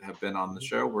creators that have been on the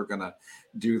show. We're going to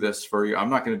do this for you. I'm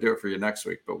not going to do it for you next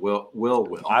week, but we'll.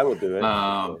 I will do it.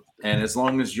 And as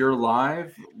long as you're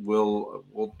live, we'll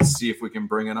see if we can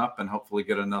bring it up and hopefully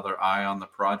get another eye on the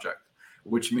project.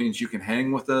 Which means you can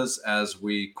hang with us as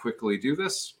we quickly do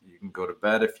this. You can go to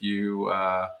bed if you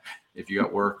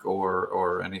got work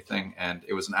or anything. And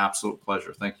it was an absolute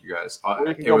pleasure. Thank you guys.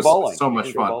 It was bowling. So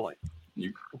much fun.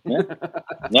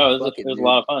 No, it was a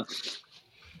lot of fun.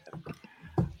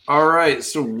 All right,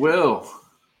 so Will,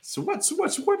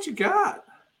 what you got?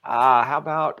 How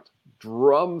about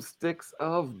Drumsticks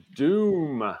of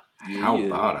Doom? How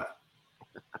about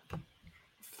it?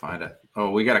 Find it. Oh,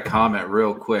 we got a comment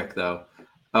real quick though.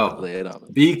 Oh,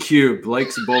 B Cube,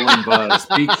 Blake's Bowling Buzz.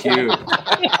 B Cube.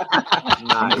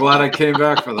 I'm glad I came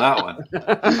back for that one.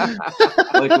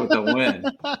 Blake with the win.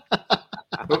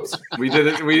 Oops, we did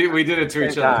it. We did it to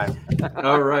each other.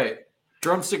 All right.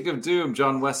 Drumstick of Doom,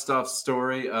 John Westhoff's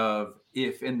story of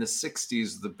if in the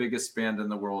 60s the biggest band in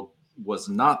the world was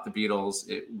not the Beatles,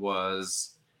 it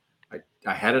was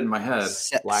I had it in my head.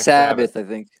 Black Sabbath, I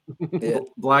think. Yeah.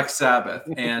 Black Sabbath.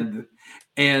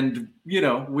 And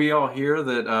we all hear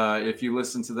that if you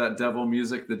listen to that devil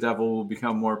music, the devil will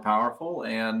become more powerful.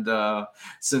 And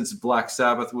since Black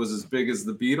Sabbath was as big as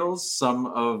the Beatles, some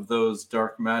of those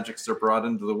dark magics are brought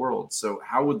into the world. So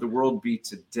how would the world be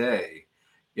today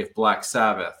if Black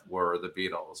Sabbath were the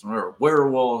Beatles? There are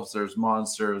werewolves, there's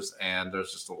monsters, and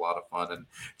there's just a lot of fun. And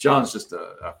John's just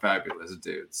a fabulous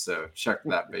dude. So check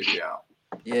that baby out.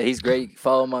 Yeah, he's great.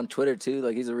 Follow him on Twitter too.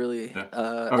 Like he's a really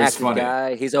active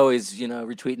guy. He's always,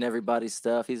 retweeting everybody's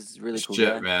stuff. He's really cool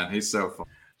guy. Man. He's so fun.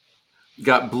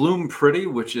 Got Bloom Pretty,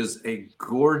 which is a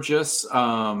gorgeous,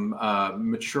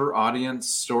 mature audience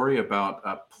story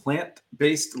about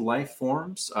plant-based life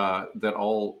forms that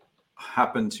all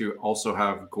happen to also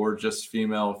have gorgeous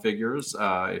female figures.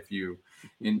 If you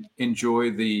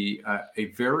enjoy a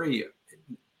very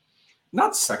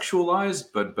not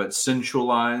sexualized, but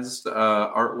sensualized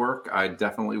artwork, I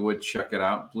definitely would check it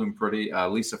out. Bloom Pretty.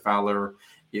 Lisa Fowler,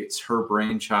 it's her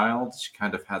brainchild. She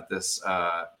kind of had this,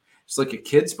 it's like a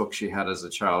kid's book she had as a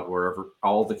child, where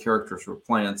all the characters were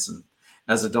plants. And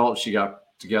as adults, she got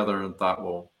together and thought,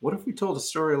 well, what if we told a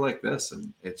story like this?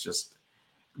 And it's just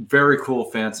very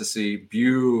cool fantasy,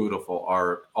 beautiful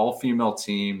art, all female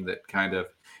team that kind of,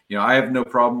 I have no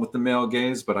problem with the male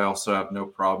gaze, but I also have no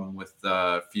problem with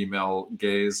female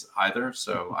gaze either.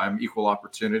 So I'm equal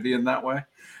opportunity in that way.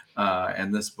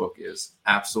 And this book is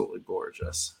absolutely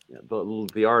gorgeous. Yeah,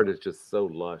 the art is just so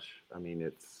lush. I mean,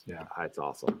 it's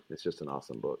awesome. It's just an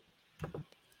awesome book.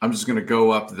 I'm just going to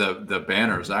go up the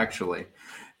banners, actually.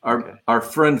 Our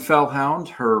friend Fellhound,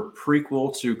 her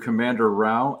prequel to Commander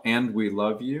Rao and We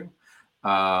Love You.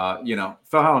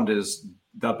 Fellhound is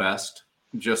the best.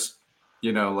 Just,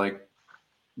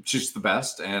 she's the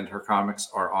best, and her comics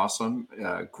are awesome.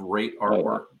 Great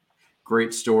artwork,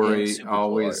 great story.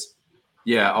 Always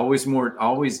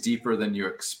deeper than you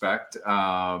expect.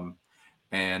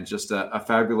 And just a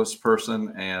fabulous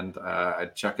person. And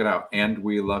I'd check it out. And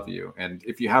We Love You. And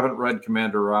if you haven't read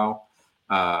Commander Rao,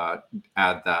 add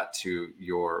that to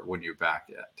when you back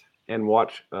it. And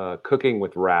watch Cooking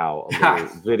with Rao, a little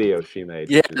video she made.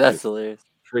 Yeah, that's hilarious.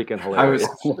 Freaking hilarious.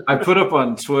 I put up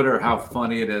on Twitter how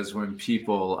funny it is when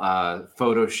people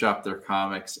Photoshop their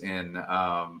comics in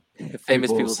famous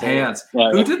people's hands.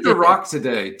 Yeah. Who did The Rock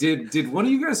today? Did one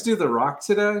of you guys do The Rock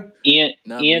today? Ian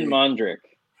Mondrick.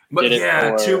 But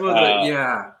yeah,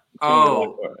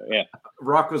 yeah.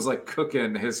 Rock was like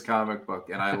cooking his comic book,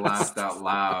 and I laughed out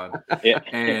loud. Yeah.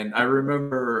 And I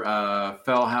remember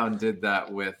Fellhound did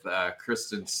that with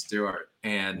Kristen Stewart,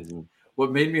 and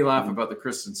what made me laugh about the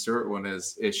Kristen Stewart one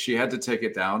is she had to take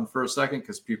it down for a second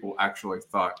because people actually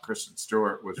thought Kristen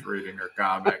Stewart was reading her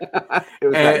comic,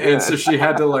 and so she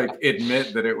had to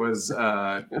admit that it was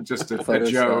just a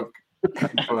joke.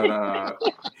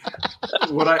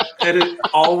 But it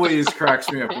always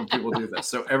cracks me up when people do this.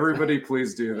 So everybody,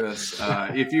 please do this.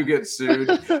 If you get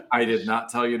sued, I did not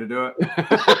tell you to do it.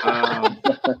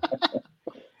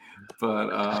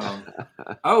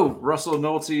 Russell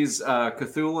Nolte's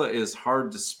Cthulhu is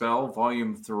Hard to Spell,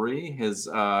 Volume 3. His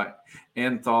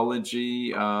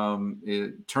anthology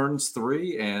it turns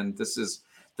 3, and this is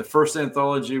the first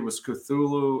anthology was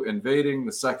Cthulhu invading.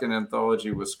 The second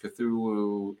anthology was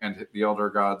Cthulhu and the Elder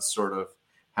Gods sort of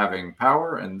having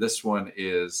power, and this one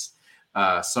is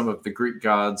some of the Greek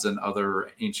gods and other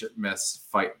ancient myths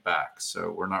fight back. So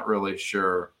we're not really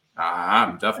sure.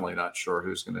 I'm definitely not sure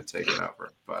who's going to take it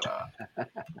over, but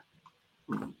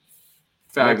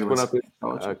fabulous.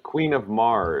 apology. Queen of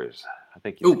Mars. I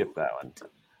think you skipped that one.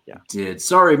 Yeah. Did.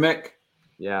 Sorry, Mick.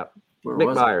 Yeah. Where Mick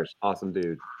was Myers. Awesome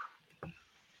dude.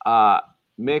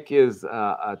 Mick is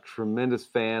a tremendous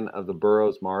fan of the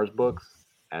Burroughs Mars books,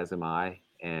 as am I.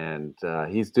 And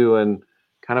he's doing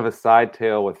kind of a side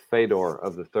tale with Fedor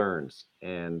of the Therns.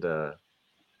 And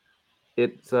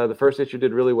it's the first issue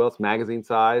did really well. It's magazine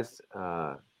sized.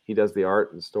 He does the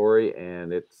art and story,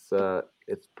 and it's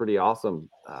pretty awesome.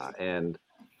 And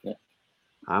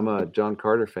I'm a John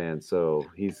Carter fan, so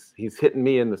he's hitting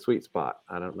me in the sweet spot.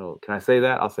 I don't know. Can I say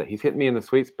that? I'll say he's hitting me in the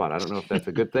sweet spot. I don't know if that's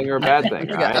a good thing or a bad thing.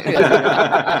 Right?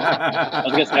 I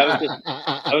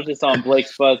was just on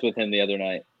Blake's Buzz with him the other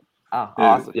night. Oh,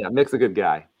 awesome! Yeah, Mick's a good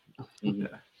guy. Mm-hmm.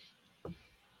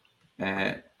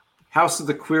 House of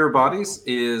the Queer Bodies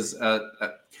is a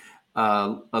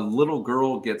little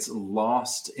girl gets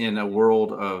lost in a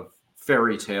world of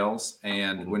fairy tales,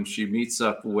 and when she meets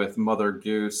up with Mother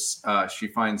Goose, she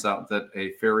finds out that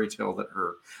a fairy tale that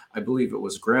I believe it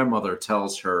was grandmother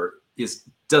tells her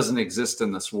doesn't exist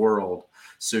in this world.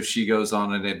 So she goes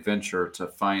on an adventure to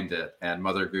find it, and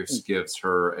Mother Goose gives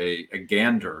her a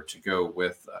gander to go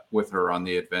with her on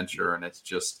the adventure, and it's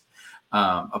just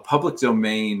a public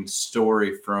domain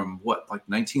story from like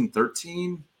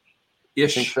 1913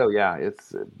 ish. I think so. Yeah,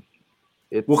 it's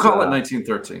we'll call it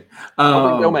 1913.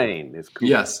 Public domain is cool.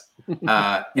 Yes,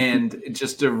 and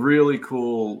just a really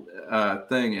cool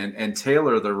thing. And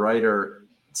Taylor, the writer,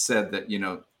 said that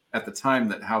at the time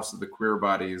that House of the Queer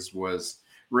Bodies was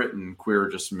written, queer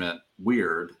just meant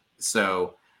weird.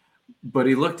 So, but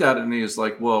he looked at it and he was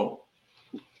like, well,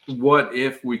 what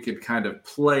if we could kind of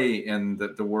play in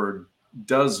that the word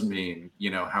does mean,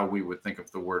 how we would think of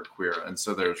the word queer. And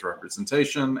so there's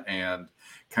representation and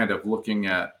kind of looking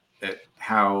at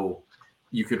how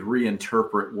you could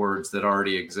reinterpret words that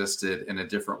already existed in a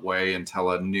different way and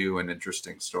tell a new and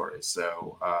interesting story.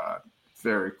 So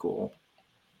very cool.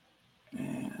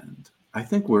 And I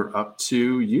think we're up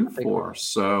to you four.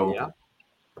 So yeah.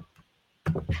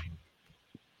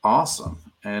 Awesome.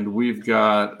 And we've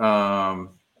got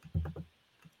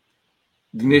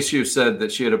Ignacio said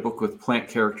that she had a book with plant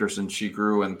characters and she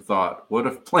grew and thought, what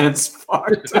if plants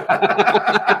fart?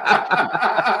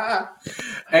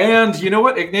 And you know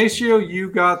what, Ignacio, you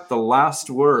got the last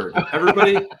word.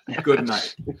 Everybody, good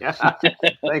night. Yeah.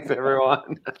 Thanks,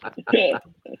 everyone.